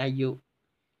អាយុ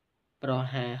ប្រ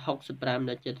ហែល65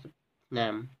ដល់70ឆ្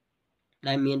នាំ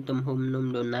ដែលមានទំហំនំ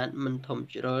ដូណាត់មិនធំ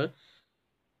ជ្រុល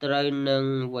ត្រូវនឹង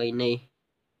វ័យនេះ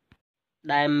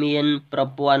ដែលមានប្រ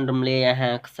ព័ន្ធរំលាយអា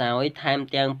ហារខ្សោយថែម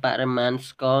ទាំងបរិមាណ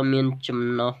ស្ករមានចំ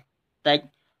ណុះតិច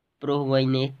ព្រោះវ័យ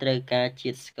នេះត្រូវការជា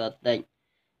តិស្ករតិច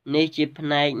នេះជាផ្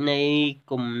នែកនៃ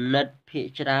គំនិតភាគ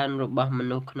ច្រើនរបស់ម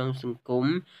នុស្សក្នុងសង្គម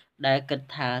ដែលគិត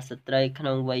ថាស្ត្រីក្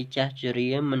នុងវ័យចាស់ជរា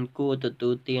មិនគួរទទួ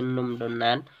លទាននំដូ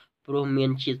ណាត់ព្រោះមា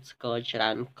នជាតិស្ករច្រើ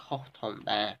នខុសធម្ម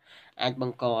តាអាចប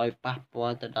ង្កឲ្យប៉ះពា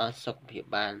ល់ទៅដល់សុខភាព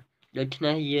បានដូច្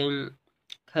នេះយើង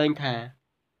ឃើញថា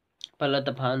ផលិត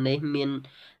ផលនេះមាន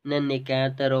និន្នាការ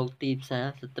ទៅរកទីផ្សារ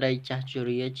ស្ត្រីចាស់ជ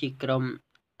រាជាក្រុម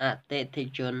អតិថិ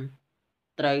ជន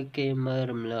ត្រូវគេមើល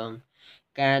រំលង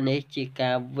ការនេះជា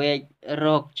ការវែករ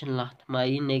កចន្លោះថ្មី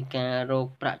នៃការរក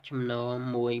ប្រាក់ចំណូល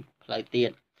មួយផ្លូវទៀ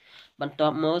តបន្ទា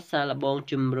ប់មកសាកល្បង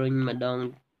ជំរុញម្ដង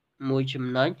មួយចំ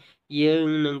ណុចយើង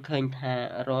នឹងឃើញថា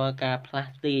រាល់ការផ្លា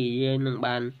ស់ទីយើងនឹង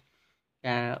បាន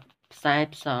ការ ផ្សាយ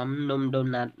ផ្សំនំដូ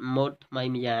ណាត់ម៉ូដថ្មី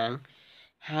ម្យ៉ាង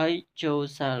ហើយចូល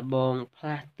សាកល្បងផ្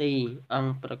លាស់ទីអ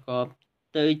ង្គប្រកប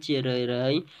ទៅជារឿ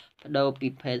យបដូរពី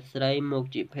ភេទស្រីមក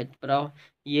ជាភេទប្រុស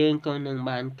យើងក៏នឹង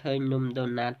បានឃើញនំដូ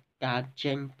ណាត់កើត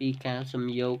ចេញពីការសំ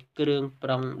យោគគ្រឿងប្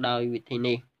រុងដោយវិធី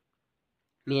នេះ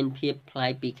មានភាពប្លែ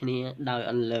កពីគ្នាដោយ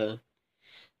អន្លើ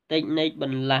តិចនិចប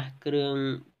ន្លាស់គ្រឿង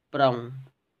ប្រុង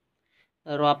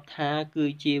រាប់ថាគឺ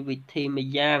ជាវិធីម្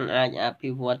យ៉ាងអាចអ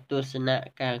ភិវឌ្ឍទស្សនៈ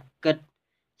ការគិត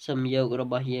សំយោគរ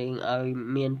បស់យើងឲ្យ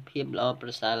មានភាពល្អប្រ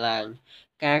សើរឡើង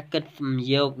ការគិតសំ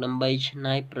យោគដើម្បីច្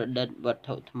នៃប្រឌិតវត្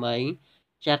ថុថ្មី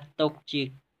ចាត់ទុក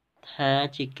ថា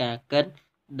ជាការគិត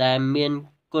ដែលមាន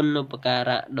គុណូបកា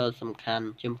រៈដ៏សំខាន់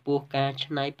ចំពោះការ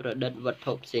ច្នៃប្រឌិតវត្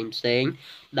ថុផ្សេង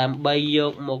ដើម្បីយ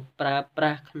កមកប្រើប្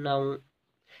រាស់ក្នុង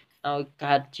ឲ្យ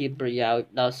កើតជាប្រយោជន៍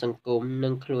ដល់សង្គមនិ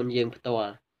ងខ្លួនយើងផ្ទា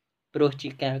ល់ព្រោះជា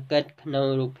ការគិតក្នុង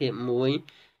រូបភាពមួយ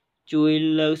ជួយ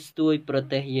លើកស្ទួយប្រ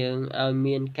ទេសយើងឲ្យ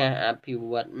មានការអភិ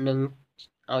វឌ្ឍនិង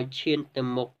ឲ្យឈានទៅ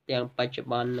មុខទាំងបច្ចុប្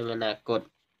បន្ននិងអនាគត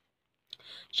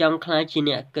ចង់ខ្លាចជា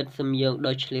អ្នកគិតសំយោគ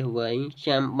ដ៏ឈ្លាសវៃ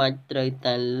ចាំបាច់ត្រូវ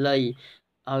តែលៃ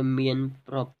ឲ្យមាន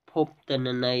ប្រភពទិន្ន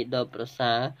ន័យដ៏ប្រ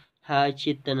សើរហើយ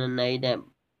ជាទិន្នន័យដែល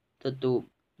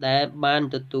បាន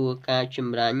ទទួលការច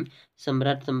ម្រាញ់សម្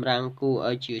រិតសម្រាំងគួរ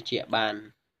ឲ្យជឿជាក់បាន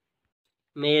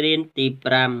មេរៀនទី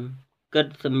5គិត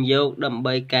សំយោគដើម្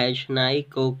បីកែច្នៃ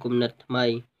គោលគំនិតថ្មី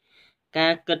កា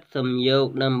រគិតសំយោគ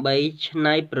ដើម្បីច្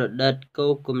នៃប្រឌិតគោ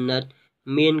លគំនិត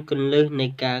មានគន្លឹះនៃ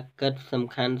ការគិតសំ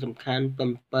ខាន់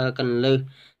7គន្លឹះ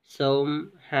សូម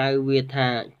ហៅវាថា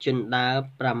ជណ្ដើរ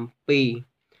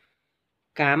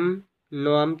7កម្ម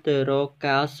នាំទៅរក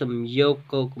ការសំយោគ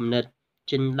គោលគំនិត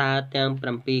ជណ្ដើរទាំង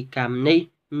7កម្មនេះ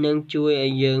នឹងជួយឲ្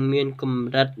យយើងមានក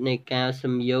ម្រិតនៃការ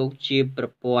សំយោគជាប្រ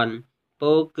ព័ន្ធ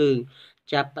ពោលគឺ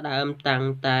ចាប់ផ្ដើមតាំង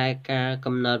តែការ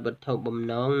កំណត់វត្ថុបំ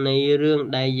ណងនៃរឿង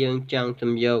ដែលយើងចង់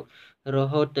សំយោគរ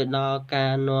ហូតទៅដល់កា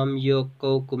រនាំយក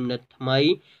គោលគំនិតថ្មី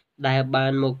ដែលបា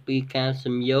នមកពីការ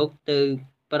សំយោគទៅ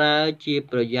ប្រើជា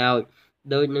ប្រយោជន៍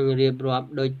ដោយនឹងរៀបរាប់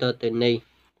ដូចតទៅនេះ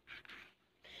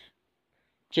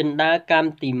ជណ្ដើរកម្ម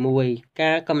ទី1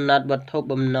ការកំណត់វត្ថុ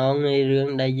បំណងនៃរឿង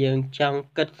ដែលយើងចង់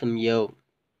គិតសំយោគ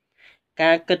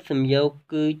ការគិតសំយោគ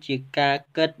គឺជាការ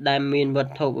គិតដែលមានវ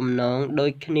ត្ថុបំណងដូ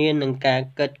ចគ្នានឹងការ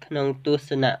គិតក្នុងទស្ស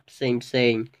នៈផ្សេ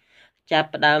ងចាប់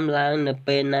ផ្ដើមឡើងនៅ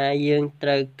ពេលណាយើងត្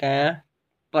រូវការ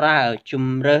ប្រើជំ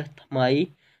រើសថ្មី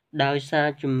ដោយសារ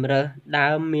ជំរើសដើ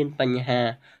មមានបញ្ហា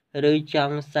ឬច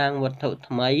ង់សាងវត្ថុ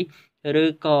ថ្មីឬ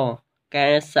ក៏កា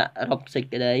រសរុបសេច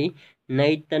ក្តីនៃ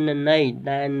ទិន្នន័យ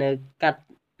ដែល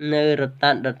នៅរ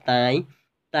តាត់រតាយ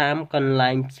តាមកន្លែ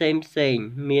ងផ្សេង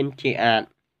មានជាអាច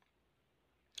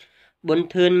ប៊ុន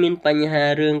ធឿនមានបញ្ហា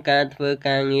រឿងការធ្វើ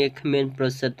ការងារគ្មានប្រ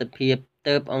សិទ្ធភាព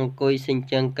ទើបអង្គុយសេច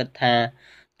ក្ដីគិតថា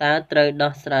តើត្រូវ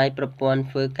ដោះស្រាយប្រព័ន្ធ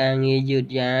ធ្វើការងារយឺត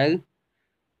យ៉ាវ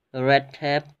Red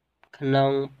Tape ក្នុ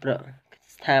ង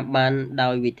ស្ថាប័នដោ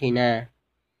យវិធីណា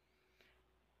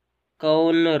កូ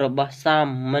នរបស់សម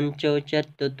មិនចូលចិត្ត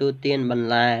ទទួលទានបន្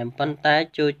លែប៉ុន្តែ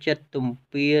ចូលចិត្តទំ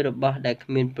ពារបស់ដែល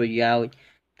គ្មានប្រយោជន៍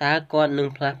តើគាត់នឹង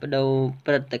ផ្លាស់ប្ដូរ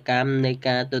ព្រឹត្តិកម្មនៃ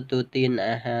ការទទួលទាន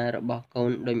អាហាររបស់កូ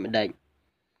នដូចម្ដេច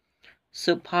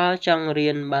សុផលចង់រៀ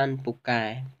នបានពូកែ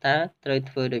តើត្រូវ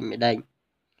ធ្វើដូចម្ដេច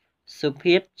សុ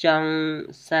ភាពចង់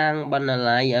សាងបណ្ណា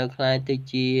ល័យឲ្យក្លាយទៅ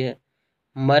ជា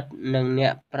មិត្តនឹងអ្ន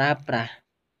កប្រើប្រាស់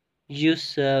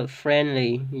user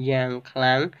friendly យ៉ាងខ្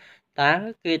លាំងតើ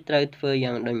គេត្រូវធ្វើ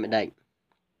យ៉ាងដូចម្ដេច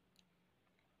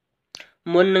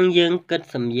មុននឹងយើងគិត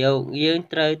សំយោគយើង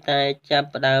ត្រូវតែចាប់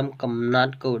ផ្ដើមកំណ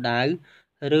ត់គោលដៅ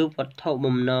ឬវត្ថុ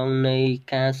បំណងនៃ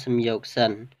ការសំយោគសិ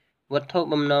នវត្ថុ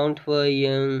បំណងធ្វើ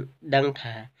យើងដឹង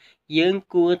ថាយើង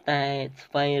គួរតែ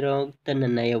ស្វែងរកទិន្ន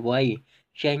ន័យអ្វី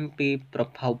ចេញពីប្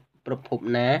រភព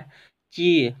ណា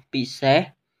ជាពិសេស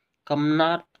កំណ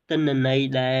ត់ទិន្នន័យ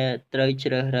ដែលត្រូវជ្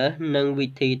រើសរើសនិងវិ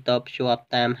ធីតភ្ជាប់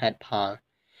តាមហេតុផល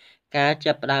ការ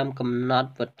ចាប់ផ្ដើមកំណត់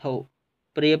វត្ថុ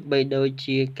ប្រៀបបីដូច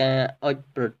ជាការអុជ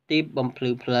ប្រទីបបំភ្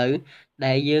លឺផ្លូវ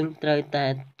ដែលយើងត្រូវតែ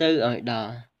ទៅឲ្យដ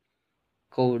ល់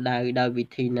គោលដៅដោយវិ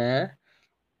ធីណា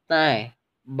តែ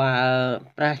បើ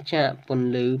ប្រឆាចពន្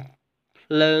លឺ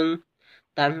ភ្លើង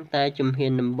តាំងតែជំហា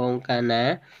នដំបូងកាលណា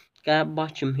ការបោះ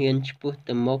ជំហានឆ្ពោះ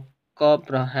ទៅមុខក៏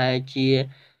ប្រហែលជា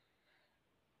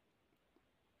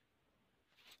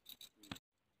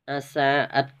អាសា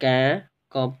ឥតការ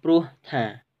ក៏ព្រោះថា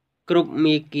គ្រប់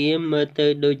មាគ៌ាមើលទៅ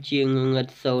ដូចជាងងឹត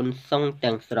សូន្យសុង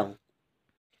ទាំងស្រុង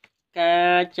កា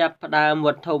រចាប់ផ្ដើមវ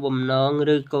ត្ថុបំណង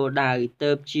ឬគោលដៅ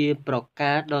ទើបជាប្រ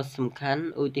ការដ៏សំខាន់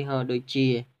ឧទាហរណ៍ដូចជា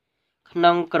ក្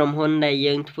នុងក្រុមហ៊ុនដែល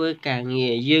យើងធ្វើការងា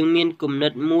រយើងមានគំនិ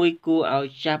តមួយគួរឲ្យ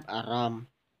ចាប់អារម្មណ៍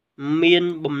មាន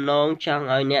បំណងចង់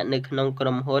ឲ្យអ្នកនៅក្នុងក្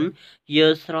រុមហ៊ុនយ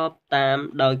ល់ស្របតាម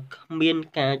ដោយគ្មាន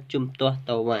ការជំទាស់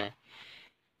តវ៉ា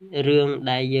រឿង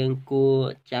ដែលយើងគួរ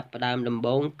ចាប់ផ្ដើមដំ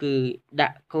បូងគឺដា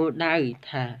ក់គោលដៅ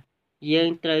ថាយើង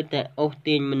ត្រូវតែអូស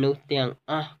ទាញមនុស្សទាំង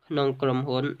អស់ក្នុងក្រុម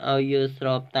ហ៊ុនឲ្យយល់ស្រ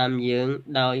បតាមយើង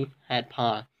ដោយហេតុផ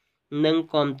លនិង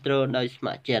គាំទ្រដោយស្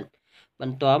ម័គ្រចិត្តប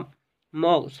ន្ទាប់ម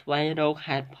កស្វែងរក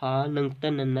ហេតុផលនិងទិ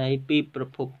ន្នន័យពីប្រ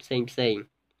ភពផ្សេងៗ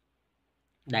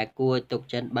ដែលគួរទុក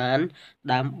ចិត្តបាន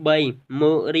ដើម្បីម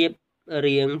ករៀប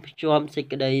រៀងភ្ជាប់សេច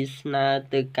ក្តីស្នើ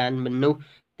ទៅកាន់មនុស្ស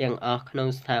ទាំងអស់ក្នុង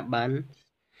ស្ថាប័ន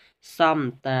សម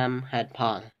តាមហេតុផ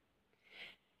ល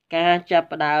ការចាប់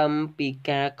ផ្ដើមពី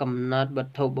ការកំណត់វ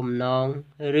ត្ថុបំណង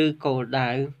ឬគោលដៅ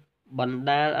បណ្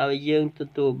ដាលឲ្យយើងទ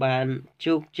ទួលបាន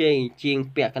ជោគជ័យជាង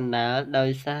ពាក់កណ្ដាលដោយ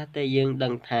សារតែយើងដឹ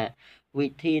ងថាវិ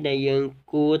ធីដែលយើង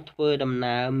គួរធ្វើដំ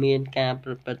ណើរមានការប្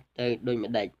រព្រឹត្តទៅដូច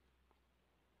ម្ដេច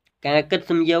ការគិត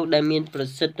សំយោគដែលមានប្រ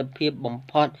សិទ្ធភាពបំ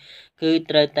ផុតគឺ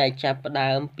ត្រូវតែចាប់ផ្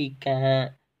ដើមពីការ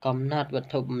កំណត់វត្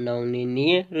ថុបំណងនា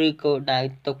នាឬគោលដៅ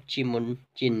ទុកជាមុន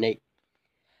ជានិច្ច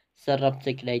សរុប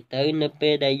សេចក្តីទៅនៅពេ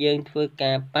លដែលយើងធ្វើ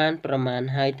ការប៉ានប្រមាណ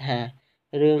ហើយថា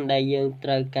រឿងដែលយើងត្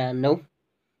រូវការនោះ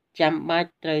ចាំបាច់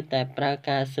ត្រូវតែប្រើ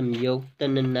ការសំយោគទិ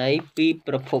ន្នន័យពី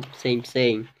ប្រភពផ្សេ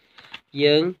ងៗ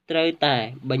យើងត្រូវតែ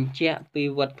បញ្ជាក់ពី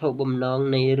វត្ថុបំណង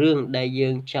នៃរឿងដែលយើ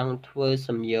ងចង់ធ្វើ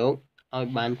សំយោគឲ្យ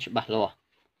បានច្បាស់លាស់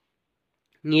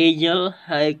ងាយយល់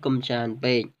ហើយកុំច្រើន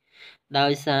ពេកដោ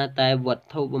យសារតែវត្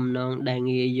ថុបំណងដែល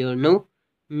ងាយយល់នោះ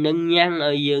នឹងញ៉ាំង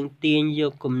ឲ្យយើងទាញយ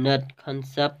កគំនិត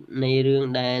concept នៃរឿង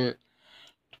ដែល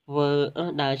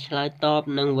ឆ្លើយតប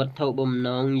នឹងវត្ថុបំណ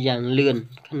ងយ៉ាងលឿន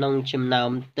ក្នុងចំណោម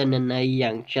ទិន្នន័យ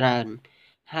យ៉ាងច្រើន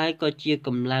ហើយក៏ជាក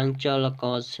ម្លាំងចលក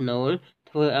រស្នូល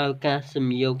ធ្វើឲ្យការសំ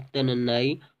យោគទិន្នន័យ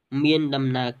មានដំ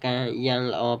ណើរការយ៉ាង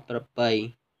ល្អប្រពៃ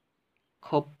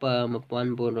Cooper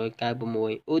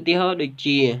 1996ឧទាហរណ៍ដូច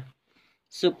ជា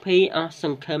សុភីអស់ស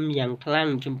ង្ឃឹមយ៉ាងខ្លាំង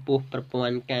ចំពោះប្រព័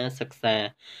ន្ធការសិក្សា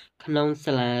ក្នុង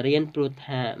សាលារៀនព្រោះ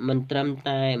ថាមិនត្រឹម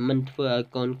តែមិនធ្វើឲ្យ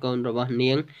កូនរបស់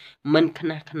នាងមិនខ្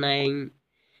នះខ្នែង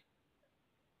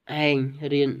ឯង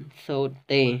រៀនសូត្រ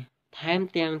ទេថែម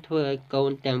ទាំងធ្វើឲ្យកូ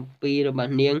នទាំងពីររប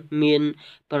ស់នាងមាន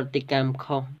ប្រតិកម្ម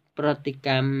ខុសប្រតិក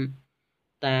ម្ម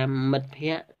តាមមិត្ត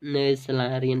ភ័ក្តិនៅសាលា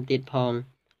រៀនទៀតផង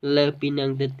លើសពីនឹង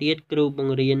ទៅទៀតគ្រូប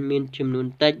ង្រៀនមានចំនួន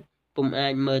តិចពុំអា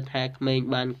ចមើលថែក្មេង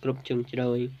បានគ្រប់ជ្រុងជ្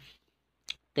រោយ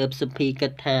ទើបសុភីគិ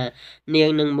តថានាង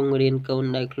នឹងបង្រៀនកូន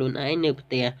ដោយខ្លួនឯងនៅផ្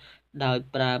ទះដោយ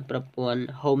ប្រើប្រព័ន្ធ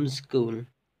homeschool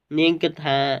នាងគិត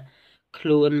ថាខ្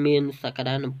លួនមានសក្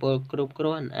តានុពលគ្រប់គ្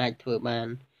រាន់អាចធ្វើបាន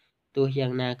ទោះយ៉ា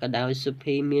ងណាក៏ដោយសុ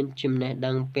ភីមានចំណេះ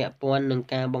ដឹងពាក់ព័ន្ធនឹង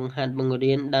ការបង្ហាត់បង្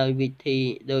រៀនដោយវិធី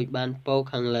ដូចបានពោល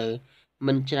ខាងលើ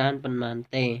មិនច្រើនប៉ុន្មាន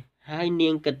ទេហើយនា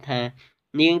ងគិតថា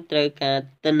នាងត្រូវការ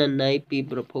ទិន្នន័យពី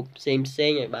ប្រភពផ្សេងៗ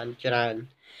ឲ្យបានច្រើន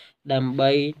ដើម្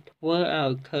បីធ្វើឲ្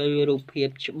យឃើញរូបភាព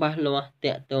ច្បាស់លាស់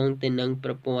ទាក់ទងទៅនឹង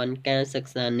ប្រព័ន្ធការសិ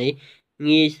ក្សានេះ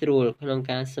ងាយស្រួលក្នុង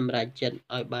ការសម្រេចចិត្ត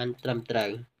ឲ្យបានត្រឹមត្រូ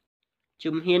វ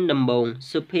ជំហានដំបូង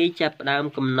សុភីចាប់ផ្ដើម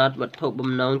កំណត់វត្ថុ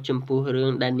បំណងចំពោះរឿ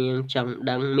ងដែលនាងចង់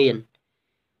ដឹងមាន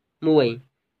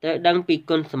1ត្រូវដឹងពី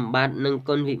គុណសម្បត្តិនិង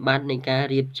គុណវិបត្តិនៃការ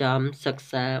រៀបចំសិក្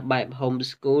សាបែប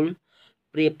homeschool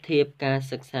ប្រៀបធៀបការ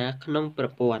សិក្សាក្នុងប្រ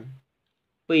ព័ន្ធ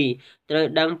2ត្រូវ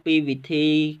ដឹងពីវិធី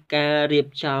ការរៀប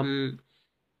ចំ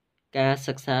ការ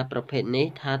សិក្សាប្រភេទនេះ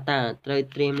ថាតើត្រូវ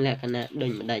ត្រៀមលក្ខណៈដូ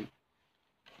ចម្ដេច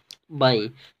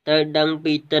3ត្រូវដឹង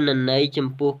ពីទិន្នន័យចំ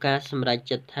ពោះការសម្រេច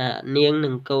ចិត្តថានាងនិ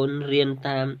ងកូនរៀន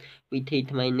តាមវិធី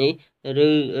ថ្មីនេះឬ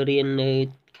រៀននៅ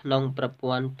ក្នុងប្រ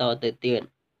ព័ន្ធតទៅទៀត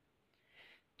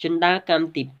ជណ្ដើរកម្ម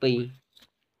ទី2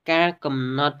ការកំ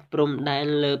ណត់ព្រំដែន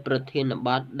លើប្រធានប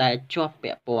ទដែលជាប់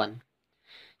ពាក់ព័ន្ធ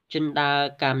ជណ្ដើរ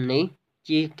កម្មនេះ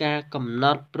ជាការកំណ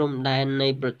ត់ព្រំដែននៃ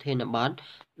ប្រធានបទ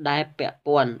ដែលពាក់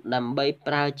ព័ន្ធដើម្បី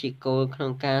ប្រើជាគោលក្នុ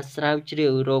ងការស្រាវជ្រា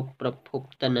វរកប្រភព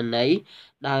ទិន្នន័យ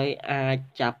ដោយអាច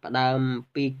ចាប់ផ្ដើម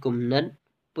ពីគំនិត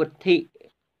ពុទ្ធិ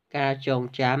ការចង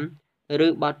ចាំឬ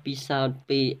បទពិសោធន៍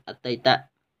ពីអតីត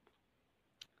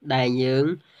ដែលយើង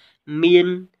មាន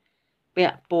ពា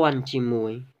ក់ព័ន្ធជាមួ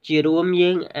យជារួម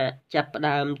យើងអាចចាប់ផ្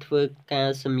ដើមធ្វើការ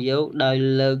សំយោគដោយ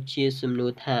លើកជាសំណួ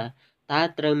រថាតើ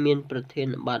ត្រូវមានប្រធាន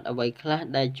បទអ្វីខ្លះ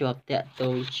ដែលជាប់តាក់ទ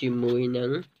ងជាមួយនឹ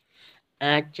ង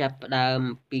អាចចាប់ផ្ដើម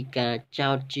ពីការ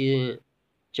ចោទជា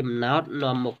ចំណោទ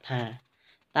នាំមុខថា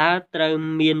តើត្រូវ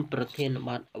មានប្រធានប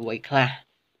ទអ្វីខ្លះ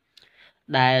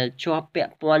ដែលជាប់ពា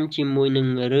ក់ព័ន្ធជាមួយនឹង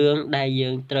រឿងដែលយើ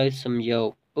ងត្រូវសំយោគ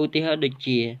ឧទាហរណ៍ដូច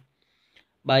ជា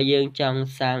បើយើងចង់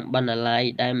សាងបណ្ណាល័យ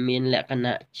ដែលមានលក្ខ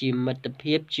ណៈជាមិត្ត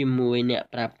ភាពជាមួយអ្នក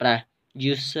ប្រើប្រាស់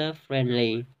user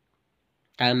friendly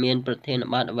តើមានប្រធាន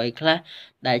បទអ្វីខ្លះ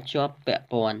ដែលជាប់ពាក់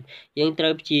ព័ន្ធយើងត្រូ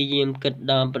វព្យាយាមគិត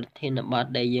ដល់ប្រធានបទ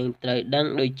ដែលយើងត្រូវដឹង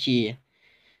ដូចជា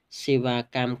សេវា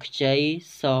កម្មខ្ចី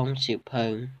សងសៀវភៅ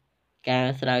ការ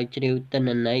ស្រាវជ្រាវទិន្ន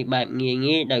ន័យបែបងាយ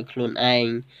ៗដោយខ្លួនឯង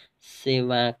សេ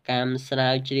វាកម្មស្រា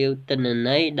វជ្រាវទិន្ន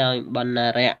ន័យដោយបណ្ណា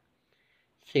រក្ស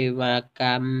សេវាក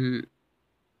ម្ម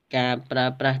ការប្រើ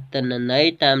ប្រាស់ទិន្នន័យ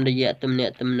តាមរយៈទំនា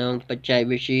ក់ទំនងបច្ចេក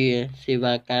វិទ្យាសេ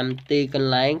វាកម្មទីក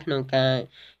ន្លែងក្នុងការ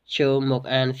ចូលមក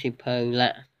អានសៀវភៅ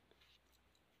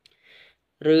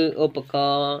ឬឧបក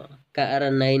រណ៍ករ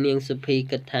ណីនាងសុភី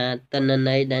គិតថាទិន្ន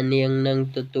ន័យដែលនាងនឹង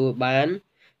ទទួលបាន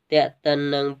ទាក់ទិន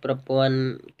នឹងប្រព័ន្ធ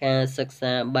ការសិក្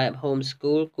សាបែប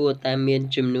homeschool គួរតែមាន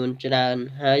ចំនួនច្រើន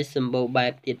ហើយសម្បូរបែ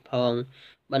បទៀតផង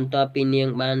បន្ទាប់ពីនាង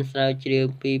បានស្រាវជ្រាវ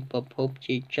ពីប្រភព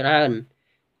ជាច្រើន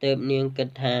ទើបនាងគិត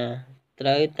ថាត្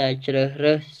រូវតែជ្រើស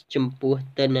រើសចំពោះ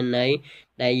ទិន្នន័យ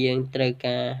ដែលយើងត្រូវ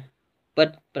ការពិត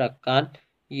ប្រាកដ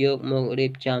យកមករៀ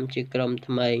បចំជាក្រុម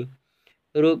ថ្មី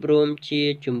រួបរวมជា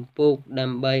ជំពូកដើ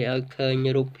ម្បីឲ្យឃើញ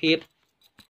រូបភាព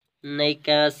នៃ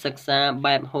ការសិក្សា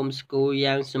បែប homeschool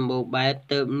យ៉ាងសម្បូរបែប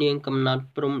ទើបនាងកំណត់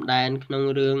ព្រំដែនក្នុង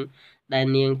រឿងដែល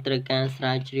នាងត្រូវការស្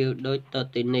រាវជ្រាវដូចត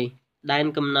ទៅនេះដែន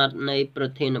កំណត់នៃប្រ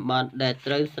ធានបទដែល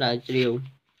ត្រូវស្រាវជ្រាវ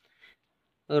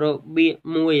របៀ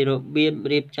ប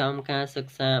រៀបចំការសិ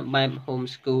ក្សាបែប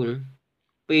homeschool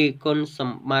 2គុណស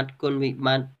ម្បត្តិគុណវិប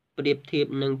ត្តិប្រៀបធៀប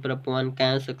នឹងប្រព័ន្ធ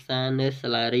ការសិក្សានៅសា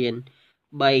លារៀន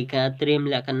3ការត្រៀម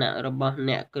លក្ខណៈរបស់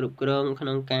អ្នកគ្រប់គ្រងក្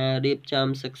នុងការរៀបចំ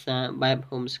សិក្សាបែប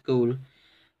homeschool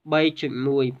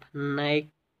 3.1 ផ្នែក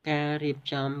ការរៀប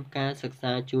ចំការសិក្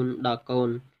សាជូនដល់កូន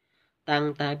តាំង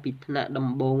តែពីថ្នាក់ដំ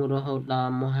បូងរហូតដ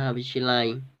ល់មហាវិទ្យាល័យ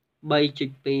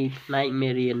 3.2 ផ្នែកមេ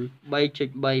រៀន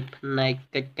 3.3 ផ្នែក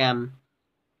កិច្ចកម្ម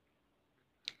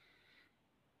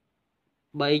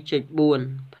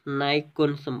 3.4 ផ្នែកគុ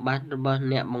ណសម្បត្តិរបស់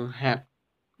អ្នកបង្ហាត់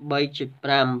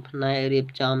 3.5 ផ្នែករៀប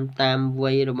ចំតាម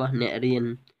វ័យរបស់អ្នករៀន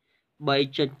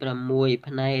 3.6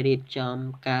 ផ្នែករៀបចំ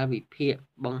កាលវិភាគ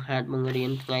បង្ហាត់បង្រៀ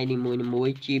នថ្ងៃនីមួយ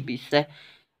ៗជាពិសេស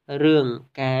រឿង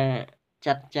ការ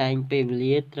ចាត់ចែងពេលវេ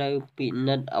លាត្រូវពិ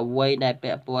និត្យអ្វីដែល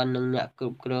ពាក់ព័ន្ធនឹងអ្នកគ្រ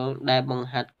ប់គ្រងដែលបង្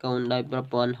ហាត់កូនដោយប្រ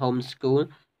ព័ន្ធ homeschool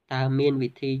តើមានវិ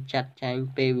ធីចាត់ចែង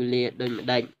ពេលវេលាដូចម្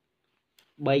ដេច 3.7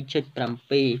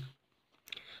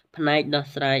 ផ្នែកដោះ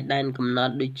ស្រាយដែនកំណ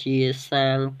ត់ដូចជាសា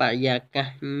ងបរិយាកាស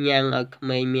ញ៉ាំងឲ្យក្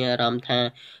មេងមានអារម្មណ៍ថា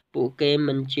ពួកគេ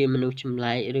មិនជាមនុស្សចម្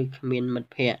លែកឬគ្មានមិត្ត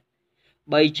ភក្តិ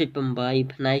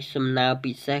 3.8 ផ្នែកសំណើ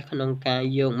ពិសេសក្នុងការ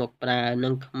យកមកប្រើនឹ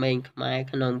ងក្មេងខ្មែរ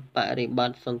ក្នុងបរិប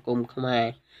ទសង្គមខ្មែរ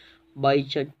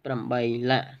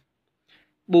 3.8 លក្ខ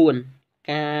 4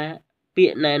 ការពា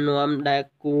ក្យណែនាំដែល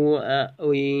គួរ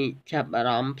ឲ្យចាប់អា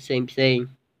រម្មណ៍ផ្សេងៗ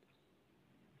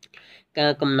កា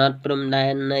រកំណត់ព្រំដែ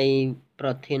ននៃប្រ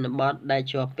ធានបទដែល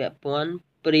ជាប់ពាក់ព័ន្ធ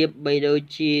ប្រៀបបីដូច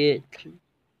ជា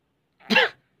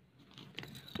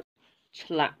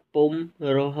ឆ្លាក់ពុម្ព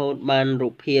រហូតបានរូ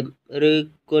បភាពឬ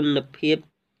គុណភាព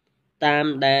តាម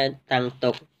ដែលតាំង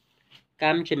ទុកក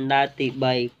ម្មចិន្តាទី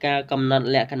3ការកំណត់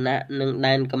លក្ខណៈនិង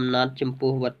ដែនកំណត់ចំ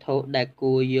ពោះវត្ថុដែល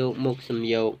គួរយកមកសំ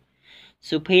យោគ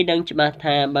សុភីដឹងច្បាស់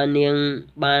ថាបើនាង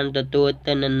បានទទួល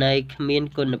ទិន្នន័យគ្មាន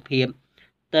គុណភាព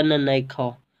ទិន្នន័យខុ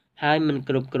សហើយមិន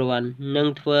គ្រប់គ្រាន់នឹង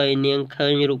ធ្វើឲ្យនាងឃើ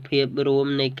ញរូបភាពរួម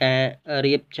នៃការ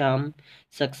រៀបចំ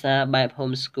សិក្សាបែប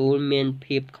homeschool មាន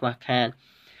ភាពខ្វះខាត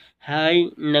ហើយ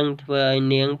នឹងធ្វើឲ្យ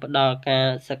នាងផ្ដល់ការ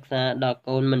សិក្សាដល់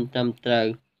កូនមិនត្រឹមត្រូវ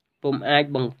ពុំអាច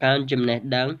បង្កើនចំណេះ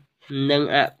ដឹងនិង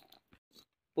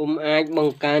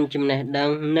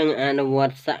អនុវ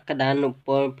ត្តសក្តានុព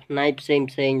លផ្នែកផ្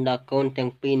សេងៗដល់កូនទាំ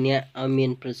ងពីរនាក់ឲ្យមា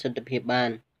នប្រសិទ្ធភាពបា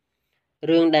ន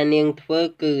រឿងដែលនាងធ្វើ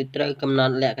គឺត្រូវកំណ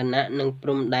ត់លក្ខណៈនិងព្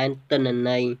រំដែនទិន្ន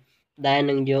ន័យដែល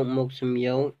នឹងយកមកសំ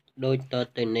យោគដូចត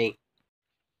ទៅនេះ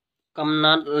កំណ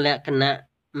ត់លក្ខណៈ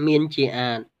មានជា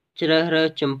អាចជ្រើសរើស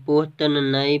ចំពោះទិន្ន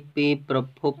ន័យពីប្រ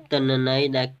ភពទិន្នន័យ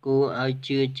ដែលគួរឲ្យ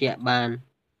ជឿជាក់បាន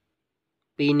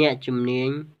ពីអ្នកជំនាញ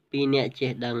ពីអ្នក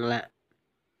ចេះដឹងលក្ខ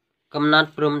កំណត់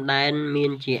ព្រំដែនមា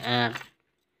នជាអាច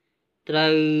ត្រូ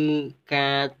វ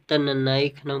ការទិន្នន័យ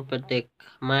ក្នុងប្រទេស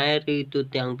ខ្មែរឬទូ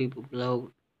ទាំងពិភពលោក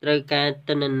ត្រូវការ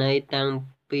ទិន្នន័យតាំង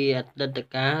ពីអតីត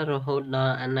កាលរហូតដ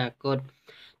ល់អនាគត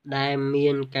ដែលមា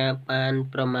នការប៉ាន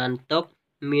ប្រមាណទុក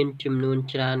មានចំនួន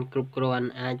ច្រើនគ្រប់គ្រាន់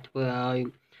អាចធ្វើឲ្យ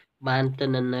បានទិ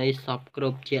ន្នន័យសពគ្រ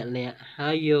ប់ជាក់លាក់ហើ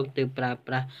យយកទៅប្រើ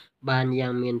ប្រាស់បានយ៉ា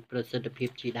ងមានប្រសិទ្ធភាព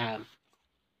ជាដើម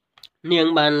នាង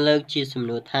បានលើកជាសំ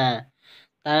ណួរថា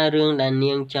តើរឿងដែល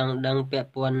នាងចង់ដឹងពាក់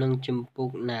ព័ន្ធនឹងចម្ពោះ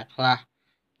ណាខ្លះ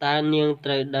តើនាងត្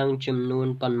រូវដឹងចំនួន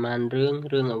ប៉ុន្មានរឿ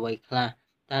ងអ្វីខ្លះ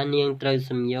តើនាងត្រូវ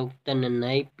សំយោគទិន្ន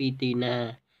ន័យពីទីណា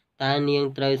តើនាង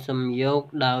ត្រូវសំយោគ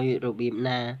ដោយរបៀប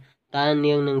ណាតើ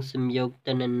នាងនឹងសំយោគ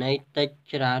ទិន្នន័យតិច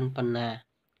ច្រើនប៉ុណ្ណា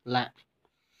លក្ខ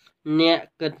អ្នក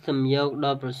គិតសំយោគ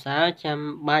ដ៏ប្រសើរចាំ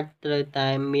បាច់ត្រូវតែ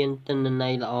មានទិន្នន័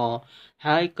យល្អ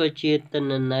ហើយក៏ជាទិន្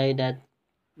នន័យដែល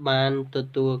បានទ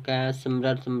ទួលការសម្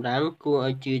រិតសម្រាំងគួរ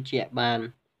ឲ្យជឿជាក់បាន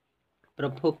ប្រ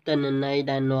ភពទិន្នន័យ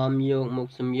ដែលនាំយកមក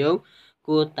សំយោគ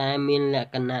គួរតែមានល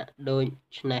ក្ខណៈដូច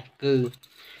នេះគឺ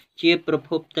ជាប្រភ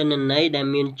ពទិន្នន័យដែល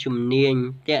មានជំនាញ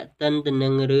ទាក់ទិនទៅនឹ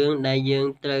ងរឿងដែលយើង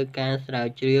ត្រូវការស្រាវ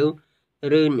ជ្រាវ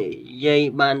ឬនិយាយ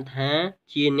បានថា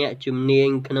ជាអ្នកជំនាញ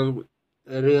ក្នុង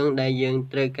រឿងដែលយើង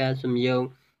ត្រូវការសំយោគ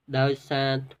ដោយសា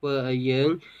រធ្វើឲ្យយើង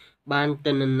បាន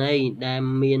ទិន្នន័យដែល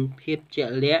មានភាពជា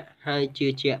ក់លាក់ហើយជឿ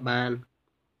ជាក់បាន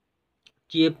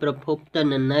ជាប្រភពទិ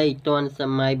ន្នន័យទាន់ស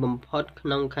ម័យបំផុតក្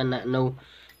នុងខណៈនោះ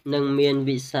និងមាន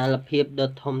វិសាលភាព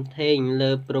ដ៏ធំធេង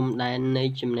លើព្រំដែននៃ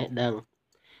ចំណេះដឹង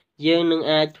យើងនឹង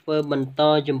អាចធ្វើបន្ត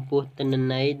ចំពោះទិន្ន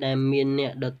ន័យដែលមានអ្ន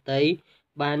កដទៃ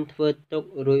បានធ្វើទុក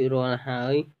រួចរាល់ហើ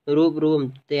យរួបរวม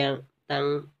ទាំងតាំង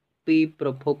ពីប្រ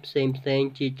ភពផ្សេងៗ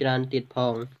ជាច្រើនទៀតផ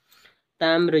ង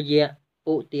តាមរយៈ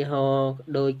ឧទាហរណ៍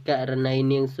ដោយករណី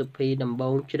នាងសុភីដំប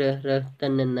ងជ្រើសរើសទិ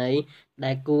ន្នន័យ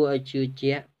ដែលគួរឲ្យជឿ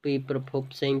ជាក់ពីប្រភព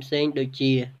ផ្សេងៗដូច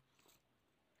ជា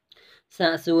សា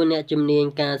កសួរអ្នកជំនាញ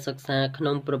ការសិក្សាក្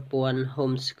នុងប្រព័ន្ធ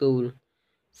Homeschool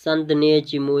សន្ទនា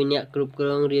ជាមួយអ្នកគ្រប់គ្រ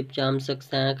ងរៀបចំសិក្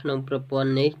សាក្នុងប្រព័ន្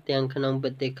ធនេះទាំងក្នុងប្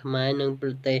រទេសខ្មែរនិងប្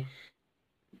រទេស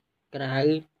ក្រៅ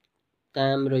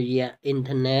តាមរយៈអ៊ីន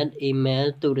ធឺណិតអ៊ីមែល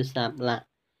ទូរស័ព្ទ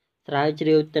ស្រាវជ្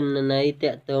រាវទិន្នន័យ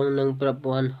ទាក់ទងនឹងប្រ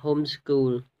ព័ន្ធ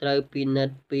Homeschool ត្រូវពិនិ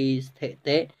ត្យពីស្ថិ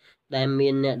តិដែលមា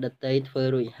នអ្នកដទៃធ្វើ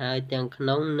រួចហើយទាំងក្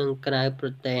នុងនិងក្រៅប្រ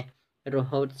ទេសរ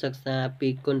ហូតសិក្សាពី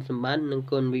គុណសម្បត្តិនិង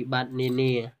គុណវិបត្តិនា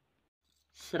នា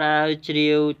ស្រាវជ្រា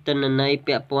វទិន្នន័យ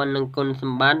ពាក់ព័ន្ធនឹងគុណស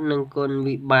ម្បត្តិនិងគុណ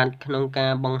វិបត្តិក្នុងកា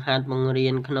របង្ហាត់បង្រៀ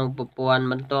នក្នុងប្រព័ន្ធ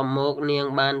បន្ទាប់មកនាង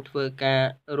បានធ្វើការ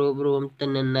រួបរวมទិ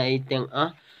ន្នន័យទាំងអ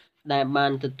ស់ដែលបា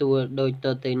នទទួលដូចត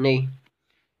ទៅនេះ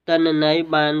ទិន្នន័យ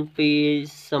បានពី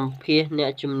សម្ភាសអ្ន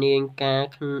កជំនាញការ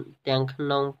ទាំងក្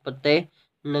នុងប្រទេស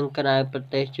និងក្រៅប្រ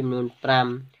ទេសចំនួន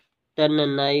5ទិន្ន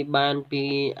ន័យបានពី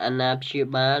អាណាព្យា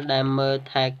បាលដែលមើល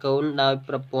ថែកូនដោយ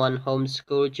ប្រព័ន្ធ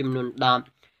Homeschool ចំនួន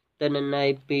10ទិន្នន័យ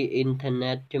ពីអ៊ីនធឺ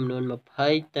ណិតចំនួន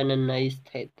20ទិន្នន័យស្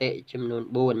ថិតិចំនួន4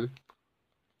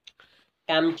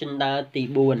កម្មជណ្ដើរទី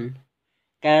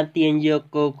4ការទាញយក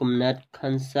គោលគំនិត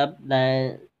concept ដែល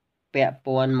ពាក់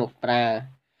ព័ន្ធមកប្រើ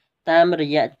តាមរ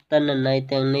យៈទិន្នន័យ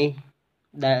ទាំងនេះ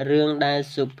ដែលរឿងដែល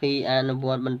សុភីអនុវ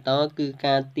ត្តបន្តគឺ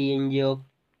ការទាញយក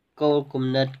គោលគំ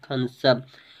និត concept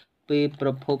ពីប្រ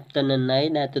ភពទិន្នន័យ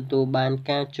ដែលទទួលបាន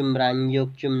ការចម្រាញ់យក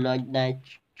ចំណុចដែល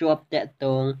ជាប់តាក់ទ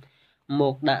ងម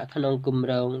កដាក់ក្នុងគម្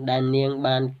រោងដែលនាង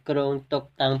បានគ្រោងទុក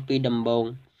តាំងពីដំបូង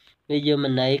វិយម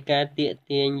ន័យការ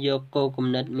ទាញយកគោលគំ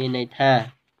និតមានន័យថា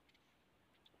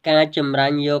ការចម្រា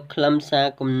ញ់យកខ្លឹមសារ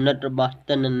គំនិតរបស់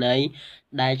ទិន្នន័យ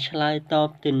ដែលឆ្លើយតប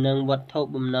ទៅនឹងវត្ថុ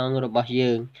បំណងរបស់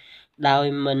យើងដោយ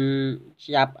មិន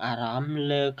ចាប់អារម្មណ៍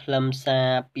លើខ្លឹមសារ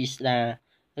ពិស្ដារ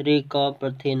ឬក៏ប្រ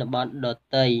ធានបទដ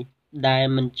ទៃដែល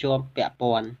មិនជាប់ពាក់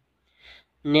ព័ន្ធ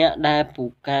អ្នកដែលពូ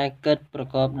កែគិតប្រ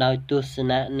កបដោយទស្ស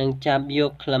នៈនិងចាប់យ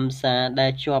កខ្លឹមសារដែ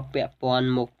លជាប់ពាក់ព័ន្ធ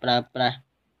មកប្រើប្រាស់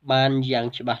បានយ៉ាង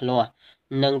ច្បាស់លាស់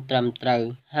និងត្រឹមត្រូវ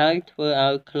ហើយធ្វើ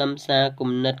ឲ្យខ្លឹមសារ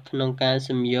គំនិតក្នុងការ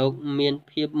សំយោគមាន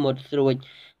ភាពមុតស្រួច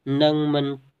និងមិន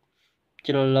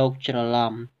ច្រឡូកច្រ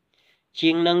ឡំជា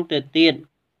ងនឹងទៅទៀត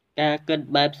ការគិត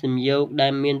បែបសំយោគដែ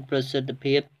លមានប្រសិទ្ធ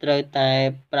ភាពត្រូវតែ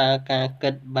ប្រើការគិ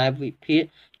តបែបវិភាគ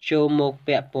ចូលមក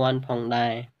ពាក់ព័ន្ធផងដែ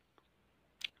រ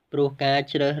ព្រោះការ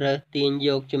ជ្រើសរើសទាញយ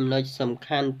កចំណុចសំ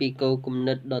ខាន់ពីគោលគំ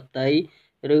និតដទៃ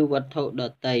ឬវត្ថុដ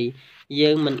ទៃយើ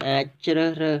ងមិនអាចជ្រើ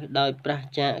សរើសដោយប្រ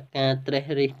ឆាចការត្រិះ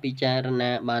រិះពិចារ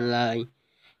ណាបានឡើយ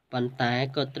ប៉ុន្តែ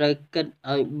ក៏ត្រូវគិត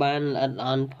ឲ្យបានល្អិតល្អ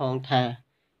ន់ផងថា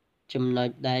ចំណុច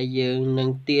ដែលយើងនឹង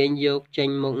ទាញយកចេញ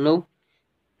មកនោះ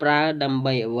ប្រើដើម្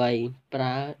បីអ្វីប្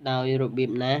រើដោយរបៀ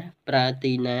បណាប្រើ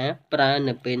ទីណាប្រើ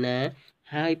នៅពេលណា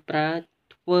ហើយប្រើ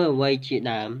ធ្វើអ្វីជា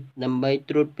ដើមដើម្បី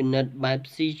ត្រួតពិនិត្យបែប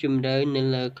ស៊ីជម្រៅនៅ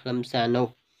លើខ្លឹមសារនោះ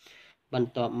បន្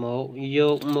ទាប់មកយ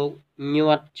កមក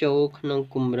ញាត់ចូលក្នុង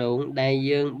គម្រោងដែល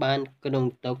យើងបានគ្រោង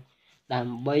ទុកដើ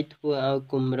ម្បីធ្វើឲ្យ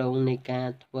គម្រោងនៃការ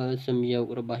ធ្វើសំយោគ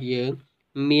របស់យើង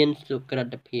មានសុក្រឹ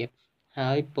តភាព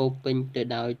ហើយពោរពេញទៅ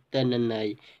ដោយទិន្នន័យ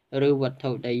ឬវត្ថុ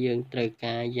ដែលយើងត្រូវ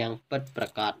ការយ៉ាងពិតប្រា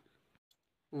កដ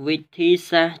វិធី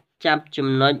សាស្ត្រចាប់ចំ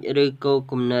ណុចឬគោល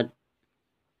គំនិត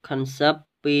concept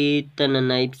ពីទិន្ន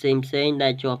ន័យផ្សេងៗដែ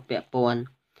លជាប់ពាក់ព័ន្ធ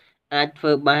អាចធ្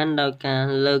វើបានដោយការ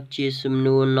លើកជាសំ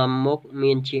ណួរនាំមុខ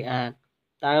មានជាអាច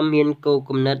តើមានគោល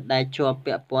គំនិតដែលជាប់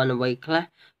ពាក់ព័ន្ធអ្វីខ្លះ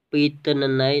ពីទិន្ន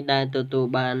ន័យដែលទទួល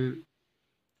បាន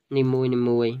នី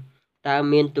មួយៗតើ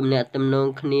មានទំនាក់ទំនង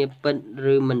គ្នាពិត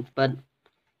ឬមិនពិត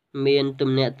មានទំ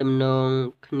នាក់ទំនង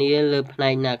គ្នាលើផ្នែ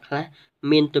កណាខ្លះ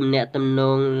មានទំនាក់ទំន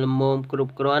ងល្មមគ្រ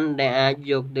ប់គ្រាន់ដែលអាច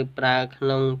យកទៅប្រើក្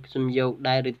នុងសំយោគ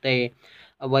ដែរឬទេ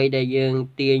អ្វីដែលយើង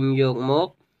ទាញយកមក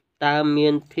តើមា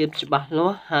នភាពច្បាស់លា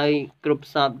ស់ហើយគ្រប់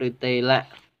សពឬទេឡា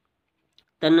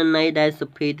ទិន្នន័យដែលសុ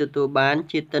ភីទទួលបាន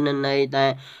ជាទិន្នន័យដែ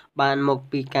លបានមក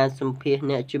ពីការសម្ភាសន៍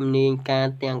អ្នកជំនាញការ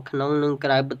ទាំងក្នុងនិងក្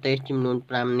រៅប្រទេសចំនួន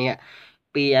5នាក់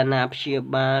ពីអាណាព្យា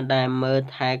បាលដែលមើល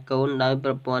ថែកូនដោយ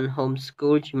ប្រព័ន្ធ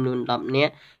Homeschool ចំនួន10នា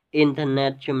ក់អ៊ីនធឺណិ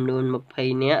តចំនួន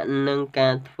20នាក់និងកា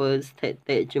រធ្វើស្ថិ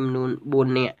តិចំនួន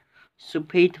4នាក់សុ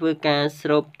ភីធ្វើការស្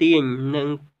រូបទាញនិង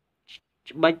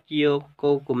ច្បាច់យក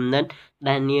គោលគំនិត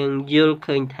ដែលនាងយល់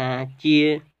ឃើញថាជា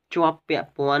ជាប់ពាក់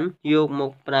ព័ន្ធយកម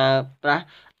កប្រើប្រាស់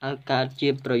ឲ្យកើតជា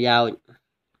ប្រយោជន៍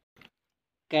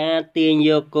ការទាញ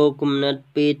យកគោលគំនិត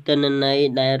ពីទិន្នន័យ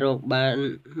ដែលរកបាន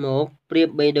មកប្រៀប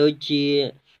បីដូចជា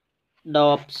ដ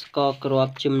បស្ករគ្រា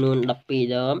ប់ចំនួន12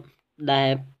ដបដែ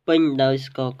លពេញដោយ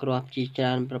ស្ករគ្រាប់ជាច្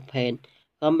រើនប្រភេទ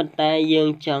ក៏ប៉ុន្តែយើង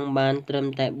ចង់បានត្រឹម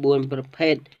តែ4ប្រ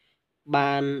ភេទ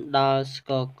បានដល់ស្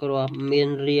ករគ្រាប់មាន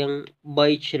រាង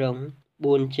3ជ្រុង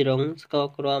4ជ្រុងស្ករ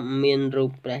គ្រាប់មានរូ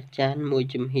បព្រះច័ន្ទមួយ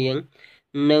ចំហៀង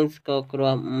និងស្ករគ្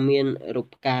រាប់មានរូប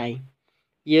ផ្កាយ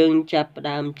យើងចាប់ផ្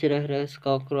ដើមជ្រើសរើសស្ក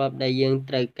រគ្រាប់ដែលយើង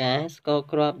ត្រូវការស្ករ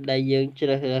គ្រាប់ដែលយើងជ្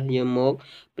រើសរើសយកមក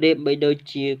ប្រៀបបីដូច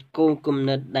ជាគោលគំ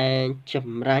និតដែលច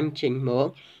ម្រាញ់ចេញមក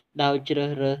ដោយជ្រើ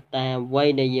សរើសតែអ្វី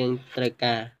ដែលយើងត្រូវ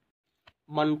ការ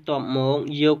បន្ទាប់មក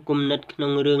យកគំនិតក្នុ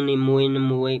ងរឿងនី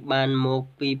មួយៗបានមក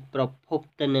ពីប្រភព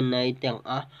ទិន្នន័យទាំង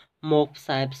អស់មកផ្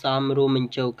សាយផ្សំរួមប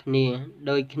ញ្ចូលគ្នា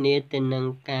ដោយគ្នាទៅនឹង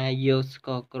ការយកស្ក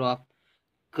រគ្រាប់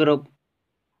គ្រប់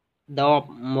ដប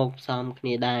មកផ្សំគ្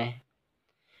នាដែរ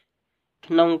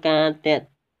ក្នុងការទាក់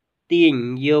ទាញ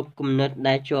យកគំនិត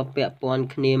ដែលជាប់ពាក់ព័ន្ធ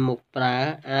គ្នាមកប្រើ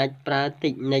អាចប្រើតិ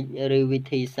ចនិចឬវិ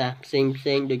ធីសាស្ត្រផ្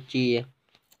សេងៗដូចជា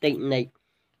តិចនិច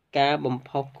ការបំ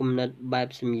ផុសគំនិតបែប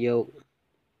សំយោគ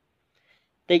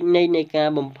តិចនិចនៃការ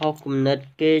បំផុសគំនិត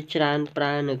គេច្រើនប្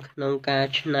រើនៅក្នុងការ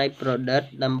ច្នៃប្រឌិត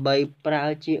ដើម្បីប្រើ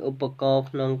ជាឧបករណ៍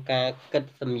ក្នុងការគិត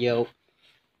សំយោគ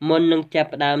មុននឹងចាប់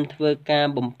ផ្ដើមធ្វើការ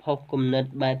បំផុសគំនិត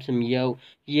បែបសំយោគ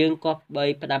យើងក៏បី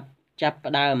ចាប់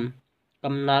ផ្ដើម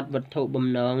កំណត់វត្ថុបំ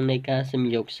ណងនៃការសំ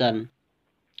យោគសិន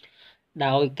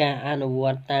ដោយការអនុវ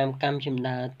ត្តតាមកម្មជណ្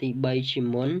ដើរទី3ជា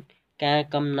មុនការ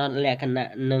កំណត់លក្ខណៈ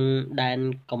និងដែន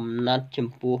កំណត់ចំ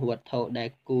ពោះវត្ថុដែល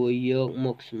គួរយកម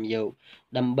កសំយោគ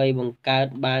ដើម្បីបង្កើត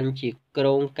បានជាគ្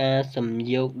រោងការសំ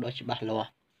យោគដ៏ច្បាស់លាស់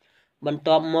បន្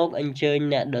ទាប់មកអញ្ជើញ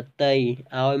អ្នកដទៃ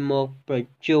ឲ្យមកប្រ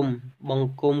ជុំបង្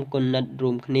គំគំនិត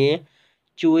រួមគ្នា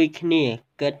ជួយគ្នា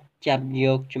គិតចាប់យ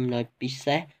កចំណុចពិ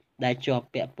សេសដែលជាប់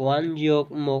ពាក់ព័ន្ធយក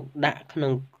មកដាក់ក្នុ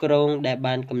ងគ្រោងដែល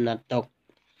បានកំណត់ទុក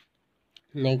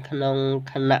នៅក្នុង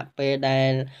ខណៈពេលដែ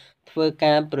លធ្វើ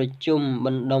ការប្រជុំប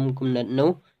ណ្ដុំគំនិត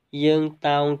នោះយើង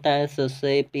តោងតែសរ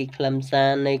សេរពីខ្លឹមសារ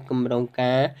នៃគម្រោង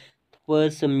ការធ្វើ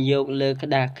សំយោគលើក្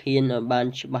តារខៀនឲ្យបាន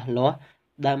ច្បាស់លាស់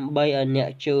ដើម្បីឲ្យអ្នក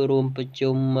ចូលរួមប្រ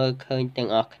ជុំមើលឃើញទាំង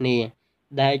អស់គ្នា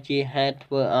ដែលជាហេតុ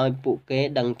ធ្វើឲ្យពួកគេ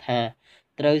ដឹងថា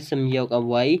ត្រូវសំយោគអ្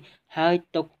វីហើយ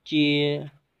ទុកជា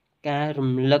ការ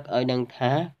រំលឹកឲ្យដឹង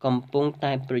ថាកំពុង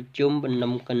តែប្រជុំបណ្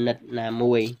ដុំគំនិតណា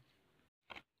មួយ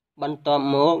បន្ទាប់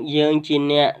មកយើងជា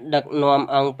អ្នកដឹកនាំ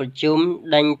អង្គប្រជុំ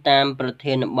ដេញតាមប្រ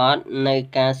ធានបទនៃ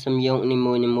ការសំយោគនី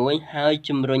មួយៗហើយ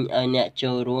ជំរុញឲ្យអ្នក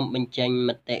ចូលរួមបញ្ចេញម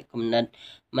តិគំនិត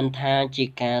មិនថាជា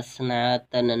ការស្នើ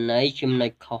ទិន្នន័យចំណុ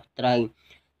ចខុសត្រូវ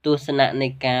ទស្សនៈនៃ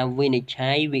ការវិនិច្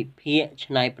ឆ័យវិភាគ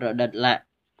ច្នៃប្រឌិតឡា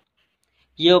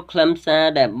យកខ្លឹមសារ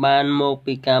ដែលបានមក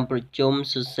ពីការប្រជុំ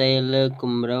សរសេរលើគ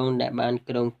ម្រោងដែលបាន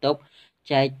គ្រោងទុក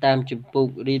ចែកតាមជំពូក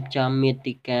រៀបចំមា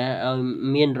តិកាឲ្យ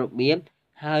មានរបៀប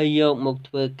ហើយយកមក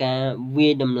ធ្វើការវា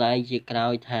យតម្លៃជាក្រោ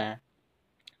យថា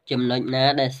ចំណុចណា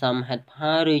ដែលសមហេតុផ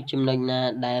លឬចំណុចណា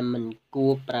ដែលមិនគួ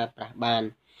រប្រើប្រាស់បាន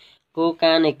គោល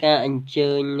ការណ៍នៃការអញ្ជើ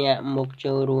ញអ្នកមក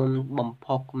ចូលរួមបំ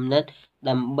ផុសគំនិត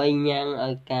ដើម្បីញ៉ាំង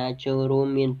ឲ្យការចូលរួម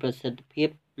មានប្រសិទ្ធភាព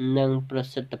និងប្រ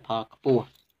សិទ្ធផលខ្ពស់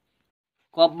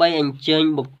គប្បីអញ្ជើញ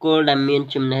បុគ្គលដែលមាន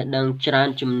ចំណេះដឹងច្រើន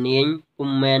ជំនាញពុំ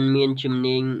មែនមានជំ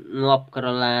នាញងាប់ក្រ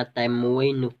ឡាតែមួយ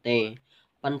នោះទេ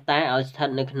ប៉ុន្តែឲ្យស្ថិត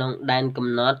នៅក្នុងដែនកំ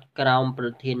ណត់ក្រោមប្រ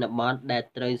ធានបទដែល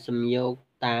ត្រូវសំយោគ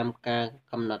តាមការ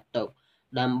កំណត់ទុក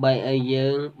ដើម្បីឲ្យយើ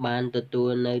ងបានទទួល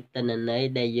នៅទិន្នន័យ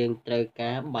ដែលយើងត្រូវ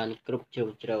ការបានគ្រប់ជ្រុង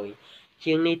ជ្រោយ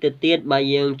ជាងនេះទៅទៀតបើ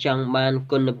យើងចង់បាន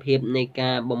គុណភាពនៃ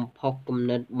ការបំផុសគំ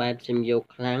និតបែបសំយោគ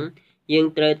ខ្លាំងយើង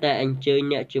ត្រូវតែអញ្ជើញ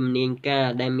អ្នកជំនាញការ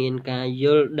ដែលមានការយ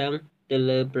ល់ដឹងទៅ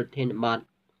លើប្រធានបទ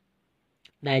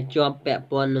ដែលជាប់ពាក់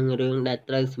ព័ន្ធនឹងរឿងដែល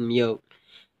ត្រូវសំយោគ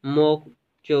មក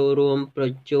ចូលរួមប្រ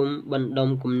ជុំបណ្ដុំ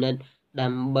គំនិតដើ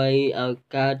ម្បីឲ្យ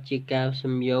កើតជាការ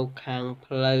សំយោគខាង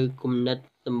ផ្លូវគំនិត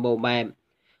សម្បូរបែប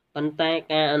ប៉ុន្តែ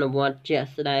ការអនុវត្តជាក់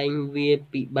ស្ដែងវា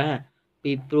ពិបាក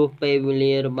ពីព្រោះពេលវេ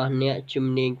លារបស់អ្នកជំ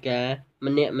នាញការ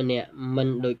ម្នាក់ៗមិន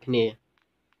ដូចគ្នា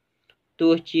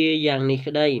ទោះជាយ៉ាងនេះ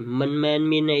ក្តីមិនមែន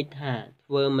មានន័យថា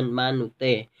ធ្វើមិនបាននោះ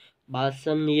ទេ បើ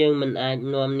សិនយើងមិនអាច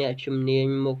នាំអ្នកជំនាញ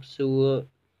មកសួរ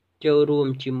ចូលរួម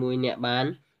ជាមួយអ្នកបាន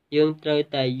យើងត្រូវ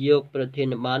តែយកប្រធាន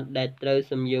បទដែលត្រូវ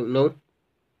សំយោគនោះ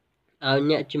ឲ្យ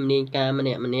អ្នកជំនាញការម្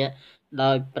នាក់ៗ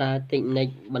ដោយប្រើតិចនិច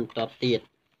បន្ទាប់ទៀត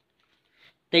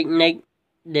តិចនិច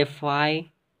define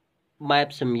បែប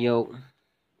សំយោគ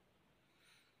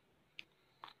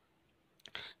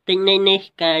តិចនិចនេះ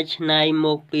កែច្នៃម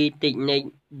កពីតិចនិច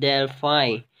Delphi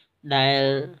ដែល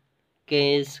គេ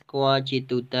ស្គាល់ជា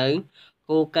ទូទៅ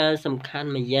គោលការណ៍សំខាន់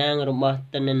ម្យ៉ាងរបស់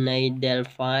ទិន្នន័យ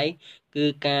Delphi គឺ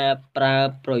ការប្រើ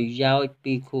ប្រយោជន៍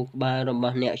ពីខួរក្បាលរប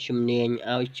ស់អ្នកជំនាញ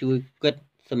ឲ្យជួយគិត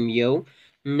សំយោគ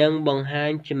និងបង្ហា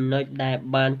ញចំណុចដែល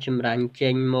បានចម្រាញ់ចេ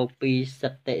ញមកពីស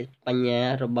តិបញ្ញា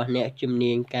របស់អ្នកជំ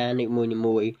នាញការនី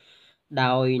មួយៗ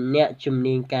ដោយអ្នកជំ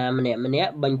នាញការម្នាក់ៗ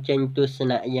បញ្ចេញទស្ស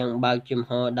នៈយ៉ាងបើកចំ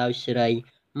ហដោយសេរី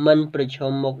មិនប្រឈ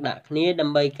មមុខដាក់គ្នាដើ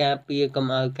ម្បីការពារកុំ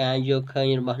ឲ្យការយល់ឃើញ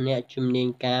របស់អ្នកជំនាញ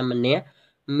ការម្នាក់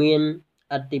មាន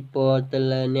ឥទ្ធិពលទៅ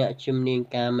លើអ្នកជំនាញ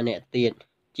ការម្នាក់ទៀត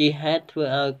ជាហេតុធ្វើ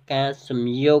ឲ្យការសំ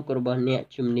យោគរបស់អ្នក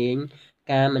ជំនាញ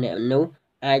ការម្នាក់នោះ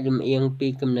អាចលំអៀងពី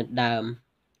គំនិតដើម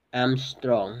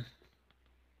Armstrong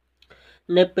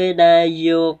នៅពេលដែលយ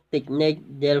កតិចនិច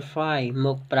Delphi ម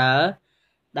កប្រើ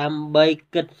ដើម្បី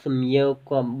គិតសំយោគ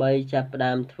គប្បីចាប់ផ្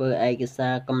ដើមធ្វើឯកសា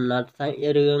រកំណត់សាច់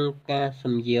រឿងការ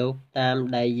សំយោគតាម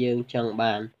ដែលយើងចង់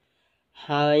បាន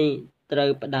ហើយត្រូ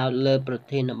វផ្ដោតលើប្រ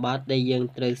ធានបទដែលយើង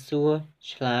ត្រូវសួរ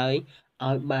ឆ្លើយ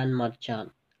ឲ្យបានហ្មត់ចត់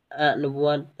អនុវ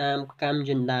ត្តតាមកម្ម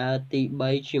ជណ្ដើរទី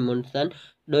3ជាមុនសិន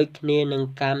ដូចគ្នានឹង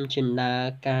កម្មជណ្ដើរ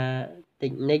ការតិ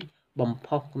ចនិចបំ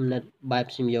ផុសគំនិតបែប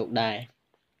សំយោគដែរ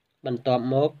បន្ទាប់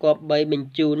មកគប្បីបញ្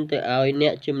ជូនទៅឲ្យអ្ន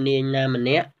កជំនាញណាម្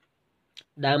នាក់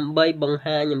ដើម្បីបង្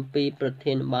ហាញអំពីប្រ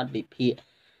ធានបទវិភាគ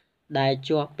ដែល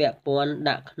ជាប់ពាក់ព័ន្ធ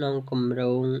ដាក់ក្នុងគម្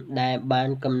រោងដែលបាន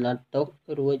កំណត់ទុក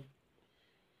រួច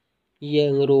យើ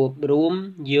ងរួបរួម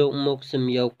យកមកសំ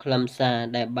យោគខ្លឹមសារ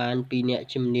ដែលបានពីអ្នក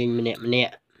ជំនាញម្នា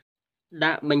ក់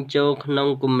ដាក់បញ្ចូលក្នុង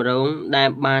គម្រោងដែល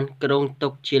បានគ្រោងទុ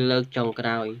កជាលើកចុងក្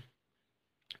រោយ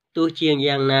ទោះជា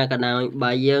យ៉ាងណាក៏ដោយ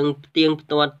បើយើងផ្ទៀងផ្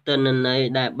ទាត់ទិន្នន័យ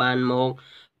ដែលបានមក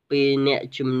ពីអ្នក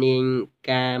ជំនាញ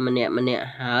ការម្នាក់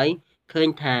ហើយឃើញ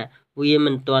ថាវា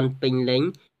មិនទាន់ពេញលេញ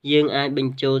យើងអាចប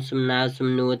ញ្ចូលសំណើសំ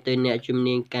ណួរទៅអ្នកជំ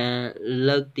នាញការ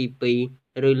លើកទី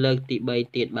2ឬលើកទី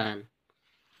3ទៀតបាន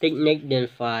តិចនិច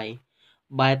Delphi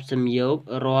បែបសំយោគ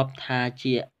រាប់ថា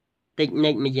ជាតិច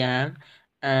និចម្យ៉ាង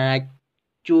អាច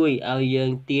ជួយឲ្យយើ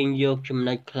ងទាញយកចំ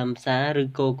ណុចខ្លឹមសារឬ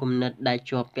គោលគំនិតដែល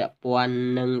ជាប់ពាក់ព័ន្ធ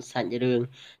នឹងសាច់រឿង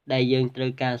ដែលយើងត្រូ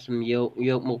វការសំយោគ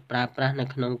យកមកប្រើប្រាស់នៅ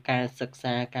ក្នុងការសិក្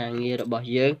សាការងាររបស់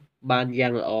យើងបានយ៉ា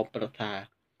ងល្អប្រសើរ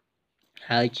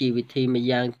ហើយជាវិធីម្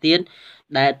យ៉ាងទៀត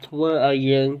ដែលធ្វើឲ្យ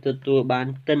យើងទទួលបាន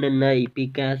ទិន្នន័យពី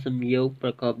ការសំយោគប្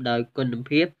រកបដោយគុណ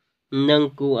ភាពនិង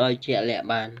គួរឲ្យជាក់លាក់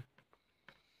បាន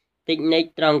តិចនិច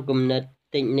ត្រង់គំនិត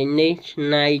តិចនិចនេះច្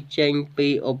នៃចេញពី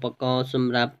ឧបករណ៍ស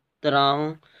ម្រាប់ត្រង់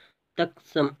ទឹក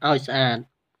ឲ្យស្អាត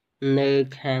នៅ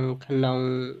ខាងក្នុង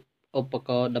ឧប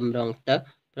ករណ៍តម្រង់ទឹក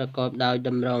ប្រកបដោយត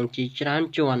ម្រងជាច្រើន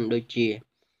ជាន់ដូចជា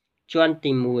ជាន់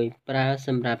ទី1ប្រើស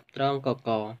ម្រាប់ត្រង់កក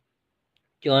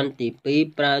ជាន់ទី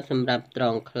2ប្រើសម្រាប់ត្រ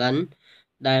ង់ក្លិន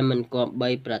ដែលមិនគប្បី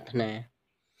ប្រាថ្នា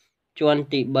ជាន់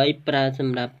ទី3ប្រើស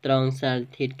ម្រាប់ត្រង់សារ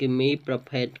ធាតុគីមីប្រ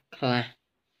ភេទខ្លះ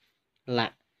ឡា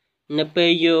ក់នៅពេ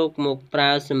លយកមកប្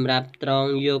រើសម្រាប់ត្រង់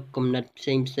យកគំនិតផ្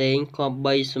សេងគប្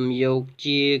បីសំយោគ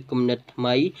ជាគំនិតថ្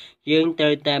មីយើងត្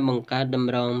រូវតែបង្កើតត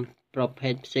ម្រងប្រភេ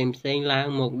ទផ្សេងឡើង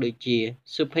មកដូចជា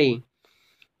សុភី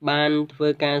បានធ្វើ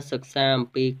ការសិក្សាអំ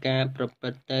ពីការប្រព្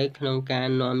រឹត្តទៅក្នុងការ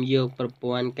នាំយកប្រ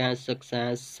ព័ន្ធការសិក្សា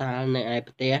សាលនៅឯ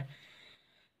ផ្ទះ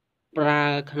ប្រើ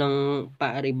ក្នុងប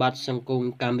រិបទសង្គម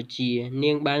កម្ពុជា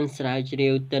នាងបានស្រាវជ្រា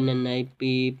វទិន្នន័យ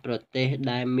ពីប្រទេស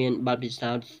ដែលមានបទពិ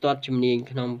សោធន៍ស្ទាត់ជំនាញ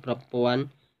ក្នុងប្រព័ន្ធ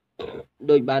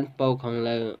ដោយបានពោលខាង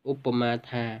លើឧបមា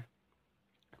ថា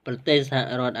ប្រទេសសហ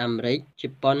រដ្ឋអាមេរិកជ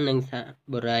ប៉ុននិងសហ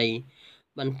បុរី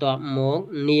បន្ទាប់មក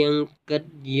នាងគិត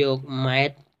យកម៉ែ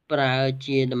ត្រប្រើ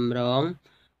ជាតម្រង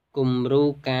គំរូ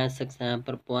ការសិក្សា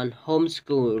ប្រព័ន្ធ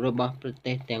Homeschool របស់ប្រ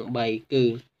ទេសទាំង3គឺ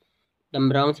ត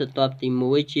ម្រងស្រទាប់ទី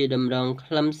1ជាតម្រង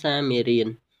ខ្លឹមសារមេរៀន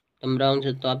តម្រង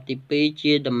ស្រទាប់ទី2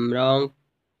ជាតម្រង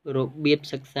របៀប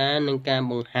សិក្សានិងការ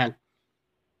បង្ហាត់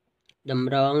ត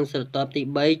ម្រងស្រទាប់ទី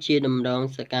3ជាតម្រង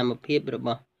សកម្មភាពរប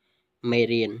ស់មេ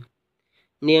រៀន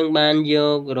នាងបានយ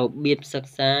ករបៀបសិ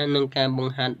ក្សានិងការប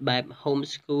ង្ហាត់បែប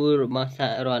Homeschool របស់ស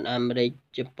ហរដ្ឋអាមេរិក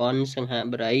ជប៉ុនសិង្ហ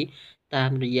បុរីតាម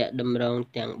រយៈតម្រង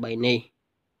ទាំង3នេះ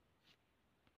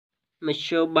មធ្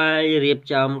យោបាយរៀប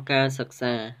ចំការសិក្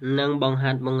សានិងបង្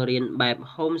ហាត់បង្រៀនបែប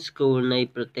Homeschool នៃ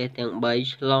ប្រទេសទាំង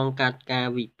3ឆ្លងកាត់ការ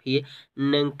វិភាគ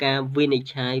និងការវិនិច្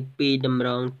ឆ័យពីតម្រ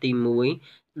ងទី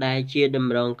1ដែលជាត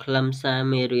ម្រងខ្លឹមសារ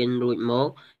មេរៀនរួចមក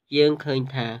យើងឃើញ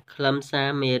ថាខ្លឹមសារ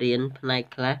មេរៀនផ្នែក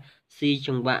ខ្លះស៊ីច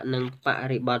ង្វាក់នឹងប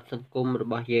រិបទសង្គមរ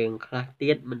បស់យើងខ្លះ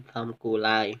ទៀតមិនសមគួរ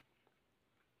ឡើយ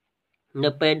នៅ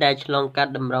ពេលដែលឆ្លងកា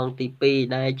ត់តម្រងទី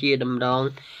2ដែលជាតម្រង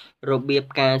របៀប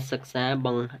ការសិក្សា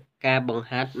ការបង្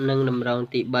ហាត់និងតម្រង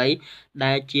ទី3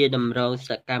ដែលជាតម្រងស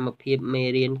កម្មភាពមេ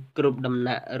រៀនគ្រប់ដំ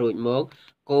ណាក់រួចមក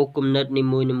គោលគំនិតនី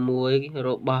មួយៗរ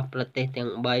បស់ប្រទេសទាំ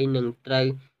ង3នឹងត្រូវ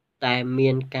តែមា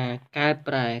នការកែ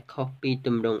ប្រែខុសពីទ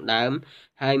ម្រង់ដើម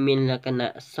ហើយមានលក្ខណៈ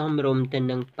សមរម្យទៅ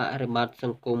នឹងបរិបទស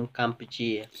ង្គមកម្ពុ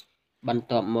ជាបន្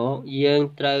ទាប់មកយើង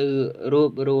ត្រូវរួ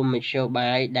បរวมមធ្យោ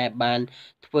បាយដែលបាន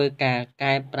ធ្វើការ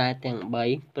កែប្រែទាំង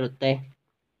3ប្រទេស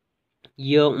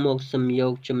យកមកសំយោ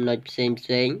គចំណុចផ្សេ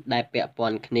ងៗដែលពាក់ព័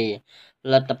ន្ធគ្នា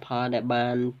លទ្ធផលដែលបា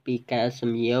នពីការ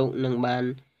សំយោគនឹងបាន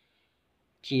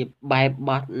ជាបែប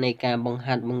បទនៃការបង្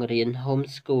ហាត់បង្រៀន home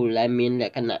school ដែលមានល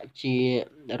ក្ខណៈជា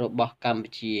របស់កម្ពុ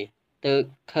ជាទើប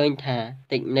ឃើញថា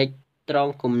តិចនិចត្រ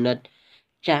ង់គំនិត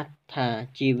ចាត់ថា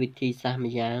ជាវិធីសាស្ត្រ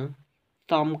ម្យ៉ាង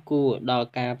សមគួរដល់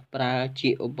ការប្រើជា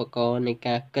ឧបករណ៍នៃ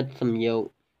ការគិតសំយោគ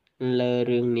លើ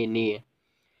រឿងនានា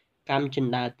កម្មចិ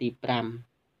ន្តាទី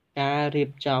5ការរៀ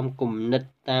បចំគំនិត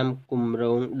តាមគម្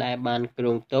រោងដែលបានគ្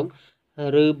រោងទុក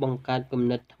ឬបង្កើតគំ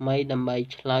និតថ្មីដើម្បី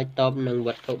ឆ្លើយតបនឹងវ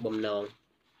ត្ថុបំណង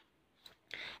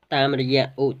តាមរយៈ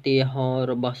ឧទាហរណ៍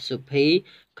របស់សុភី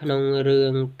ក្នុងរឿ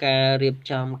ងការរៀប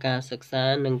ចំការសិក្សា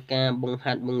និងការបង្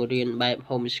ហាត់បង្រៀនបែប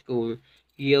home school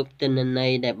យកទិន្នន័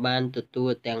យដែលបានទទួល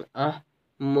ទាំងអស់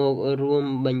មករួ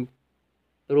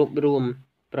បរวม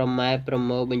ប្រម៉ែប្រ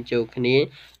មូលបញ្ចូលគ្នា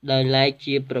ដោយឡែក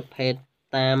ជាប្រភេទ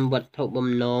តាមវត្ថុបំ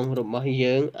ណងរបស់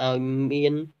យើងឲ្យមា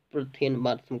នប្រធានប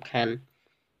ទសំខាន់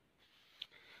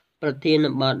ប្រធាន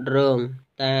បទរង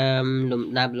តាមលំ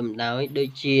ដាប់លំដោយដូច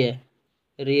ជា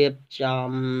រៀបចំ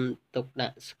ទុកដា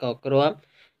ក់ស្ករគ្រាប់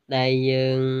ដែលយើ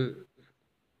ង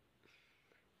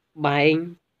បែង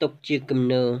ទុកជាគំ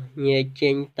នរញែកចេ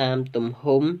ញតាមទំ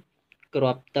ហំគ្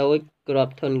រាប់តូចគ្រា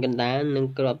ប់ធន់កណ្ដាលនិង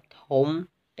គ្រាប់ធំ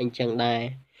អញ្ចឹងដែរ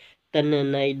ទិន្ន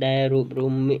ន័យដែលរួបរว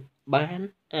มបាន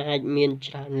អាចមាន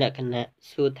ច្រើនលក្ខណៈ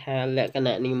សួរថាលក្ខ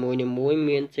ណៈនីមួយៗ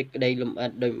មានសេចក្តីលម្អិ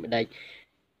តដូចម្ដេច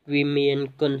វាមាន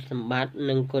គុណសម្បត្តិ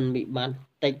និងគុណវិបត្តិ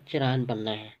តិចច្រើនប៉ុណ្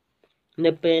ណា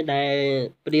នៅពេលដែល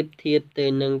ប្រៀបធៀបទៅ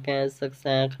នឹងការសិក្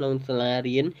សាក្នុងសាលា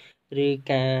រៀនឬ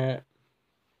ការ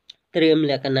ត្រៀម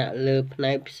លក្ខណៈលើផ្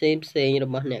នែកផ្សេងៗរ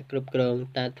បស់អ្នកគ្រប់គ្រង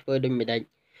តើធ្វើដូចម្ដេច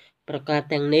ប្រកាស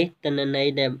ទាំងនេះទិន្នន័យ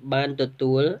ដែលបានទ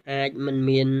ទួលអាចមិន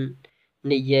មាន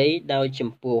និយាយដោយចំ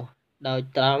ពោះដោយ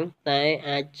ត្រង់តែ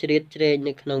អាចជ្រៀតជ្រែក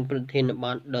នៅក្នុងប្រធានប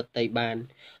ទដទៃបាន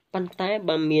ប៉ុន្តែ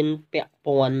បើមានពាក់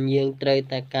ព័ន្ធយើងត្រូវ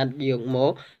តែកាត់យកម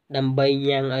កដើម្បី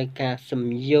ញ៉ាំងឲ្យការសំ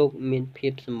យោគមានភា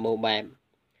ពសម្បូរបែប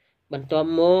បន្ទាប់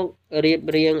មករៀប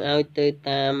រៀងឲ្យទៅ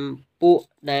តាមពួក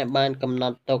ដែលបានកំណ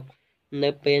ត់ទុកនៅ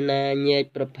ពេលណាញែក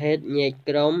ប្រភេទញែក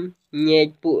ក្រុមញែក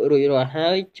ពួករួចរាល់ហើ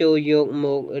យចូលយកម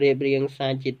ករៀបរៀងសា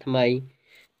រជាថ្មី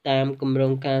តាមគម្រោ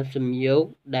ងការសំយោគ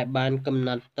ដែលបានកំណ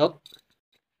ត់ទុក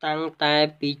តាំងតែ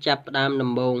ពីចាប់ផ្ដើម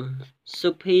ដំបូង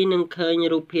សុភីនឹងឃើញ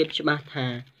រូបភាពច្បាស់ថា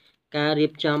ការរៀ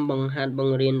បចំបង្ហាត់ប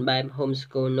ង្រៀនបែប home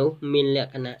school នោះមានល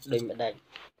ក្ខណៈដូចម្ដេច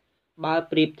បើ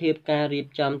ប្រៀបធៀបការរៀប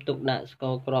ចំទុកដាក់ស្ក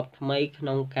រគ្រាប់ថ្មីក្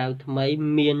នុងកែវថ្មី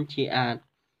មានជាអាច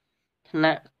ថ្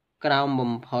នាក់ក្រោម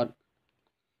បំផុត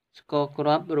ស្ករគ្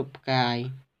រាប់រូបផ្កាយ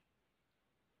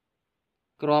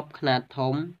គ្រាប់ខ្នាត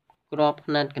ធំគ្រាប់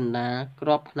ខ្នាតកណ្ដាលគ្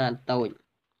រាប់ខ្នាតតូច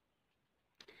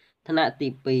ថ្នាក់ទី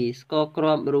2ស្ករគ្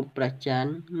រាប់រូបព្រះច័ន្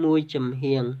ទមួយចំ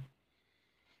ហៀង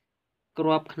គ្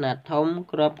រាប់ខ្នាតធំ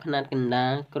គ្រាប់ខ្នាតកណ្ដា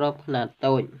លគ្រាប់ខ្នាត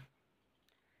តូច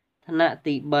ថ្នាក់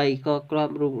ទី3ស្ករគ្រា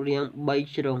ប់រូបរាង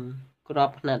3ជ្រុងគ្រា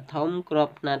ប់ខ្នាតធំគ្រា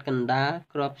ប់ខ្នាតកណ្ដាល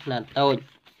គ្រាប់ខ្នាតតូច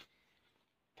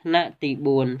ថ្នាក់ទី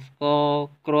4ស្ករ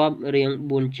គ្រាប់រាង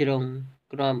4ជ្រុង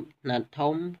គ្រាប់ខ្នាត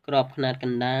ធំគ្រាប់ខ្នាតក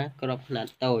ណ្ដាលគ្រាប់ខ្នាត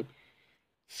តូច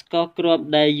ស្ករគ្រាប់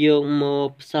ដែលយកមក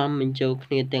ផ្សំបញ្ចូលគ្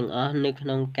នាទាំងអស់នៅក្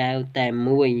នុងកែវតែ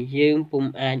មួយយើងពុំ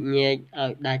អាចញែកឲ្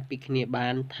យដាច់ពីគ្នាបា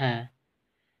នថា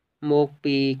មក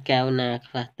ពីកែវណា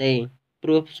ខ្លះទេព្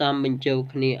រោះផ្សំបញ្ចូល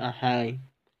គ្នាអស់ហើយ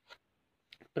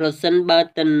ប្រសិនបើ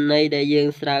ទិន្នន័យដែលយើង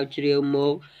ស្រាវជ្រាវម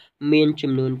កមាន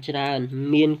ចំនួនច្រើន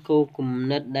មានគោលគំ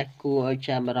និតដែលគួរឲ្យ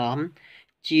ចាប់អារម្មណ៍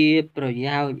ជាប្រ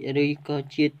យោជន៍ឬក៏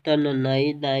ជាទិន្នន័យ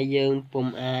ដែលយើងពុំ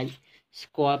អាច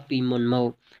ស្គាល់ពីមុនម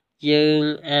កយើង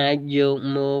អាចយក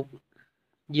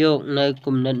នៅ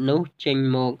គំនិតនោះចេញ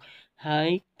មកហើយ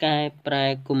កែប្រែ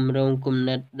គម្រោងគំ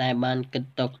និតដែលបានគិត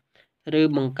ទុកឬ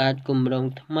បង្កើតគម្រោង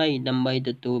ថ្មីដើម្បីទ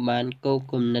ទួលបានគោល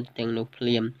គំនិតទាំងនោះភ្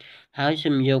លាមហើយ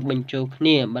សំយោគបញ្ចូលគ្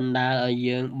នាបណ្ដាលឲ្យ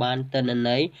យើងបានទិន្ន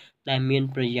ន័យដែលមាន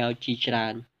ប្រយោជន៍ជាច្រើ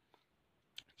ន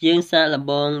យើងសាកល្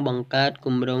បងបង្កើតគ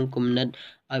ម្រោងគំនិត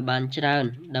ឲ្យបានច្រើន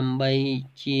ដើម្បី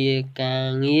ជាការ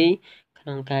ងាយ ក្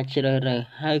នុងការជ្រើសរើស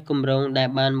ហើយគម្រោងដែល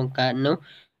បានបង្កើតនោះ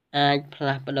អាចផ្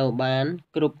លាស់ប្ដូរបាន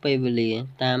គ្រប់ពេលវេលា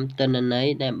តាមទិន្នន័យ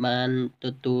ដែលបានទ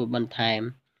ទួលបន្ថែម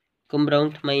គម្រោង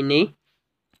ថ្មីនេះ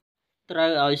ត្រូ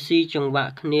វឲ្យស៊ីចង្វា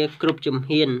ក់គ្នាគ្រប់ជំ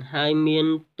ហានហើយមាន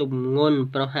ទម្ងន់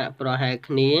ប្រហាក់ប្រហែល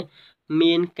គ្នា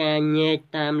មានការញែក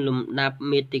តាមលំដាប់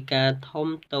មាតិកាធំ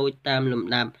តូចតាមលំ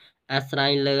ដាប់អាស្រ័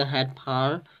យលើហេតុផល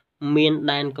មាន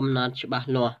ដែនកំណត់ច្បាស់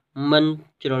លាស់មិន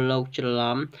ច្រឡូកច្រ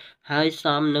ឡំហើយស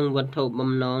មនឹងវត្ថុ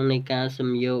បំណងនៃការសំ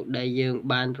យោគដែលយើង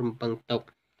បានរំពឹងទុក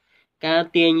ការ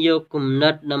ទាញយកគំនិ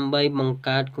តដើម្បីបង្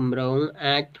កើតគម្រោង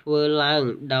អាចធ្វើឡើង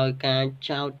ដោយការ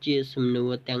ចោទជាសំណួ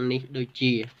រទាំងនេះដូច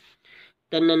ជា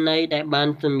ទិន្នន័យដែលបាន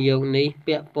សំយោគនេះ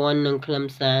ពាក់ព័ន្ធនឹងខ្លឹម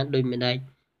សារដូចម្ដេច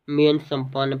មានសម្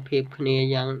ព័ន្ធភាពគ្នា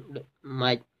យ៉ាង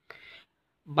ម៉េច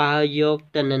បើយក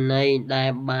ទិន្នន័យដែល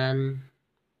បាន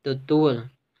ទទួល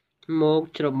មក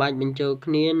ច្របាច់បញ្ចូល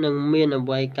គ្នានឹងមានអ្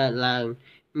វីកើតឡើង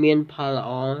មានផលល្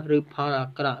អឬផលអា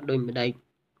ក្រក់ដូចម្ដេច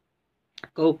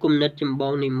គោលគំនិតចម្ប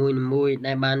ងនីមួយៗ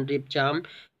ដែលបានរៀបចំ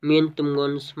មានទម្ង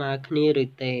ន់ស្មើគ្នាឬ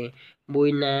ទេមួយ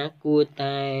ណាគួរ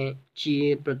តែជា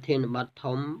ប្រធានបទ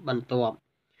ធំបន្ទាប់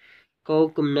គោល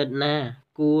គំនិតណា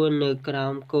គួរនៅក្រោ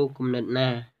មគោលគំនិតណា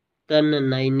ទិន្ន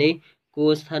ន័យនេះគួ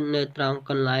រស្ថិតនៅត្រង់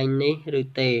កន្លែងនេះឬ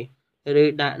ទេឬ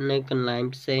ដាក់នៅកន្លែង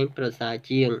ផ្សេងប្រសើរ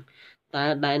ជាងតើ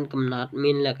ដែនកំណត់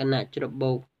មានលក្ខណៈច្រ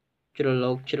បូកច្រ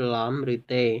ឡូកច្រឡំឬ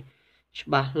ទេច្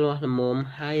បាស់លាស់ល្មម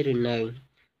ហើយឬនៅ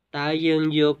តើយើង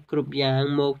យកគ្រប់យ៉ាង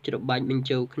មកច្របាច់បញ្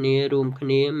ចូលគ្នារួមគ្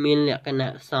នាមានលក្ខណៈ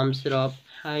សមស្រប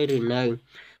ហើយឬនៅ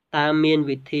តើមាន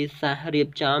វិធីសាស្ត្ររៀប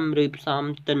ចំឬផ្សំ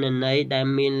ទិន្នន័យដែល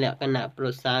មានលក្ខណៈប្រ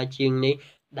សើរជាងនេះ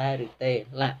ដែរឬទេ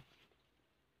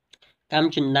កម្ម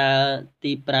ជណ្ដើរ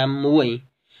ទី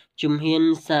5ជំហាន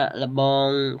សាកល្បង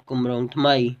គម្រោងថ្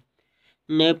មី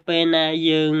នៅពេលណា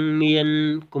យើងមាន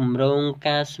គម្រោង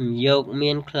ការសំយោគ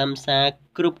មានខ្លឹមសារ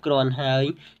គ្រប់គ្រាន់ហើយ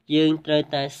យើងត្រូវ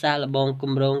តែសាកល្បងគ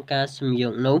ម្រោងការសំយោ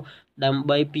គនោះដើម្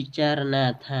បីពិចារណា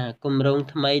ថាគម្រោង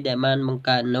ថ្មីដែលបានបង្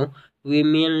កើតនោះវា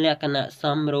មានលក្ខណៈស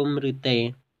មរម្យឬទេ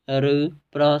ឬ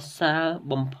ប្រសើរ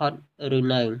បំផុតឬ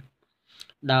នៅ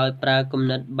ដោយប្រើគំ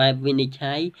និតបែបវិនិច្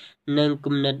ឆ័យនិង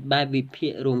គំនិតបែបវិភា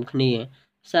គរួមគ្នា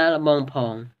សាកល្បងផ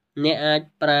ងអ្នកអាច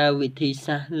ប្រើវិធី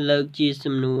សាស្ត្រលើកជា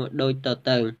សំណួរដូចត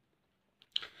ទៅ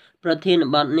ប្រធាន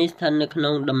បទនេះស្ថិតនៅក្នុ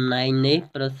ងតំណែងនេះ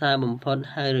ប្រសើរបំផុត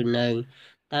ហើយឬនៅ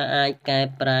តើអាចកែ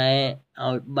ប្រែ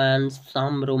ឲ្យបានស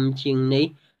មរម្យជាងនេះ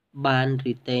បាន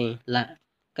ឬទេ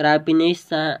ក្រៅពីនេះ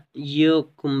សាកយក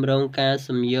គម្រោងការ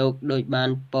សំយោគដូចបាន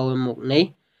ពោលមុខនេះ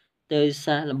ទៅ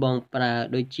សាកល្បងប្រើ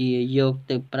ដូចជាយក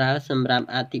ទៅប្រើសម្រាប់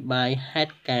អธิบายហេ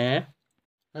តុការណ៍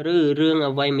ឬរឿង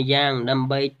អ្វីម្យ៉ាងដើម្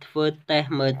បីធ្វើតេស្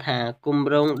តមើលថាគម្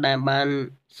រោងដែលបាន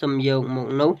សំយោគមក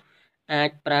នោះអាច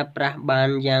ប្រើប្រាស់បាន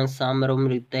យ៉ាងសមរម្យ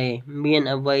ឬទេមាន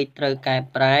អ្វីត្រូវកែ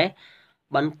ប្រែ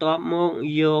បន្ទាប់មក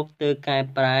យកទៅកែ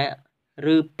ប្រែ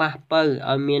ឬប៉ះប៉ូវ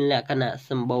ឲ្យមានលក្ខណៈស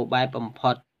ម្បូរបែបបំ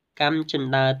ផុតកម្មជណ្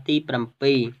ដើរទី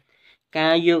7កា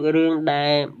រយករឿងដែ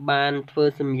លបានធ្វើ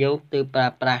សំយោគទៅប្រើ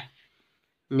ប្រាស់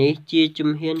នេះជាជំ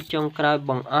ហានចុងក្រោយ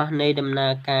បង្អស់នៃដំណើ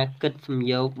រការគិតសំ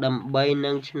យោគដើម្បី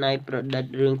នឹងច្នៃប្រឌិត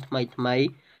រឿងថ្មីៗ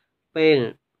ពេល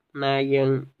ណាយើង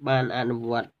បានអនុ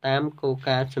វត្តតាមគោល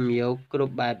ការណ៍សំយោគគ្រ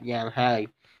ប់បែបយ៉ាងហើយ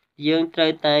យើងត្រូ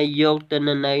វតែយកទិន្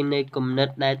នន័យនៃគំនិត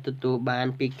ដែលទទួលបាន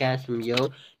ពីការសំយោគ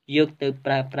យកទៅ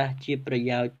ប្រើប្រាស់ជាប្រ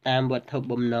យោជន៍តាមវត្ថុ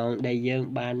បំណងដែលយើង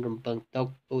បានរំពឹងទុក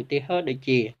ឧទាហរណ៍ដូច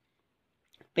ជា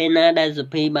ពេលណាដែលសុ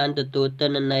ភីបានទទួលទិ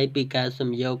ន្នន័យពីការសំ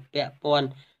យោគពាក់ព័ន្ធ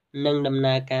នឹងដំ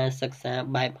ណើរការសិក្សា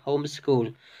បែប home school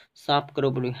សពគ្រ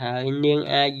ប់រួចហើយនាង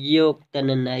អាចយកទិន្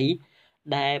នន័យ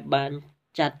ដែលបាន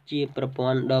ចាត់ជាប្រព័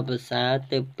ន្ធដ៏ប្រសើរ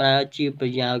ទៅប្រើជាប្រ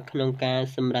យោជន៍ក្នុងការ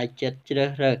សម្រេចចិត្តជ្រើ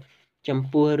សរើសចំ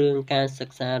ពោះរឿងការសិ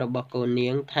ក្សារបស់កូននា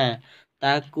ងថា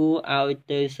តើគួរឲ្យ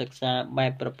ទៅសិក្សាបែ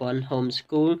បប្រព័ន្ធ home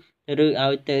school ឬ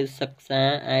ឲ្យទៅសិក្សា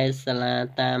ឯសាលា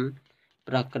តាម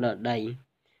ប្រក្រតី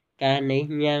ការនេះ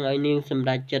ញ៉ាំងឲ្យនាងសម្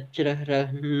រេចចិត្តជ្រើសរើស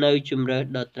នៅជម្រើស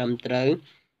ដ៏ត្រឹមត្រូវ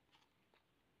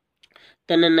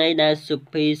ទិន្នន័យដែលសុ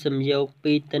ភីសំយោគ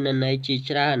ពីទិន្នន័យជា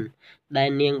ច្រើនដែល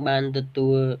នាងបានទ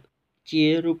ទួលជា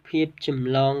រូបភាពចម្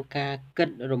លងការគិត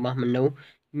របស់មនុស្ស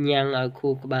ញ៉ាំងឲ្យខួ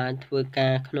រក្បាលធ្វើកា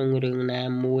រក្នុងរឿងណា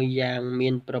មួយយ៉ាងមា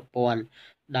នប្រព័ន្ធ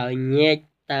ដោយញែក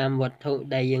តាមវត្ថុ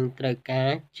ដែលយើងត្រូវការ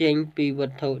ចេញពីវ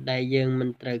ត្ថុដែលយើងមិន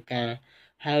ត្រូវការ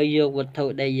ហើយយកវត្ថុ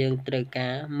ដែលយើងត្រូវកា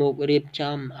រមករៀប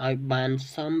ចំឲ្យបាន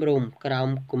សមរម្យក្រោម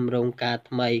គម្រោងការ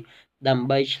ថ្មីដើម្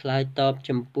បីឆ្លើយតប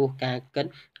ចំពោះការគិត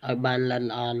ឲ្យបានល្អិត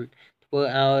ល្អន់ធ្វើ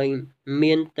ឲ្យ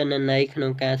មានទិន្នន័យក្នុ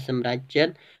ងការសម្រេចចិត្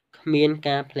តគ្មាន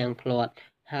ការភ្លាំងភ្លាត់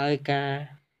ហើយការ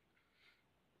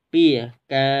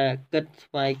គិត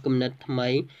ស្វ័យគំនិតថ្មី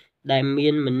ដែលមា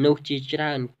នមនុស្សជាច្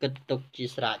រើនគិតទុកជា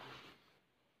ស្រេច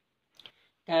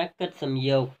ការគិតសំ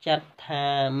យោគចាត់ថា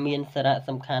មានសារៈ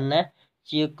សំខាន់ណាស់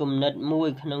ជាគំនិតមួយ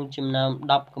ក្នុងចំណោម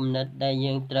10គំនិតដែល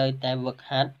យើងត្រូវតែហ្វឹក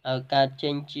ហាត់ឲ្យកើតចេ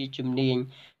ញជាជំនាញ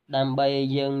ដើម្បីឲ្យ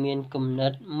យើងមានគំនិ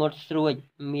តមុតស្រួច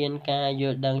មានការយ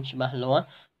ល់ដឹងច្បាស់លាស់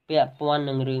ពាក់ព័ន្ធ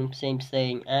នឹងរឿងផ្សេ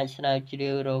ងអាចស្រាវជ្រា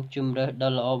វរកជម្រើស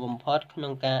ដ៏ល្អបំផុតក្នុ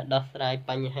ងការដោះស្រាយ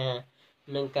បញ្ហា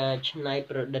និងការច្នៃ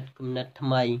ប្រឌិតគំនិតថ្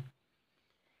មី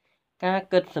ការ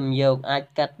គិតសំយោគអាច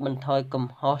កាត់បន្ថយកំ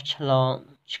ហុស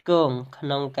ឆ្គងក្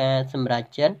នុងការសម្រេច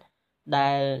ចិត្ត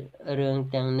ដែលរឿង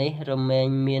ទាំងនេះរមែង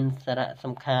មានសារៈ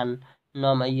សំខាន់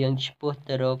នាំឲ្យយើងឆ្ពោះ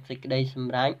ទៅរកសេចក្តីស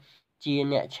ម្រេចជា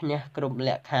អ្នកឈ្នះគ្រប់ល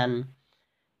ក្ខខណ្ឌ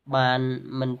បាន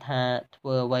មិនថាធ្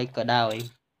វើអ្វីក៏ដោយ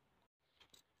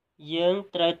យើង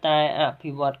ត្រូវតែអ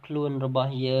ភិវឌ្ឍខ្លួនរប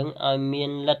ស់យើងឲ្យមា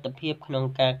នលទ្ធភាពក្នុង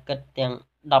ការគិតទាំង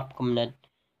10គំនិត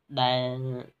ដែល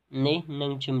នេះនឹ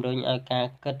ងជំរុញឲ្យការ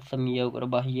គិតសំយោគរ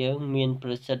បស់យើងមានប្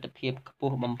រសិទ្ធភាពខ្ព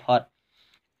ស់បំផុត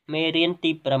មេរៀន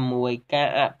ទី6ការ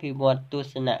អភិវឌ្ឍទ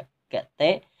ស្សនគ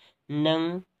តិនិង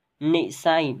និស្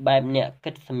ស័យបែបអ្នក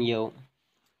គិតសំយោគ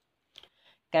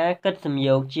ការគិតសំ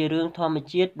យោគជារឿងធម្ម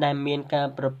ជាតិដែលមានការ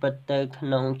ប្រព្រឹត្តទៅក្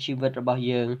នុងជីវិតរបស់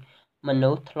យើងមនុ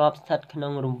ស្សធ្លាប់ស្ថិតក្នុ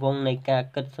ងរង្វង់នៃការ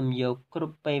គិតសំយោគគ្រ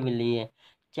ប់ពេលវេលា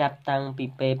ចាប់តាំងពី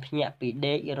ពេលភ្ញាក់ពី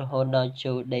ដេករហូតដល់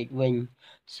ចូលដេកវិញ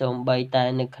សូម្បីតែ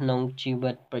នៅក្នុងជី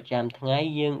វិតប្រចាំថ្ងៃ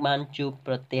យើងបានជួប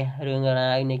ប្រទះរឿង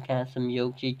រ៉ាវនៃការសំយោគ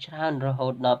ជាច្រើនរហូ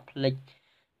តដល់ភ្លេច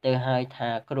ទៅហើយថា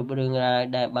គ្រប់រឿងរ៉ាវ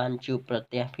ដែលបានជួបប្រ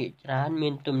ទះភាគច្រើនមា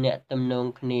នទំនាក់ទំនង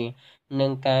គ្នានឹ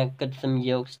ងការគិតសំ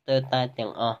យោគស្ទើរតែទាំ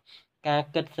ងអស់ការ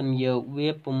គិតសំយោគវា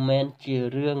ពុំមែនជា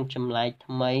រឿងចម្លែក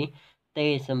ថ្មីទេ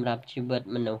សម្រាប់ជីវិត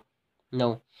មនុស្ស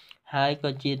នោះហើយក៏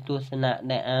ជាទស្សនៈ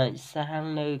ដែលអាចសាង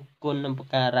នៅគុណឧប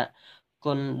ការៈ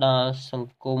គុណដល់ស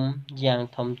ង្គមយ៉ាង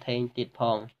ធំធេងទៀតផ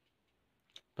ង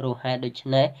ព្រោះហេតុដូច្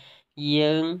នេះ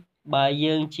បើ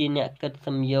យើងជាអ្នកគិត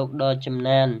សំយោគដ៏ចំ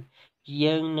ណាន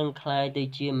យើងនឹងក្លាយទៅ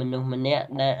ជាមនុស្សម្នាក់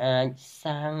ដែលអាច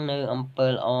សាងនៅអំពើ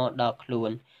ល្អដល់ខ្លួ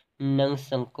ននិង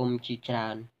សង្គមជាច្រើ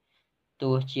ន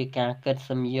ទោះជាការគិត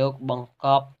សំយោគបង្ក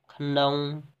ប់ក្នុង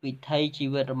វិថីជី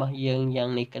វិតរបស់យើងយ៉ាង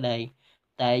នេះក្តី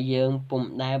តែយើងពុំ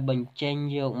ដែលបញ្ចេញ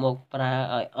យកមកប្រើ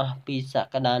ឲ្យអស់ពីស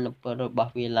ក្តានុពលរប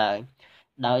ស់វាឡើយ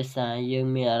ដោយសារយើង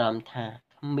មានអារម្មណ៍ថា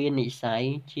គ្មាននិស្ស័យ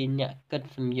ជាអ្នកគិត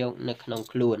សំយោគនៅក្នុង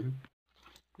ខ្លួន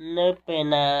នៅពេល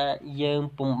ណាយើង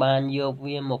ពុំបានយក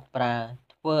វាមកប្រើ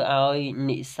ធ្វើឲ្យ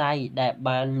និស្ស័យដែល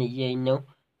បាននិយាយនោះ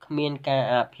គ្មានការ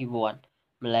អភិវឌ្ឍ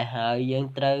ម្ល៉េះហើយយើង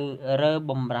ត្រូវរើ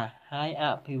បំរាស់ហើយអ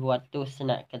ភិវឌ្ឍទស្ស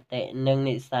នគតិនិង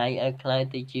និស្ស័យឲ្យក្លាយ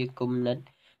ទៅជាគំនិត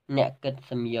អ្នកគិត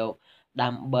សំយោគដើ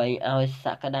ម្បីឲ្យស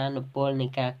ក្តានុពលនៃ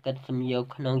ការគិតសំយោគ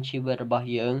ក្នុងជីវិតរបស់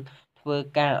យើងធ្វើ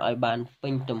ការឲ្យបានពេ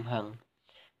ញទំហឹង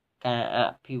ការអ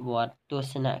ភិវឌ្ឍទស្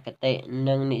សនគតិ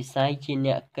និងនិស្ស័យជា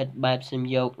អ្នកគិតបែបសំ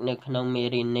យោគនៅក្នុងមេ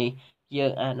រៀននេះយើ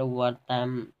ងអនុវត្តតាម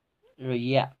រ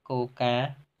យៈគោលការណ៍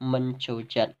មិនចូល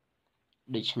ចិត្ត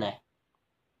ដូច្នេះ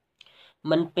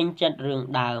មិនពេញចិត្តរឿង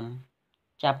ដើម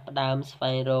ចាប់ផ្ដើមស្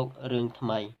វែងរករឿងថ្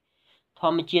មីធ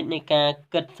ម្មជាតិនៃការ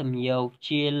គិតសំយោគ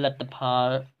ជាលទ្ធផល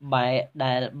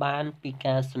ដែលបានពី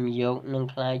ការសំយោគនឹង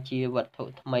ក្លាយជាវត្ថុ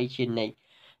ថ្មីជានិច្ច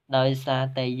ដោយសារ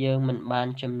តែយើងមិនបាន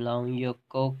ចម្លងយក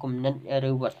គោលគំនិត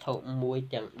ឬវត្ថុមួយ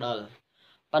ទាំងដុល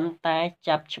ប៉ុន្តែ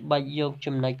ចាប់ច្បិចយក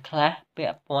ចំណុចខ្លះពា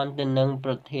ក់ព័ន្ធទៅនឹង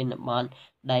ប្រធានបទ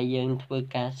ដែលយើងធ្វើ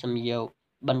ការសំយោគ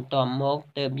បន្ទាប់មក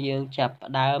ទើបយើងចាប់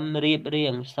ផ្ដើមរៀបរៀ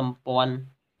ងសម្ព័ន្ធ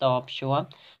តភ្ជាប់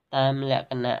តាមលក្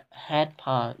ខណៈហេតុផ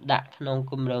លដាក់ក្នុង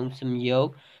គម្រោងសំយោគ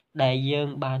ដែលយើង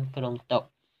បានគ្រោងទុក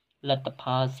លទ្ធផ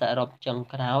លសរុបចុង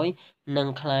ក្រោយនឹង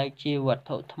ក្លាយជាវត្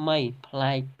ថុថ្មីប្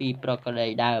លែកពីប្រក្រតី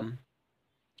ដើម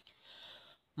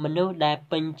មនុស្សដែល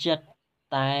ពេញចិត្ត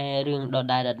តែរឿងដ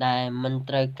ដែលមិន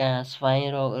ត្រូវការស្វែង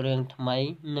រករឿងថ្មី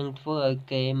នឹងធ្វើឲ្យ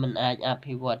គេមិនអាចអ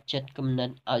ភិវឌ្ឍចិត្តគំនិត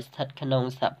ឲ្យស្ថិតក្នុង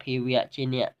សភាវៈជា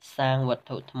អ្នកសាងវត្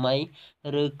ថុថ្មី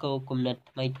ឬគោលគំនិត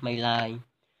ថ្មីឡើយ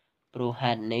ព្រោះ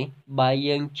ហេតុនេះបើ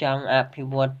យើងចង់អភិ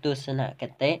វឌ្ឍទស្សនគ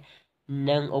តិ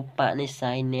និងឧបនិស្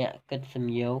ស័យអ្នកគិតសំ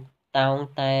យោគតោង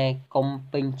តែកុំ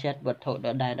ពេញចិត្តវត្ថុដ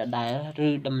ដែលឬ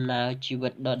ដំណើរជីវិ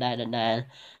តដដែល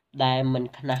ដែលមិន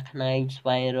ខ្នះខ្នែងស្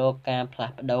វែងរកការផ្លា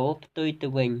ស់ប្ដូរផ្ទុយទៅ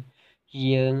វិញ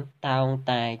យើងតោង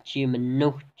តែជាមនុ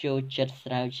ស្សចូលចិត្ត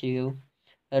ស្រាវជ្រាវ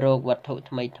រកវត្ថុ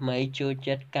ថ្មីចូល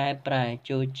ចិត្តកែប្រែ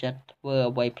ចូលចិត្តធ្វើ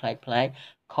អ្វីប្លែក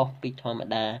ខុសពីធម្ម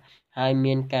តាហើយ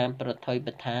មានការប្រថុយ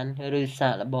ប្រថានឬសា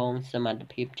កល្បងសមត្ថ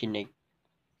ភាពជានិច្ច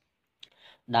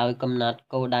ដោយកំណត់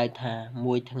គោលដៅថា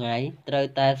មួយថ្ងៃត្រូវ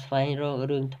តែស្វែងរក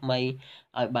រឿងថ្មី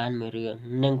ឲ្យបានមួយរឿង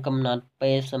និងកំណត់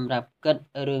ពេលសម្រាប់គិត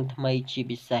រឿងថ្មីជា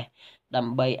ពិសេសដើ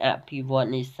ម្បីអភិវឌ្ឍ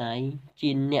និស្ស័យជា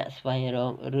អ្នកស្វែងរ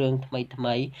ករឿងថ្មី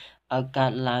ឲ្យកើ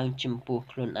តឡើងចំពោះ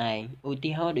ខ្លួនឯងឧ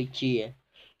ទាហរណ៍ដូចជា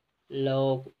លោ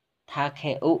កថា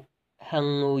ខេអ៊ុ ហឹង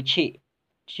ងូឈិ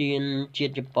ជាជា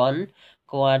តិជប៉ុន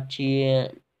គាត់ជា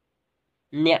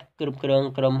អ្នកគ្រប់គ្រង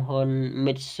ក្រុមហ៊ុន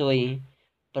Mitsui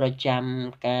ប្រចាំ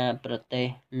ការប្រទេស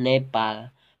នេប៉ាល់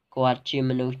គាត់ជា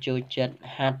មនុស្សចូលចិត្ត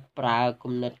ហាត់ប្រើ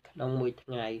គំនិតក្នុងមួយថ្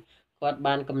ងៃគាត់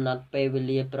បានកំណត់ពេលវេ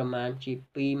លាប្រមាណជា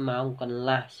2 ម៉ោងកន្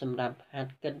លះសម្រាប់ហា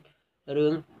ត់គិតរឿ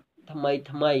ងថ្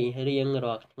មីរៀង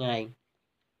រាល់ថ្ងៃ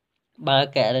បើ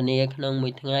ករណីក្នុងមួ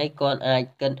យថ្ងៃគាត់អាច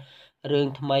គិតរឿង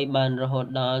ថ្មីបានរហូត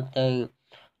ដល់ទៅ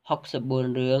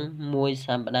64រឿងមួយស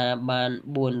ប្តាហ៍បាន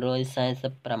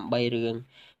448រឿង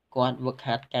គាត់វឹក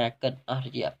ហាត់ការគិតអស់រ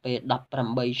យៈពេល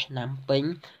18ឆ្នាំពេញ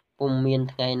ពុំមាន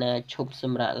ថ្ងៃណាឈប់ស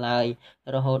ម្រាកឡើយ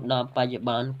រហូតដល់បច្ចុប្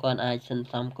បន្នគាត់អាចសន្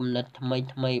សំគំនិតថ្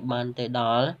មីបានទៅដ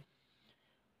ល់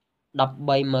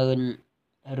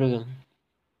130,000រឿង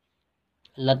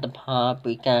លទ្ធផល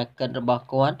ពីការគិតរបស់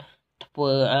គាត់ធ្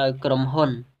វើឲ្យក្រុមហ៊ុ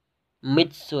ន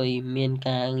Mitsui មាន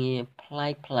ការងារប្លែ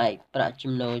កប្រាក់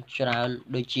ចំណូលច្រើន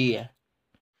ដូចជា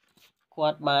គា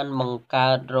ត់បានបង្កើ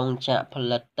តរោងចក្រផ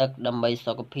លិតទឹកដើម្បី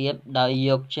សុខភាពដោយយ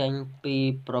កចេញពី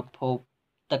ប្រភព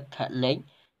ទឹកខនិច្ច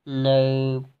នៅ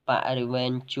បរិវេ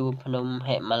ណជួរភ្នំ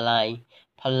ហិមាលាយ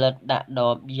ផលិតដាក់ដ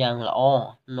បយ៉ាងល្អ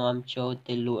នាំចូល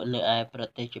ទៅលក់នៅឯប្រ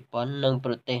ទេសជប៉ុននិង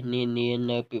ប្រទេសនានា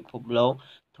នៅពិភពលោក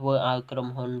ធ្វើឲ្យក្រុម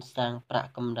ហ៊ុនសាងប្រាក់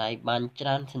កម្រៃបានច្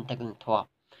រើនសន្ធឹកសន្ធាប់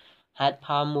ហេតុផ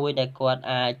លមួយដែលគាត់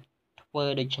អាចធ្វើ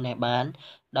ដូច្នេះបាន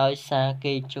ដោយសារ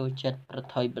គេចូលចិត្តប្រ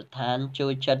ថុយប្រថានចូ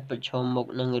លចិត្តប្រឈមមុខ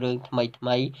នឹងរឿងថ្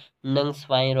មីនិងស្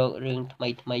វែងរករឿងថ្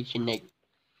មីជានិច្ច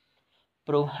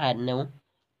ព្រោះហេតុនោះ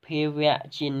ភាវៈ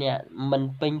ជាអ្នកមិន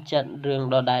ពេញចិត្តរឿង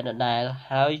ដដែល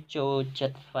ហើយចូលចិ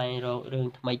ត្តស្វែងរករឿង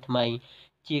ថ្មី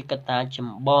ជាកត្តាច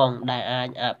ម្បងដែលអាច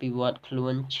អភិវឌ្ឍខ្លួ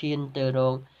នឈានទៅរ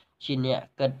កជាអ្នក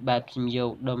គិតបែបសំយោ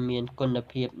គដ៏មានគុណ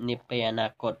ភាពនាពេលអនា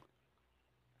គត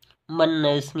មិន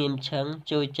នៅស្ងៀមឈឹង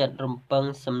ចូលចិត្តរំពឹង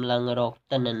សម្លឹងរក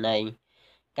ទិន្នន័យ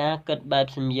ការគិតបែប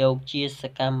សំយោគជាស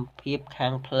កម្មភាពខា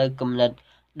ងផ្លូវគំនិត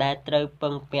ដែលត្រូវពឹ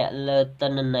ងពាក់លើទិ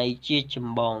ន្នន័យជាច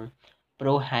ម្បងព្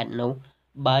រោះហេតុនោះ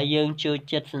បើយើងចូល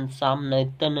ចិត្តសន្សំនៅ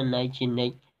ទិន្នន័យជានិ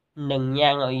ច្ចនឹង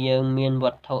ញ៉ាំងឲ្យយើងមានវ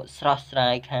ត្ថុស្រស់ស្រា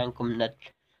យខាងគំនិត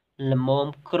ល្មម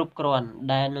គ្រប់គ្រាន់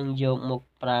ដែលនឹងយកមក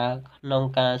ប្រើក្នុង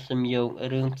ការសំយោគ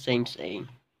រឿងផ្សេង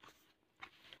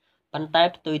ប៉ុន្តែ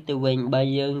ផ្ទុយទៅវិញបើ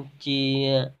យើងជា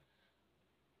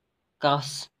កោ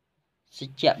ស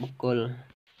ច្ចបុគ្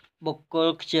គល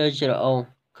ខ្ជិលច្រអូស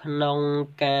ក្នុង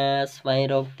ការស្វែង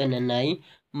រកទិន្នន័យ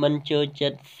មិនចូលចិ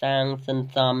ត្តសាងសន្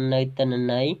សំនៅទិន្ន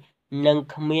ន័យនិង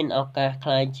គ្មានឱកាសក្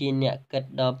លាយជាអ្នកគិត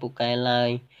ដ៏ពូកែឡើយ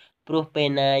ព្រោះពេល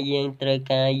ណាយើងត្រូវ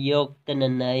ការយកទិន្ន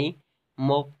ន័យ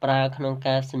មកប្រើក្នុង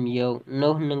ការសំយោគ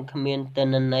នោះនឹងគ្មានទិ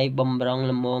ន្នន័យបម្រុង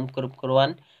ល្មមគ្រប់គ្រា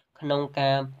ន់ក្នុង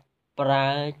ការប្រើ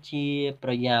ជាប្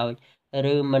រយោជន៍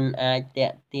ឬមិនអាចទា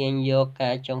ក់ទាញយក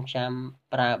ការចងចាំ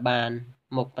ប្រើបាន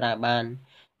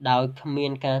ដោយគ្មា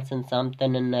នការសន្សំទិ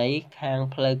ន្នន័យខាង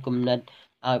ផ្លូវគំនិត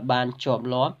ឲ្យបានជាប់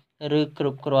លាប់ឬគ្រ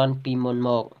ប់គ្រាន់ពីមុនម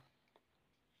ក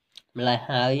ម្ល៉េះ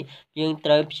ហើយយើង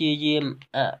ត្រូវព្យាយាម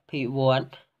អភិវឌ្ឍ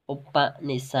ឧប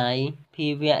និស្ស័យភា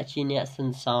វៈជាអ្នកស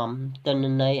ន្សំទិន្ន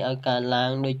ន័យឲ្យកើនឡើ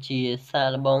ងដូចជាសាក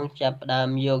ល្បងចាប់ផ្ដើម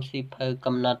យកសៀវភៅ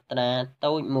កំណត់ត្រា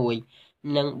តូចមួយ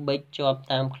និងបិចជាប់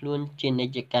តាមខ្លួនជានិ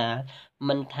ច្ចកាល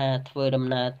មិនថាធ្វើដំ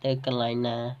ណើរទៅកន្លែង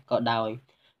ណាក៏ដោយ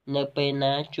នៅពេល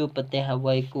ណាជួបប្រទះអ្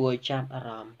វីគួរចាប់អារ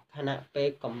ម្មណ៍ខណៈពេល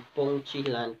កំពុងជិះ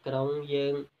ឡានក្រុងយើ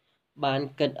ងបាន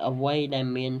គិតអ្វីដែល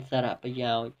មានសារៈប្រ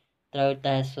យោជន៍ត្រូវ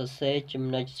តែសរសេរចំ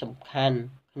ណុចសំខាន់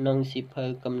ក្នុងសៀវភៅ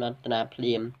កំណត់ត្រាភ្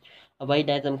លាមអ្វី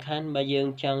ដែលសំខាន់បើយើង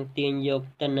ចង់ទាញយក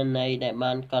ទិន្នន័យដែល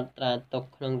បានកត់ត្រាទុក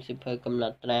ក្នុងសៀវភៅកំណ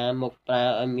ត់ត្រាមកប្រើ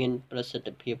ឲ្យមានប្រសិទ្ធ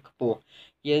ភាពខ្ពស់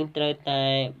យើងត្រូវតែ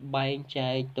បែងចែ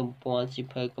កទំព័រសៀវ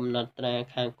ភៅកំណត់ត្រា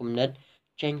ខាងគំនិត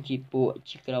ចេញជាពួក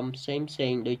ជាក្រុមផ្សេ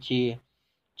ងដូចជា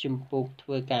ជំពូកធ្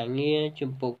វើការងារ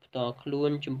ជំពូកផ្ទាល់ខ្លួ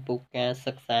នជំពូកការ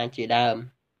សិក្សាជាដើម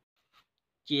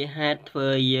ជាហេតុធ្វើ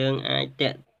យើងអា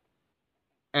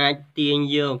ចទាញ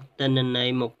យកទិន្នន័យ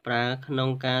មកប្រើក្នុង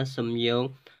ការសំយោគ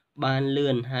បានលឿ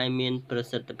នហើយមានប្រ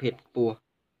សិទ្ធភាពខ្ពស់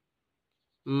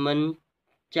មិន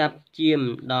ចាប់ជាម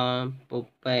ដល់ព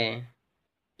ពែ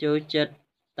ចូលចិត្ត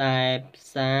តែផ្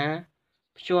សារ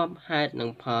ភ្ជាប់ហេតុនិ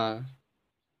ងផល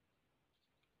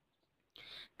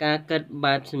ការគិត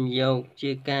បែបសំយោគ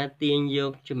ជាការទាញយ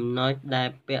កចំណុចដែល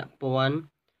ពាក់ព័ន្ធ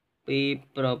ពី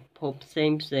ប្រភពផ្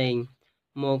សេង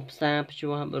មកផ្សារភ្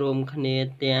ជាប់រួមគ្នា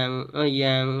ទាំង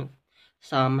យ៉ាង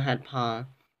សមហេតុផល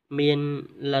មាន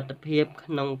លទ្ធភាព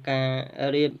ក្នុងការ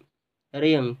រៀប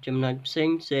រៀងចំណុចផ្សេង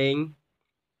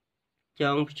ច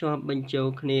ងភ្ជាប់បញ្ចូល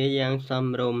គ្នាយ៉ាងសម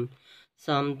រម្យស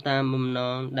មតាមបំណ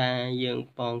ងដែលយើង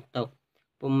ប៉ងទុក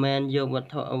ពុំមែនយកវត្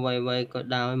ថុអ្វីក៏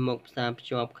ដោយមកផ្សារភ្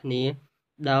ជាប់គ្នា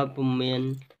ដោយពុំមាន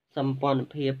សម្ព័ន្ធ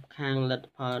ភាពខាងលទ្ធ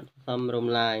ផលសំរុំ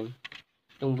ឡើយ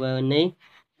ទង្វើនេះ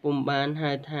ពុំបាន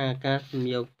ហៅថាការសំ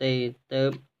យោគទេទើ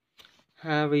ប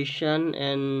Harrison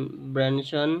and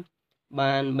Branson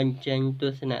បានបញ្ចេញទ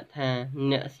ស្សនៈថា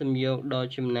អ្នកសំយោគដ៏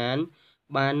ចំណាន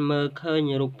បានមើលឃើ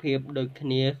ញរូបភាពដូចគ្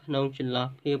នាក្នុងចន្លោះ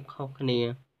ភាពខុសគ្នា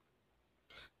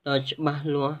ដ៏ច្បាស់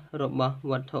លាស់របស់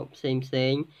វត្ថុផ្សេ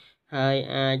ងៗហើយ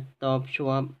អាចតភ្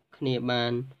ជាប់គ្នាបា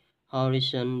ន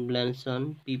Harrison Branson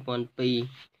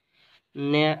 2002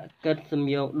 អ្នកគិតសំ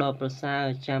យោគដ៏ប្រសើរ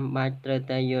ចាំបាច់ត្រូវ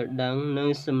តែយល់ដឹងនិង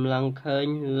សម្លឹងឃើញ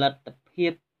លទ្ធភា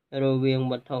ពរវាង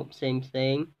វត្ថុផ្សេ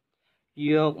ងៗ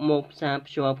យកមកផ្សារ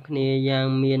ភ្ជាប់គ្នាយ៉ាង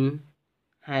មាន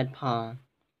ហេតុផល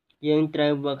យើងត្រូ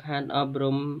វវឹកហាត់អប់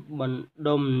រំបណ្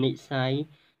ដុំនិស្ស័យ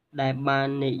ដែលបាន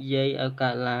និយាយឲ្យ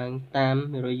កើតឡើងតាម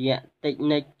រយៈតិច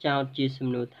និចចោទជាសំ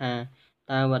ណួរថា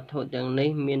តើវត្ថុទាំងនេះ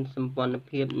មានសម្ព័ន្ធ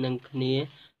ភាពនឹងគ្នា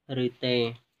ឬទេ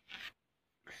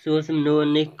សួរសំណួរ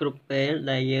នេះគ្រប់ពេល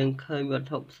ដែលយើងឃើញវត្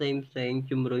ថុផ្សេង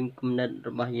ជំរុញគំនិតរ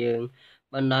បស់យើង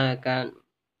បណ្ដោយឲ្យកើត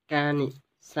ការនិ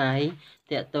ស្ស័យ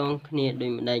តាក់ទងគ្នាដូ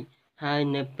ចម្ដេចហើយ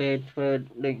នៅពេលធ្វើ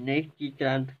ដូចនេះជាច្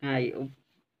រើនថ្ងៃឧ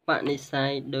បនិស្ស័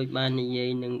យដូចបាននិយាយ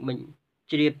នឹងបញ្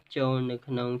ជ្រាបចូលនៅ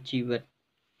ក្នុងជីវិត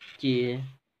ជា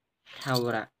ថាវ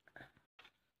រៈ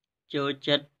ចូល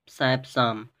ចិត្តផ្សែផ្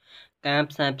សំការ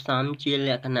ផ្សែផ្សំជាល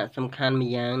ក្ខណៈសំខាន់ម្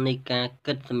យ៉ាងនៃការ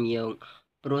គិតសំយោគ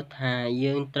ព្រោះថា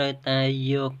យើងត្រូវតែ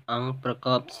យកអង្គប្រក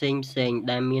បផ្សេង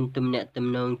ដែលមានទំនាក់ទំ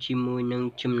នងជាមួយនឹង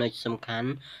ចំណុចសំខាន់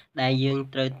ដែលយើង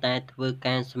ត្រូវតែធ្វើ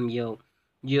ការសំយោគ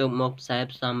យកមកផ្សែ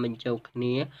ផ្សំបញ្ចូលគ្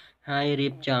នាហើយរៀ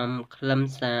បចំខ្លឹម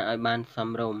សារឲ្យបានសម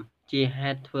រម្យជា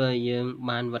ហេតុធ្វើឲ្យយើង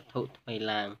បានវត្ថុថ្មី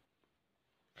ឡើង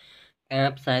ការ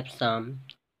ផ្សែផ្សំ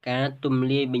ការទំ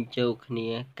លាយបញ្ចូលគ្នា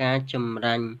ការចម្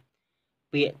រាញ់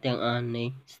ពាក្យទាំងអស់នេះ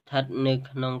ស្ថិតនៅ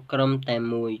ក្នុងក្រុមតែ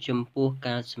មួយចំពោះ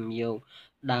ការសំយោគ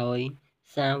ដោយ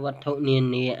សារវត្ថុនា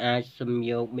នាអាចសំ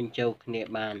យោគបញ្ចូលគ្នា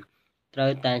បានត្រូ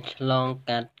វតែឆ្លង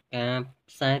កាត់ការ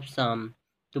ផ្សែផ្សំ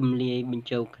ទំលាយបញ្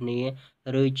ចូលគ្នា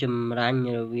ឬចម្រាញ់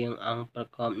រវាងអង្គប្រ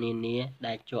កបនានា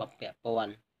ដែលជាប់ពាក់ព័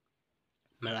ន្ធ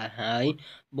ម្ល៉េះហើយ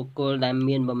បុគ្គលដែល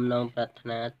មានបំណងប្រាថ្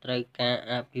នាត្រូវការ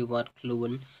អភិវឌ្ឍខ្លួន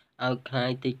ឲ្យក្លា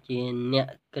យទៅជាអ្នក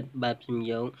គិតបែបសំ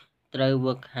យោគត្រូវ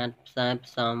វឹកហាត់ផ្សែ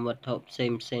ផ្សំវត្ថុផ្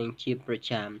សេងជាប្រ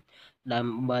ចាំដើ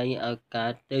ម្បីឲ្យកើ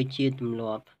តទៅជាទម្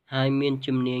លាប់ហើយមាន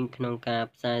ជំនាញក្នុងការ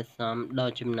ផ្សែផ្សំដ៏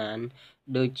ចំណាន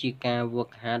ដូចជាការវឹក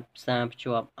ហាត់ផ្សារភ្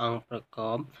ជាប់អង្គប្រក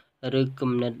បឬ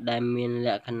គំនិតដែលមានល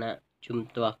ក្ខណៈជំ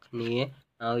ទាស់គ្នា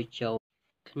ឲ្យចូល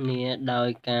គ្នាដោយ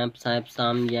ការផ្សែផ្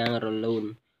សំយ៉ាងរលូន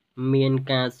មាន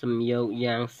ការសំយោគ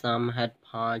យ៉ាងសមហេតុផ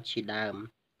លជាដើម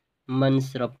មិន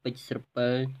ស្រពេចស្រពិ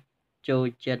លចូល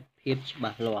ចិត្តភាពច្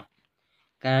បាស់លាស់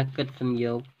ការគិតសំ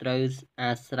យោគត្រូវ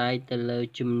អាស្រ័យទៅលើ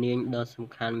ជំនាញដ៏សំ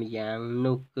ខាន់ម្យ៉ាង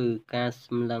នោះគឺការស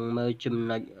ម្លឹងមើលចំ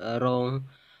ណុចរង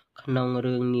ក្នុង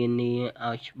រឿងនានា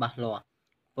ឲ្យច្បាស់លាស់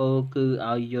ពោលគឺ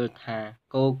ឲ្យយល់ថា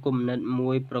គោលគំនិត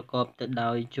មួយប្រកបទៅ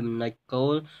ដោយចំណុចគោ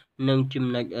លនិងចំ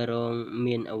ណុចរង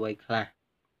មានអ្វីខ្លះ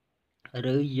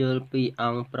ឬយល់ពីអ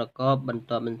ង្គប្រកបបន្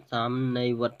ទាប់បន្សំនៃ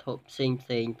វត្ថុផ្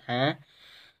សេងថា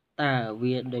តើ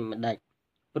វាដូចម្ដេច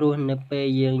ព្រោះនៅពេល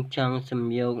យើងចង់សំ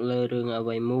យោគលើរឿងអ្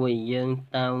វីមួយយើង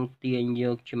តោងទាញយ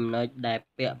កចំណុចដែល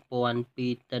ពាក់ព័ន្ធពី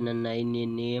ទិន្នន័យនា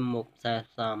នាមកផ្សា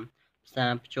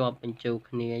រភ្ជាប់បញ្ចូល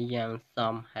គ្នាយ៉ាងស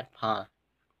មហេតុផល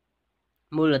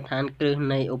មូលដ្ឋានគ្រឹះ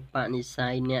នៃឧបនិស្ស័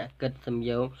យអ្នកគិតសំ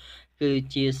យោគគឺ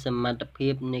ជាសមត្ថភា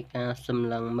ពនៃការសម្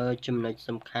លឹងមើលចំណុច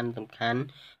សំខាន់ឲ្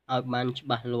យបានច្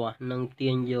បាស់លាស់និង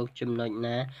ទាញយកចំណុច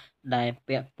ណាដែល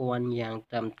ពាក់ព័ន្ធយ៉ាង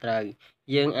ត្រឹមត្រូវ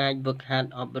យើងអាចវឹកហាត់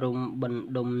អប់រំបណ្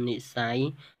ដុំនិស្ស័យ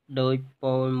ដោយ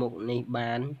ពោលមុខនេះ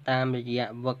បានតាមរយៈ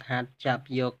វឹកហាត់ចាប់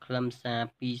យកខ្លឹមសារ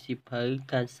ពីសៀវភៅ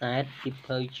កាសែតសៀវ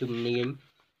ភៅជំនាញ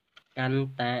កាន់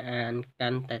តែអានកា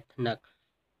ន់តែថ្នឹក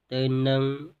ទៅនឹង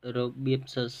របៀប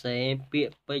សរសេរពា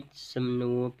ក្យពេចន៍សំ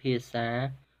ណួរភាសា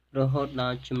រហូតដ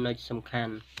ល់ចំណុចសំខា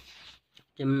ន់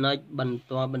ចំណុចបន្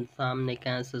ទាប់បន្សំនៃ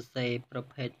ការសរសេរប្រ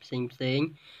ភេទផ្សេង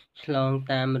ឆ្លង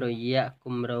តាមរយៈគ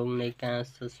ម្រោងនៃការ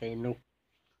សរសេរនោះ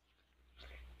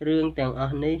រឿងទាំងអ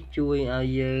ស់នេះជួយឲ្យ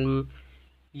យើង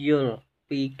យល់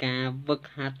ពីការវឹក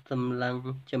ហាត់សម្លឹង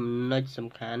ចំណុចសំ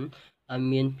ខាន់ឲ្យ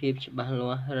មានភាពច្បាស់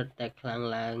លាស់រឹតតែខ្លាំង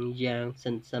ឡើងយ៉ាងស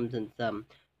ន្សឹម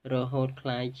រហូតក្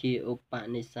លាយជាឧប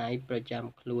និស្ស័យប្រចាំ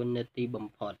ខ្លួននៅទីបំ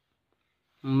ផុត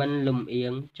មិនលំអៀ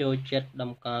ងចូលចិត្តត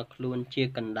ម្កល់ខ្លួនជា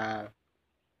កណ្ដាល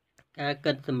ការ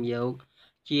គិតសំយោគ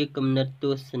ជាគំនិតទ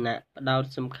ស្សនៈផ្ដោត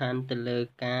សំខាន់ទៅលើ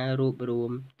ការរួបរว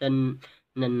มទិន្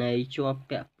នន័យជាប់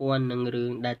ពាក់ព័ន្ធនឹងរឿ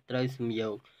ងដែលត្រូវសំយោ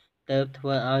គទើបធ្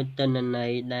វើឲ្យទិន្នន័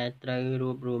យដែលត្រូវ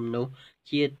រួបរวมនោះ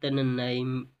ជាទិន្នន័យ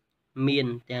មាន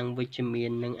ទាំងវិជ្ជមា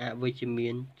ននិងអវិជ្ជមា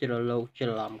នច្រឡូកច្រ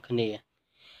ឡំគ្នា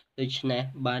ដូច្នេះ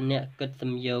បើអ្នកគិត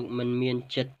សំយោគមិនមាន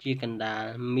ចិត្តជាកណ្ដាល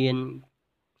មាន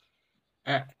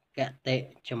អកតេ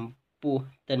ចំពោះ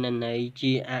ទិន្នន័យ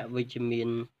ជាអវិជ្ជមាន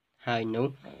ហើយនោះ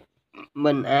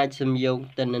មិនអាចសំយោគ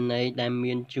ទិន្នន័យដែល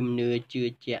មានជំនឿជឿ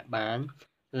ជាក់បាន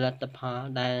លទ្ធផល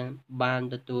ដែលបាន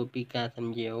ទទួលពីការសំ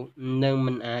យោគនឹង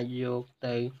មិនអាចយក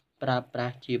ទៅប្រើប្រា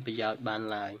ស់ជាប្រយោជន៍បាន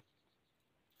ឡើយ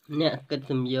អ្នកគិត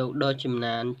សំយោគដ៏ចំ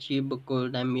ណានជាបុគ្គល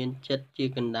ដែលមានចិត្តជា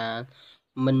កណ្ដាល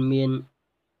មិនមាន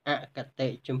អកតេ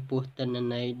ចំពោះទិន្ន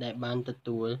ន័យដែលបានទ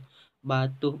ទួលបើ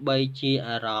ទោះបីជា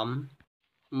អារម្មណ៍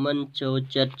មិនចូល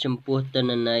ចិត្តចំពោះទិន្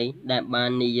នន័យដែលបា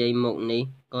ននិយាយមកនេះ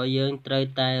ក៏យើងត្រូវ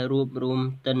តែរួបរួម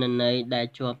ទិន្នន័យដែល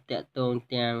ជាប់តាក់ទង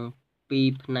ទាំងពីរ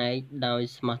ផ្នែកដោយ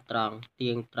ស្មោះត្រង់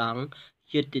ទៀងត្រង់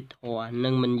យុត្តិធម៌និ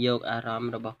ងមិនយកអារម្ម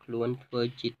ណ៍របស់ខ្លួនធ្វើ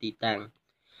ជាទីតាំង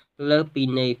លើសពី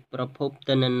នេះប្រភព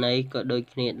ទិន្នន័យក៏ដូច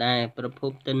គ្នាដែរប្រភ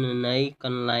ពទិន្នន័យក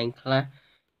ន្លែងខ្លះ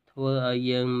ធ្វើឲ្យ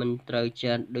យើងមិនត្រូវ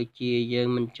ចិត្តដូចជាយើង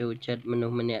មិនចូលចិត្តមនុ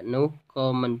ស្សម្នាក់នោះក៏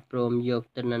មិនព្រមយក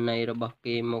ទិន្នន័យរបស់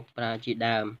គេមកប្រើជា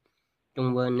ដើមទ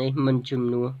ង្វើនេះមិនជំ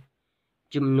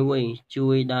នួយជួ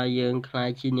យដល់យើងខ្លាច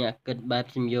ជាអ្នកគិតបែប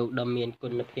សំយោគដ៏មានគុ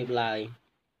ណភាពឡើយ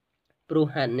ព្រោះ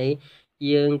ហេតុនេះ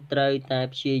យើងត្រូវតែ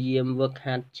ព្យាយាមវឹក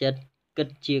ហាត់ចិត្តគិត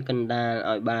ជាកណ្ដាល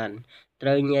ឲ្យបានត្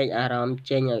រូវញែកអារម្មណ៍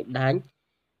ចេញឲ្យដាច់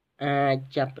អាច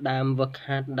ចាប់ផ្ដើមវឹក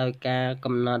ហាត់ដោយការ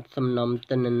កំណត់សំណុំ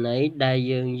ទិន្នន័យដែល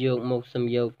យើងយកមកសំ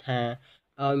យោគថា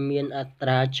ឲ្យមានអត្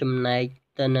រាចំណែក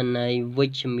ទិន្នន័យវិ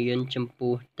ជ្ជមានចំ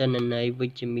ពោះទិន្នន័យវិ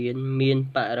ជ្ជមាន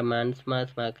បរិមាណស្មើ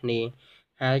គ្នា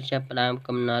ហើយចាប់ផ្ដើម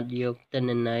កំណត់យកទិន្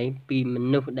នន័យពីម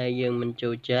នុស្សដែលយើងមិនចូ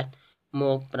លចិត្តម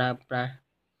កប្រើប្រាស់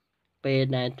ពេល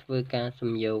ដែលធ្វើការ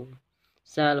សំយោគ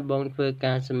សាកល្បងធ្វើ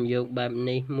ការសំយោគបែប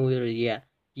នេះមួយរយៈ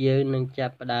យើងនឹងចា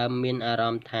ប់ផ្ដើមមានអារ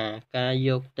ម្មណ៍ថាការយ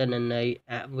កទិន្នន័យ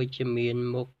អវិជ្ជមាន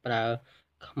មកប្រើ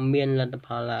គ្មានលទ្ធផ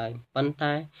លឡើយប៉ុន្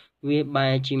តែវាបែ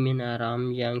រជាមានអារម្ម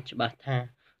ណ៍យ៉ាងច្បាស់ថា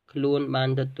ខ្លួនបាន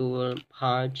ទទួលផ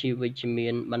លជាវិជ្ជមា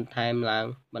នបន្ថែមឡើ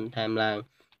ង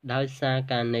ដោយសារ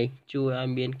ការនេះជួយឲ្យ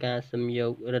មានការសំយោ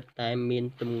គរឹតតែមាន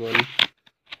ទម្ងន់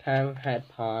ខាងហេតុ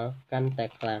ផលកាន់តែ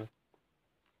ខ្លាំង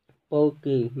ពោល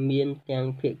គឺមានទាំង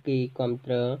ភាគីគាំ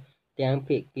ទ្រទាំង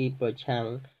ភាគីប្រឆាំង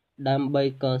ដើម្បី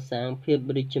កសាងភាព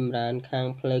រីកចម្រើនខាង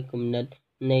ផ្លូវគំនិត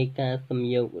នៃការសំ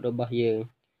យោគរបស់យើង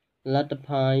លទ្ធផ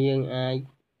លយើងអាច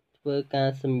ធ្វើការ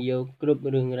សំយោគគ្រប់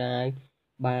រឿងរ៉ាវ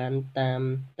បានតាម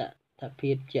តថ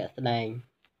ភាពជាក់ស្ដែង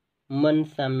មិន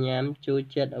សាំញ៉ាំចូល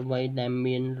ចិត្តអ្វីដែល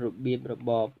មានរបៀបរ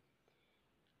បប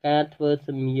ការធ្វើ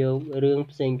សំយោគរឿង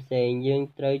ផ្សេងយើង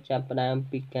ត្រូវចាប់ផ្ដើម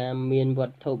ពីការមានវ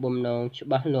ត្ថុបំណងច្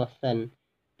បាស់លាស់សិន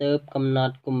ទើបកំណ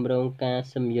ត់គម្រោងការ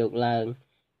សំយោគឡើង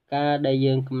ការដែល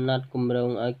យើងកំណត់គម្រោង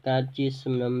ឲ្យកើតជា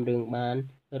សំណុំរឿងបាន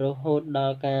រហូតដ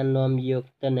ល់ការនាំយក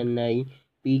ទិន្នន័យ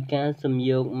ពីការសំ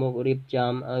យោគមករៀប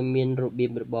ចំឲ្យមានរបៀ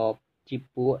បរបបជា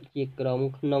ពួកជាក្រុម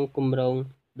ក្នុងគម្រោង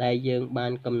ដែលយើងបា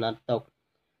នកំណត់ទុក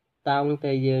តោង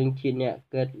តែយើងជាអ្នក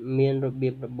គិតមានរបៀ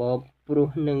បរបបព្រោះ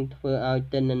នឹងធ្វើឲ្យ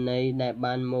ទិន្នន័យដែល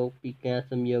បានមកពីការ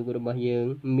សំយោគរបស់យើង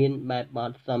មានបែបប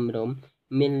ទសមរម្យ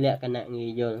មានលក្ខណៈងា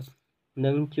យយល់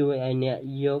និងជួយឲ្យអ្នក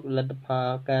យកលទ្ធផល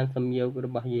ការសំយោគរ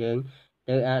បស់យើង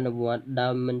ទៅអនុវត្តដោ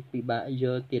យមិនពិបាកយ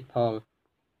ល់ទៀតផង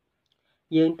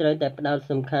យើងត្រូវតែផ្ដោត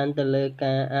សំខាន់ទៅលើ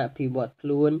ការអភិវឌ្ឍខ្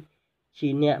លួនជា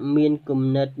អ្នកមានគំ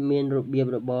និតមានរបៀប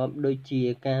របបដូចជា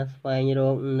ការស្វែងរ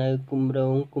កនៅគ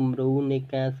ម្រូនៃ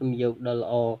ការសំយោគដ៏ល្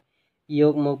អយ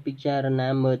កមកពិចារណា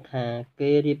មើលថា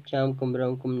គេរៀបចំគម្រោ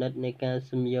ងគំនិតនៃការ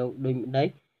សំយោគដូចម្ដេច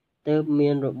ទើបមា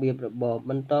នរបៀបរបប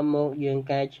បន្ទាប់មកយើង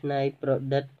កែច្នៃប្រ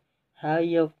ឌិតហើយ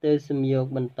យកទៅសំយោគ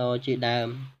បន្តជាដើម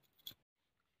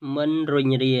មិនរុ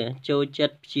ញរាចូលចិ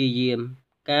ត្តព្យាយាម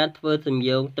ការធ្វើសំ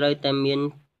យោគត្រូវតែមាន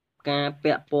ការ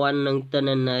ពាក់ព័ន្ធនឹងទិន្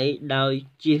នន័យដោយ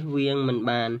ជៀសវាងមិន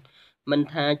បានមិន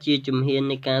ថាជាជំហាន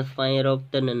នៃការស្វែងរក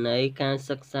ទិន្នន័យការ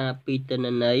សិក្សាពីទិន្ន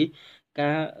ន័យ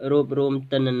ការរួបរวม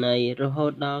ទិន្នន័យរហូ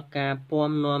តដល់ការ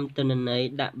ពំនាំទិន្នន័យ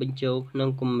ដាក់បញ្ចូលក្នុង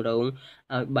គម្រោង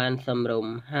ឲ្យបានសមរម្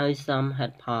យហើយសមហេ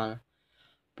តុផល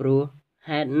ព្រោះ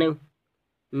ហេតុនោះ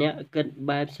អ្នកគិត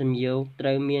បែបសំយោគត្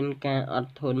រូវមានការអ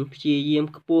ត់ធន់ព្យាយាម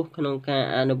ខ្ពស់ក្នុងការ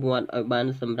អនុវត្តឲ្យបាន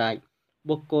សម្រេច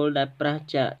បុគ្គលដែលប្រាស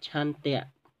ចាកឆន្ទៈ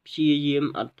ព្យាយាម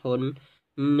អត់ធន់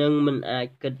នឹងមិនអាច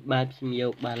គិតបែបសំយោ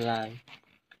គបានឡើយ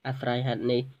អាស្រ័យហេតុ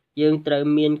នេះយើងត្រូវ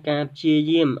មានការព្យា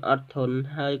យាមអត់ធន់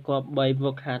ហើយគប្បី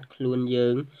វឹកហាត់ខ្លួនយើ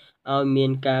ងឲ្យមា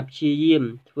នការព្យាយាម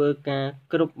ធ្វើការ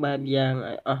គ្រប់បែបយ៉ាង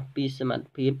ឲ្យអស់ពីសមត្ថ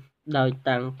ភាពដោយ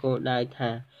តាំងគោលដៅ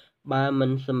ថាបើមិ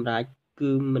នសម្រេច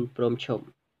គឺមិនព្រមឈប់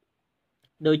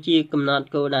ដូចជាកំណត់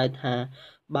គោលដៅថា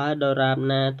បើដរាប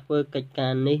ណាធ្វើកិច្ចកា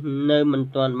រនេះនៅមិន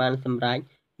ទាន់បានសម្រេច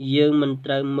យើងមិន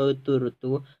ត្រូវមើលទូរទ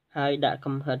ស្សន៍ហើយដាក់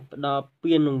កំហិតផ្ដល់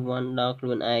ពានរង្វាន់ដល់ខ្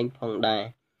លួនឯងផងដែរ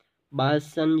បើ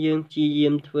សិនយើងព្យាយា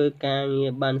មធ្វើការងា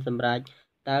របានសម្រេច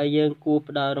តើយើងគួរ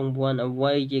ផ្ដល់រង្វាន់អ្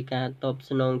វីជាការតប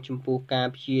ស្នងចំពោះការ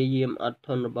ព្យាយាមអត់ធ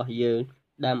ន់របស់យើង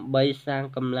ដើម្បីសាង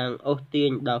កម្លាំងអូសទាញ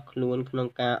ដល់ខ្លួនក្នុង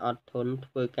ការអត់ធន់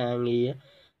ធ្វើការងារ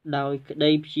ដោយក្តី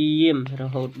ព្យាយាមរ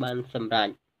ហូតបានសម្រេច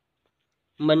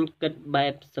មិនគិតបែ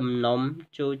បសំណុំ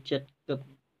ចូលចិត្ត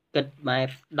គិតបែប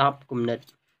10គំនិត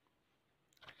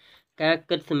ការ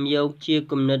គិតសំយោគជា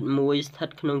គំនិតមួយស្ថិត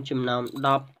ក្នុងចំណោម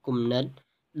10គំនិត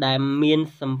ដែលមាន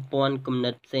សម្ព័ន្ធគំ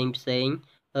និតផ្សេងៗ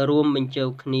រួមបញ្ចូល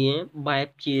គ្នាបែប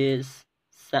ជា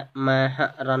សមាហ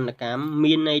រណកម្ម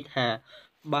មានន័យថា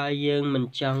បើយើងមិន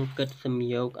ចង់គិតសំ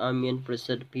យោគឲ្យមានប្រ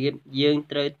សិទ្ធភាពយើង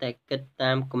ត្រូវតែគិត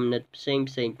តាមគំនិតផ្សេង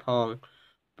ៗផង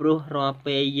ព្រោះរាល់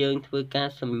ពេលយើងធ្វើការ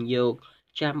សំយោគ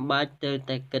ចាំបាច់ត្រូវ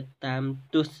តែគិតតាម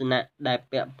ទស្សនៈដែល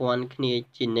ពាក់ព័ន្ធគ្នា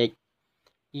ជានិច្ច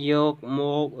យកម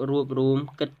ករួបរวม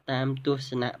គិតតាមទស្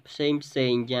សនៈផ្សេ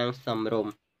ងយ៉ាងសមរ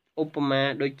ម្យឧបមា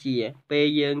ដូចជាពេល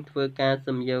យើងធ្វើការ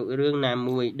សំយោគរឿងណា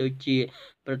មួយដូចជា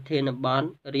ប្រធានបទ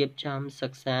រៀបចំសិ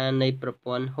ក្សានៃប្រ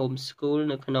ព័ន្ធ Homeschool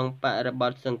នៅក្នុងបរិប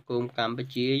ទសង្គមកម្ពុ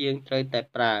ជាយើងត្រូវតែ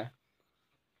ប្រើ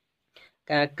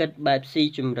ការគិតបែបស៊ី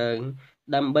ជម្រៅ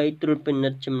ដើម្បីត្រួតពិនិ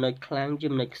ត្យចំណុចខ្លាំង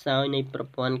ចំណុចខ្សោយនៃប្រ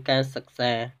ព័ន្ធការសិក្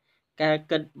សាការ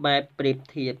គិតបែបប្រៀប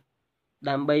ធៀប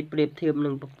ដើម្បីប្រៀបធៀបនឹ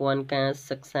ងប្រព័ន្ធការ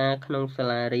សិក្សាក្នុងសា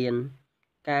លារៀន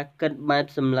ការគិតបែប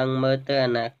សម្លឹងមើលទៅអ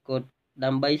នាគត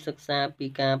ដើម្បីសិក្សាពី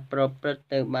ការប្រព្រឹត្ត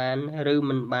ទៅបានឬ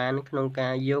មិនបានក្នុងកា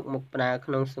រយកមកប្រើ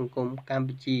ក្នុងសង្គមកម្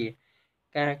ពុជា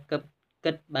ការ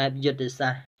គិតបែបយុទ្ធសា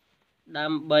ស្ត្រដើ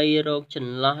ម្បីរកច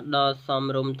ន្លោះដ៏សម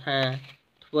រម្យថា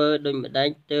ធ្វើដូចម្តេច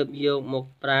ទើបយកមក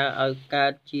ប្រើឲ្យកើ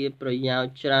តជាប្រយោជ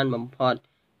ន៍ច្រើនបំផុត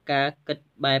ការគិត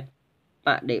បែបប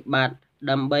ដិបត្តិ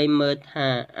ដើម្បីមើលថា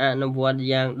អនុវត្ត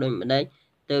យ៉ាងដូចម្តេច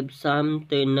ទើបសម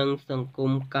ទៅនឹងសង្គ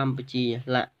មកម្ពុជា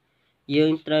យើ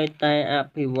ងត្រូវតែអ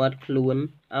ភិវឌ្ឍខ្លួន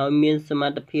ឲ្យមានសម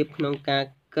ត្ថភាពក្នុងការ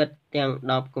គិតទាំង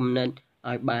10គំនិត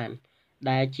ឲ្យបាន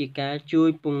ដែលជាការជួយ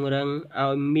ពង្រឹងឲ្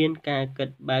យមានការគិត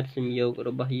បែបសំយោគរ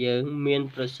បស់យើងមាន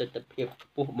ប្រសិទ្ធភាពខ្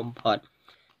ពស់បំផុត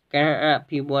ការអ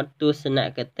ភិវឌ្ឍទស្សន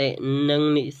គតិនិង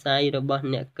និស្ស័យរបស់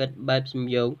អ្នកគិតបែបសំ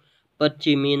យោគពិត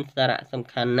ជាមានសារៈសំ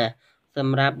ខាន់ណាស់ស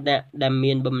ម្រាប់អ្នកដែល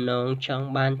មានបំណងចង់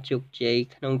បានជោគជ័យ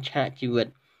ក្នុងឆាកជីវិត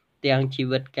ទាំងជី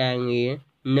វិតការងារ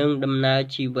និងដំណើរ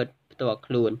ជីវិតផ្ទាល់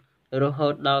ខ្លួនរហូ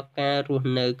តដល់ការរស់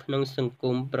នៅក្នុងសង្គ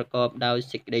មប្រកបដោយ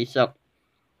សេចក្តីសុខ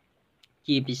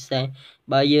ជាពិសេស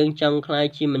បើយើងចង់ក្លាយ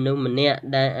ជាមនុស្សម្នាក់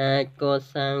ដែលអាចក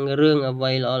សាងរឿងអ្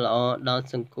វីល្អៗដល់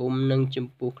សង្គមនិងចំ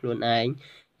ពោះខ្លួនឯង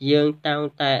យើងតែង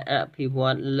តែអភិវ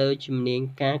ឌ្ឍលើជំនាញ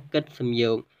ការគិតសំ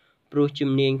យោគព្រោះ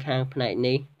ជំនាញខាងផ្នែក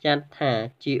នេះចាត់ថា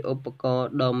ជាឧបករណ៍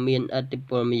ដ៏មានឥទ្ធិព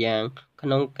លម្យ៉ាងក្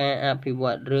នុងការអភិវ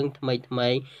ឌ្ឍរឿងថ្មី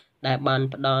ៗដែលបាន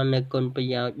ផ្ដល់នូវគុណប្រ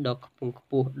យោជន៍ដ៏ខ្ពង់ខ្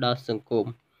ពស់ដល់សង្គម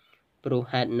ព្រោះ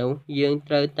ហេតុនោះយើង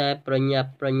ត្រូវតែប្រញាប់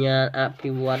ប្រញាល់អ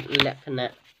ភិវឌ្ឍលក្ខ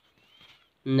ណៈ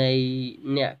នៃ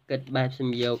អ្នកគិតបែបសំ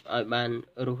យោគឲ្យបាន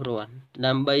រុះរាន់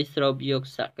ដើម្បីស្រូបយក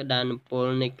សក្តានុពល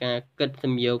នៃការគិត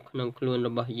សំយោគក្នុងខ្លួនរ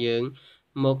បស់យើង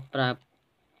មកប្រើ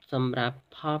សម្រាប់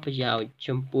ផលប្រយោជន៍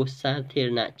ចំពោះសាធារ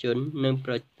ណជននិង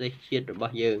ប្រទេសជាតិរប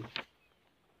ស់យើង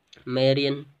មេរៀ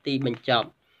នទីបញ្ចប់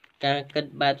ការគិត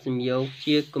បែបសំយោគ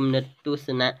ជាគំនិតទស្ស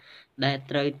នៈដែល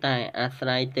ត្រូវតែអាស្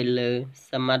រ័យទៅលើ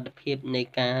សមត្ថភាពនៃ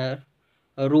ការ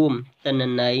រួមទិន្ន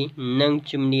ន័យនិង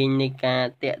ជំនាញនៃការ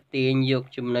ទាក់ទាញយក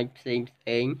ចំណុចផ្សេ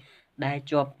ងៗដែល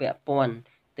ជាប់ពាក់ព័ន្ធ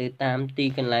ទៅតាមទី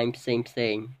កន្លែងផ្សេ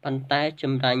ងប៉ុន្តែច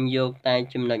ម្រាញ់យកតែ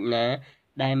ចំណុចណា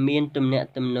ដែលមានទំនាក់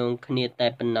ទំនងគ្នាតែ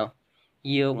ប៉ុណ្ណោះ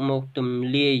យកមករំ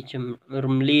លា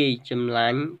យចម្រា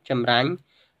ញ់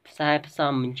ផ្សារផ្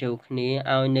សំបញ្ចូលគ្នា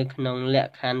ឲ្យនៅក្នុងលក្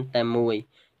ខខណ្ឌតែមួយ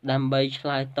ដើម្បីឆ្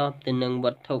លើយតបទៅនឹងវ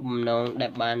ត្ថុបំណងដែ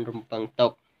លបានរំពឹងទុ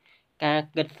កការ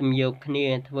គិតសំយោគគ្នា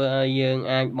ធ្វើឲ្យយើង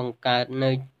អាចបង្កើត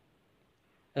នៅ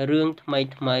រឿងថ្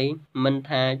មីមិន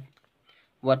ថា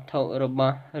វត្ថុរប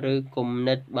ស់ឬគំ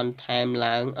និតបន្ថែម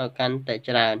ឡើងឲ្យកាន់តែ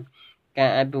ច្រើនកា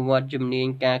រអភិវឌ្ឍជំនាញ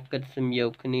ការគិតសំយោ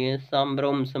គគ្នាសមរ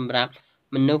ម្យសម្រាប់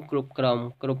មនុស្សគ្រប់ក្រុម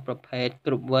គ្រប់ប្រភេទ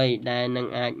គ្រប់វ័យដែលនឹង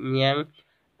អាចញ៉ាំង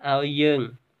ឲ្យយើង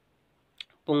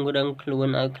ពង្រឹងខ្លួន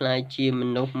ឲ្យក្លាយជាម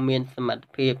នុស្សមានសមត្ថ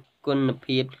ភាពគុណ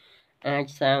ភាពអាច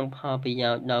សាងផលប្រ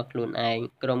យោជន៍ដល់ខ្លួនឯង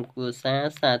ក្រុមគ្រួសារ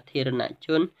សាធារណជ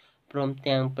នព្រម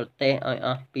ទាំងប្រទេសឲ្យអ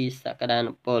ស់ពីសក្តា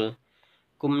នុពល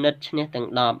គំនិតឈ្នះទាំង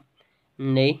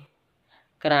10នេះ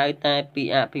ក្រៅតែពី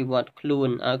អភិវឌ្ឍខ្លួន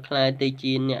ឲ្យក្លាយទៅ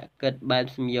ជាអ្នកគិតបែប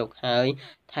សំយោគហើយ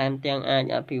ថែមទាំងអាច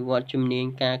អភិវឌ្ឍជំនាញ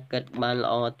ការគិតបានល្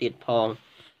អទៀតផង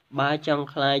បើចង់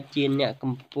ក្លាយជាអ្នក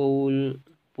កំពូល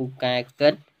ពូកែ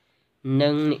គិតនិ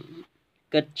ង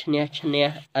គិតឈ្នះ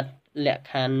ឥតលក្ខ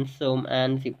ខណ្ឌសូមអាន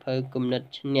សៀវភៅគំនិត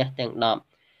ឈ្នះទាំង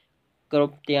10គ្រ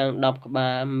ប់ទាំង10ក្បា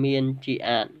លមានជា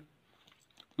អាច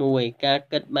 1ការ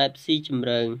គិតបែបស៊ីជម្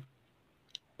រៅ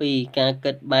 2ការ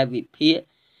គិតបែបវិភាគ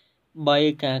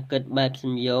 3ការគិតបែប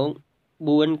សំយោគ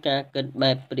 4ការគិត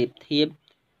បែបប្រៀបធៀប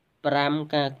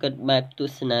 5ការគិតបែបទ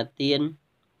ស្សនាទាន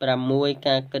 6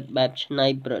ការគិតបែបច្នៃ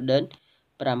ប្រឌិត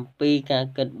 7ការ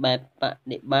គិតបែបប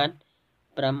ដិបត្តិ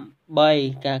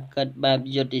 8ការគិតបែប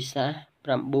យុទ្ធសាស្ត្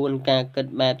រ 9ការគិត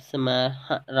បែបសមាហ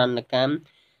រណកម្ម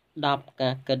 10កា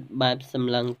រគិតបែបស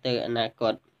ម្លឹងទៅអនាគ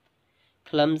ត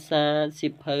ខ្លឹមសារសៀ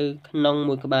វភៅក្នុង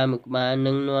មួយក្បាល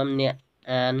នឹងនាំអ្នក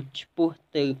អានឆ្ពោះ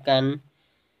ទៅកាន់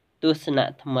ទស្សនៈ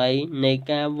ថ្មីនៃ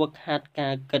ការហ្វឹកហាត់កា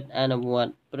រគិតអនុវត្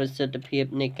ត ប្រសិទ្ធភាព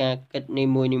នៃការគិតនី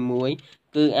មួយៗ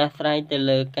គឺអាស្រ័យទៅ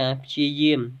លើការព្យា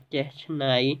យាមចេះច្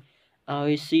នៃឲ្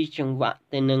យស៊ីចង្វាក់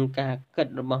ទៅនឹងការគិត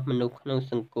របស់មនុស្សក្នុង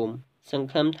សង្គម សង្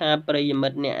ឃឹមថាប្រិយមិ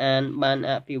ត្តអ្នកអានបាន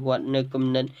អភិវឌ្ឍនៅគំ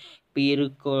និតពីឫ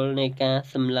សគល់នៃការ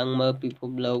សម្លឹងមើលពិភព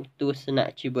លោក ទស្សនៈ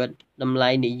ជីវិត តម្លៃ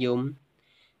និយម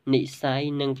និស្ស័យ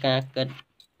និងការគិត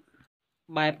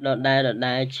បែបដ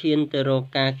ដែលឈានទៅរក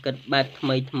ការគិតបែបថ្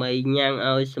មីញ៉ាំង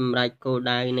ឲ្យសម្រេចគោល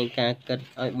ដៅនៃការគិត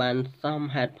ឲ្យបានសម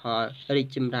ហេតុផលរីក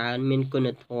ចម្រើនមានគុណ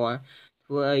ធម៌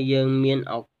ធ្វើឲ្យយើងមាន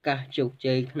ឱកាសជោគ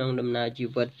ជ័យក្នុងដំណើរជី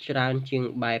វិតច្រើនជាង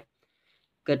បែប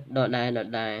គិតដដែ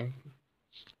ល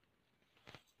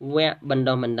វគ្គបណ្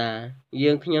ដុះបណ្ដាល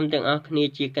យើងខ្ញុំទាំងអស់គ្នា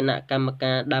ជាគណៈកម្ម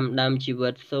ការដាំដើមជីវិ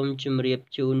តសូមជម្រាប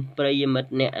ជូនប្រិយមិត្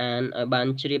តអ្នកអានឲ្យបាន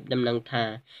ជ្រាបដំណឹងថា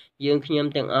យើងខ្ញុំ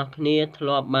ទាំងអស់គ្នាធ្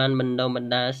លាប់បានបណ្ដុះប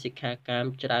ណ្ដាលសិក្ខាកាម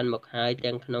ច្រើនមកហើយ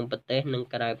ទាំងក្នុងប្រទេសនិង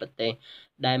ក្រៅប្រទេស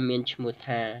ដែលមានឈ្មោះ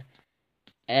ថា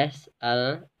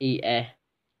SLES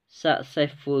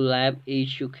Successful Life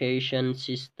Education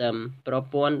System ប្រ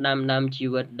ព័ន្ធដាំដើមជី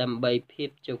វិតដើម្បីភាព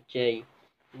ជោគជ័យ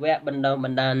វគ្គបណ្ដុះប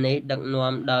ណ្ដាលនេះដឹក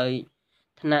នាំដោយ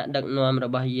ថ្នាក់ដឹកនាំរ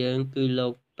បស់យើងគឺលោ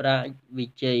កប្រាជ្ញវិ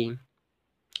ជ័យ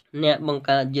អ្នកបង្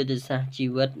កើតយុទ្ធសាស្ត្រជី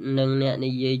វិតនិងអ្នក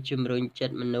និយាយជំរុញចិ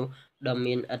ត្តមនុស្សដ៏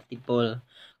មានឥទ្ធិពល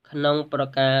ក្នុងប្រ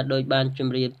ការដោយបានជ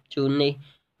ម្រាបជូននេះ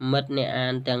មិត្តអ្នកអា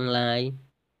នទាំងឡាយ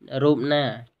រូបណា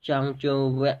ចង់ចូ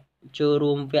ល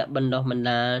រួមវគ្គបណ្ដុះបណ្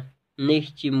ដាលនេះ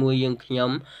ជាមួយយើងខ្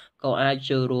ញុំក៏អាច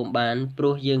ចូលរួមបានព្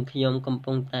រោះយើងខ្ញុំកំ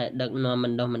ពុងតែដឹកនាំប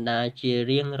ណ្ដុះបណ្ដាលជា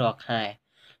រៀងរាល់ខែ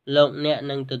លោកអ្នក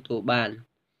នឹងទទួលបាន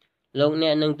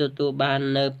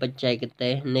នៅបច្ចេកទេ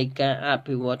សនៃការអ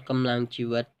ភិវឌ្ឍកម្លាំងជី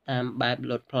វិតតាមបែប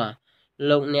លោតផ្លោះ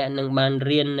លោកអ្នកនឹងបាន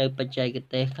រៀននៅបច្ចេក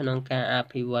ទេសក្នុងការអ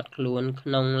ភិវឌ្ឍខ្លួនក្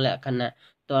នុងលក្ខណៈ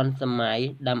ទាន់សម័យ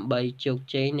ដើម្បីជោគ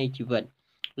ជ័យនៃជីវិត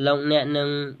លោកអ្នកនឹង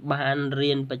បាន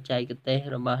រៀនបច្ចេកទេស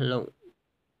របស់លោក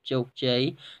ជោគជ័យ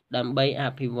ដើម្បីអ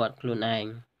ភិវឌ្ឍខ្លួនឯង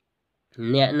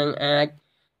អ្នកនឹងអាច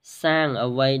សាង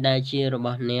អ្វីដែលជារប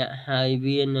ស់អ្នកហើយ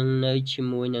វានឹងនៅជា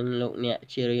មួយនឹងលោកអ្នក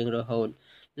ជារៀងរហូត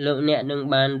លោកអ្នកនឹង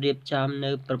បានរៀបចំ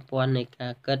នៅប្រព័ន្ធនៃកា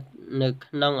រគិតនៅ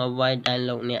ក្នុងអ្វីដែល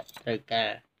លោកអ្នកត្រូវកា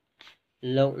រ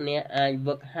លោកអ្នកអាចហ្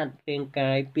វឹកហាត់រាង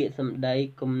កាយពាក្យសម្ដី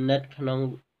គំនិតក្នុង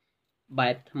បែ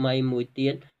បថ្មីមួយទៀ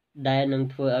តដែលនឹង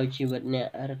ធ្វើឲ្យជីវិតអ្នក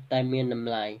រឹតតែមានត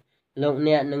ម្លៃលោក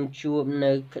អ្នកនឹងជួប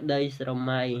នៅក្តីស្រ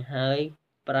មៃហើយ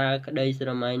ប្រើក្តីស្រ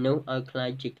មៃនោះឲ្យក្លាយ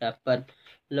ជាការពិត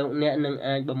លោកអ្នកនឹង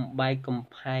អាចបំបែកកំ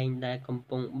ផែងដែលកំ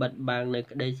ពុងបិទបាំងនៅ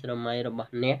ក្តីស្រមៃរប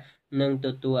ស់អ្នកនឹងទ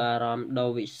ទួលអារម្មណ៍ដ៏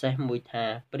វិសេសមួយថា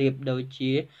ប្រៀបដូច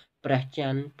ជាព្រះច័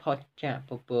ន្ទផុសចាក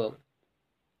ពពក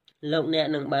លោកអ្នក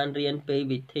នឹងបានរៀនពី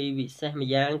វិធីវិសេសម្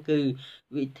យ៉ាងគឺ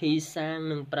វិធីសាង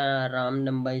និងប្រើអារម្មណ៍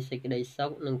ដើម្បីសេចក្តីសុ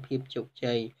ខនិងភាពជោគ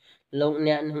ជ័យលោក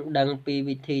អ្នកនឹងដឹងពី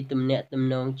វិធីទំនាក់ទំ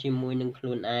នងជាមួយនឹងខ្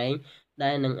លួនឯង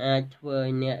ដែលនឹងអាចធ្វើឲ្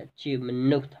យអ្នកជាម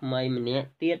នុស្សថ្មីម្នាក់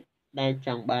ទៀតដែលច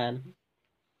ង់បាន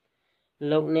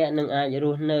លោកអ្នកនឹងអាចរ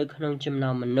ស់នៅក្នុងចំណោ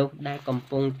មមនុស្សដែលកំ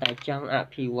ពុងតែចង់អ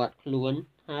ភិវឌ្ឍខ្លួន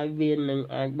ហើយវានឹង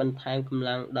អាចបន្ថែមកម្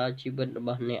លាំងដល់ជីវិតរប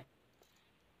ស់អ្នក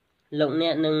លោកអ្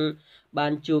នកនឹងបា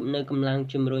នជួបនៅកម្លាំង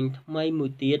ជំរុញថ្មីមួ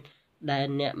យទៀតដែល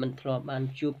អ្នកមិនធ្លាប់បាន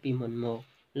ជួបពីមុនមក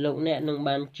លោកអ្នកនឹង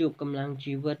បានជួបកម្លាំង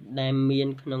ជីវិតដែលមាន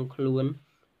ក្នុងខ្លួន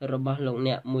របស់លោក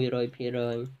អ្នក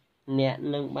 100% អ្នក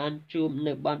នឹងបានជួប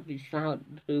នៅបទពិសោធន៍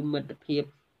ឬមិត្តភាព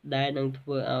ដែលនឹងធ្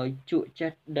វើឲ្យជក់ចិ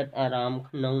ត្តដិតអារម្មណ៍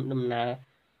ក្នុងដំណើរ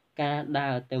ការដើ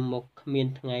រទៅមុខគ្មាន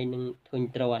ថ្ងៃនឹងធុញ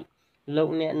ទ្រាន់លោក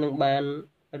អ្នកនឹងបាន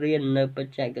រៀននៅប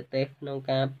ច្ចេកទេសក្នុង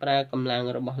ការប្រើកម្លាំង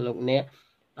របស់លោកអ្នក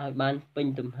ឲ្យបានពេញ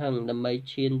ទំហឹងដើម្បី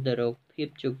ឈានទៅរកភាព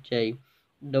ជោគជ័យ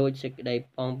ដោយសេចក្តី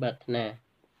ប៉ងប្រាថ្នា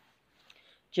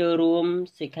ចូលរួម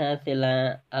សិក្ខាសាលា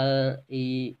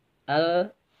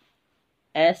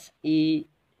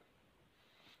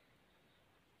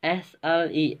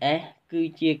SLES គឺ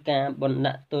ជាការបណ្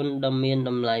ដាក់ទុនដ៏មាន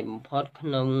តម្លៃបំផុតក្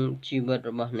នុងជីវិត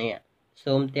របស់អ្នក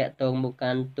សូមតាក់ទងមក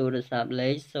កាន់ទូរស័ព្ទលេ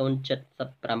ខ077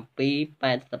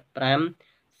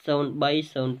 85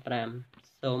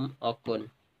 0305សូមអរគុណ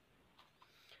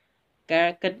ការ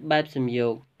គិតបែបសំយោ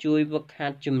គជួយហ្វឹកហា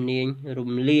ត់ជំនាញ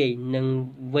រំលាយនិង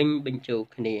វិញបញ្ចូល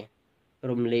គ្នា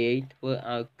រំលាយធ្វើ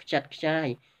ឲ្យខ្ចាត់ខ្ចាយ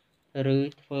ឬ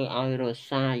ធ្វើឲ្យរ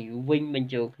សាយវិញបញ្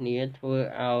ចូលគ្នាធ្វើ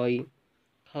ឲ្យ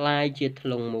คล้ายជាធ្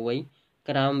លុងមួយ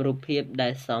ក្រោមរូបភាពដែ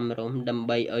លសមរម្យដើម្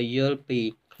បីឲ្យយល់ពី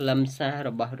ខ្លឹមសាររ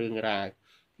បស់រឿងរ៉ាវ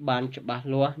បានច្បាស់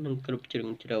លាស់និងគ្រប់ជ្រុង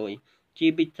ជ្រោយជា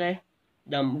ពិសេស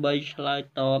ដើម្បីឆ្លើយ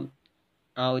តប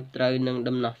ឲ្យត្រូវនឹង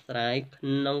ដំណោះស្រាយក្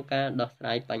នុងការដោះស្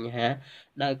រាយបញ្ហា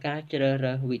ដោយការជ្រើស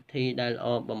រើសវិធីដែលល្អ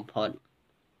បំផុត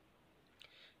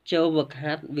ចូលវឹក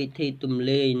ហាត់វិធីទំ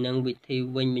លាយនិងវិធី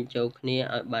វិញបញ្ចូលគ្នា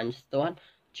ឲ្យបានស្ទាត់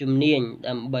ជំនាញ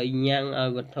ដើម្បីញ៉ាំងឲ្យ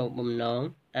វត្ថុបំណង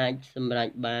អាចសម្រេច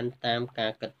បានតាមកា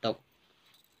រគិតទុក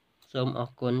សូមអរ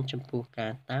គុណចំពោះកា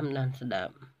រតាមដានស្ដា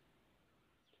ប់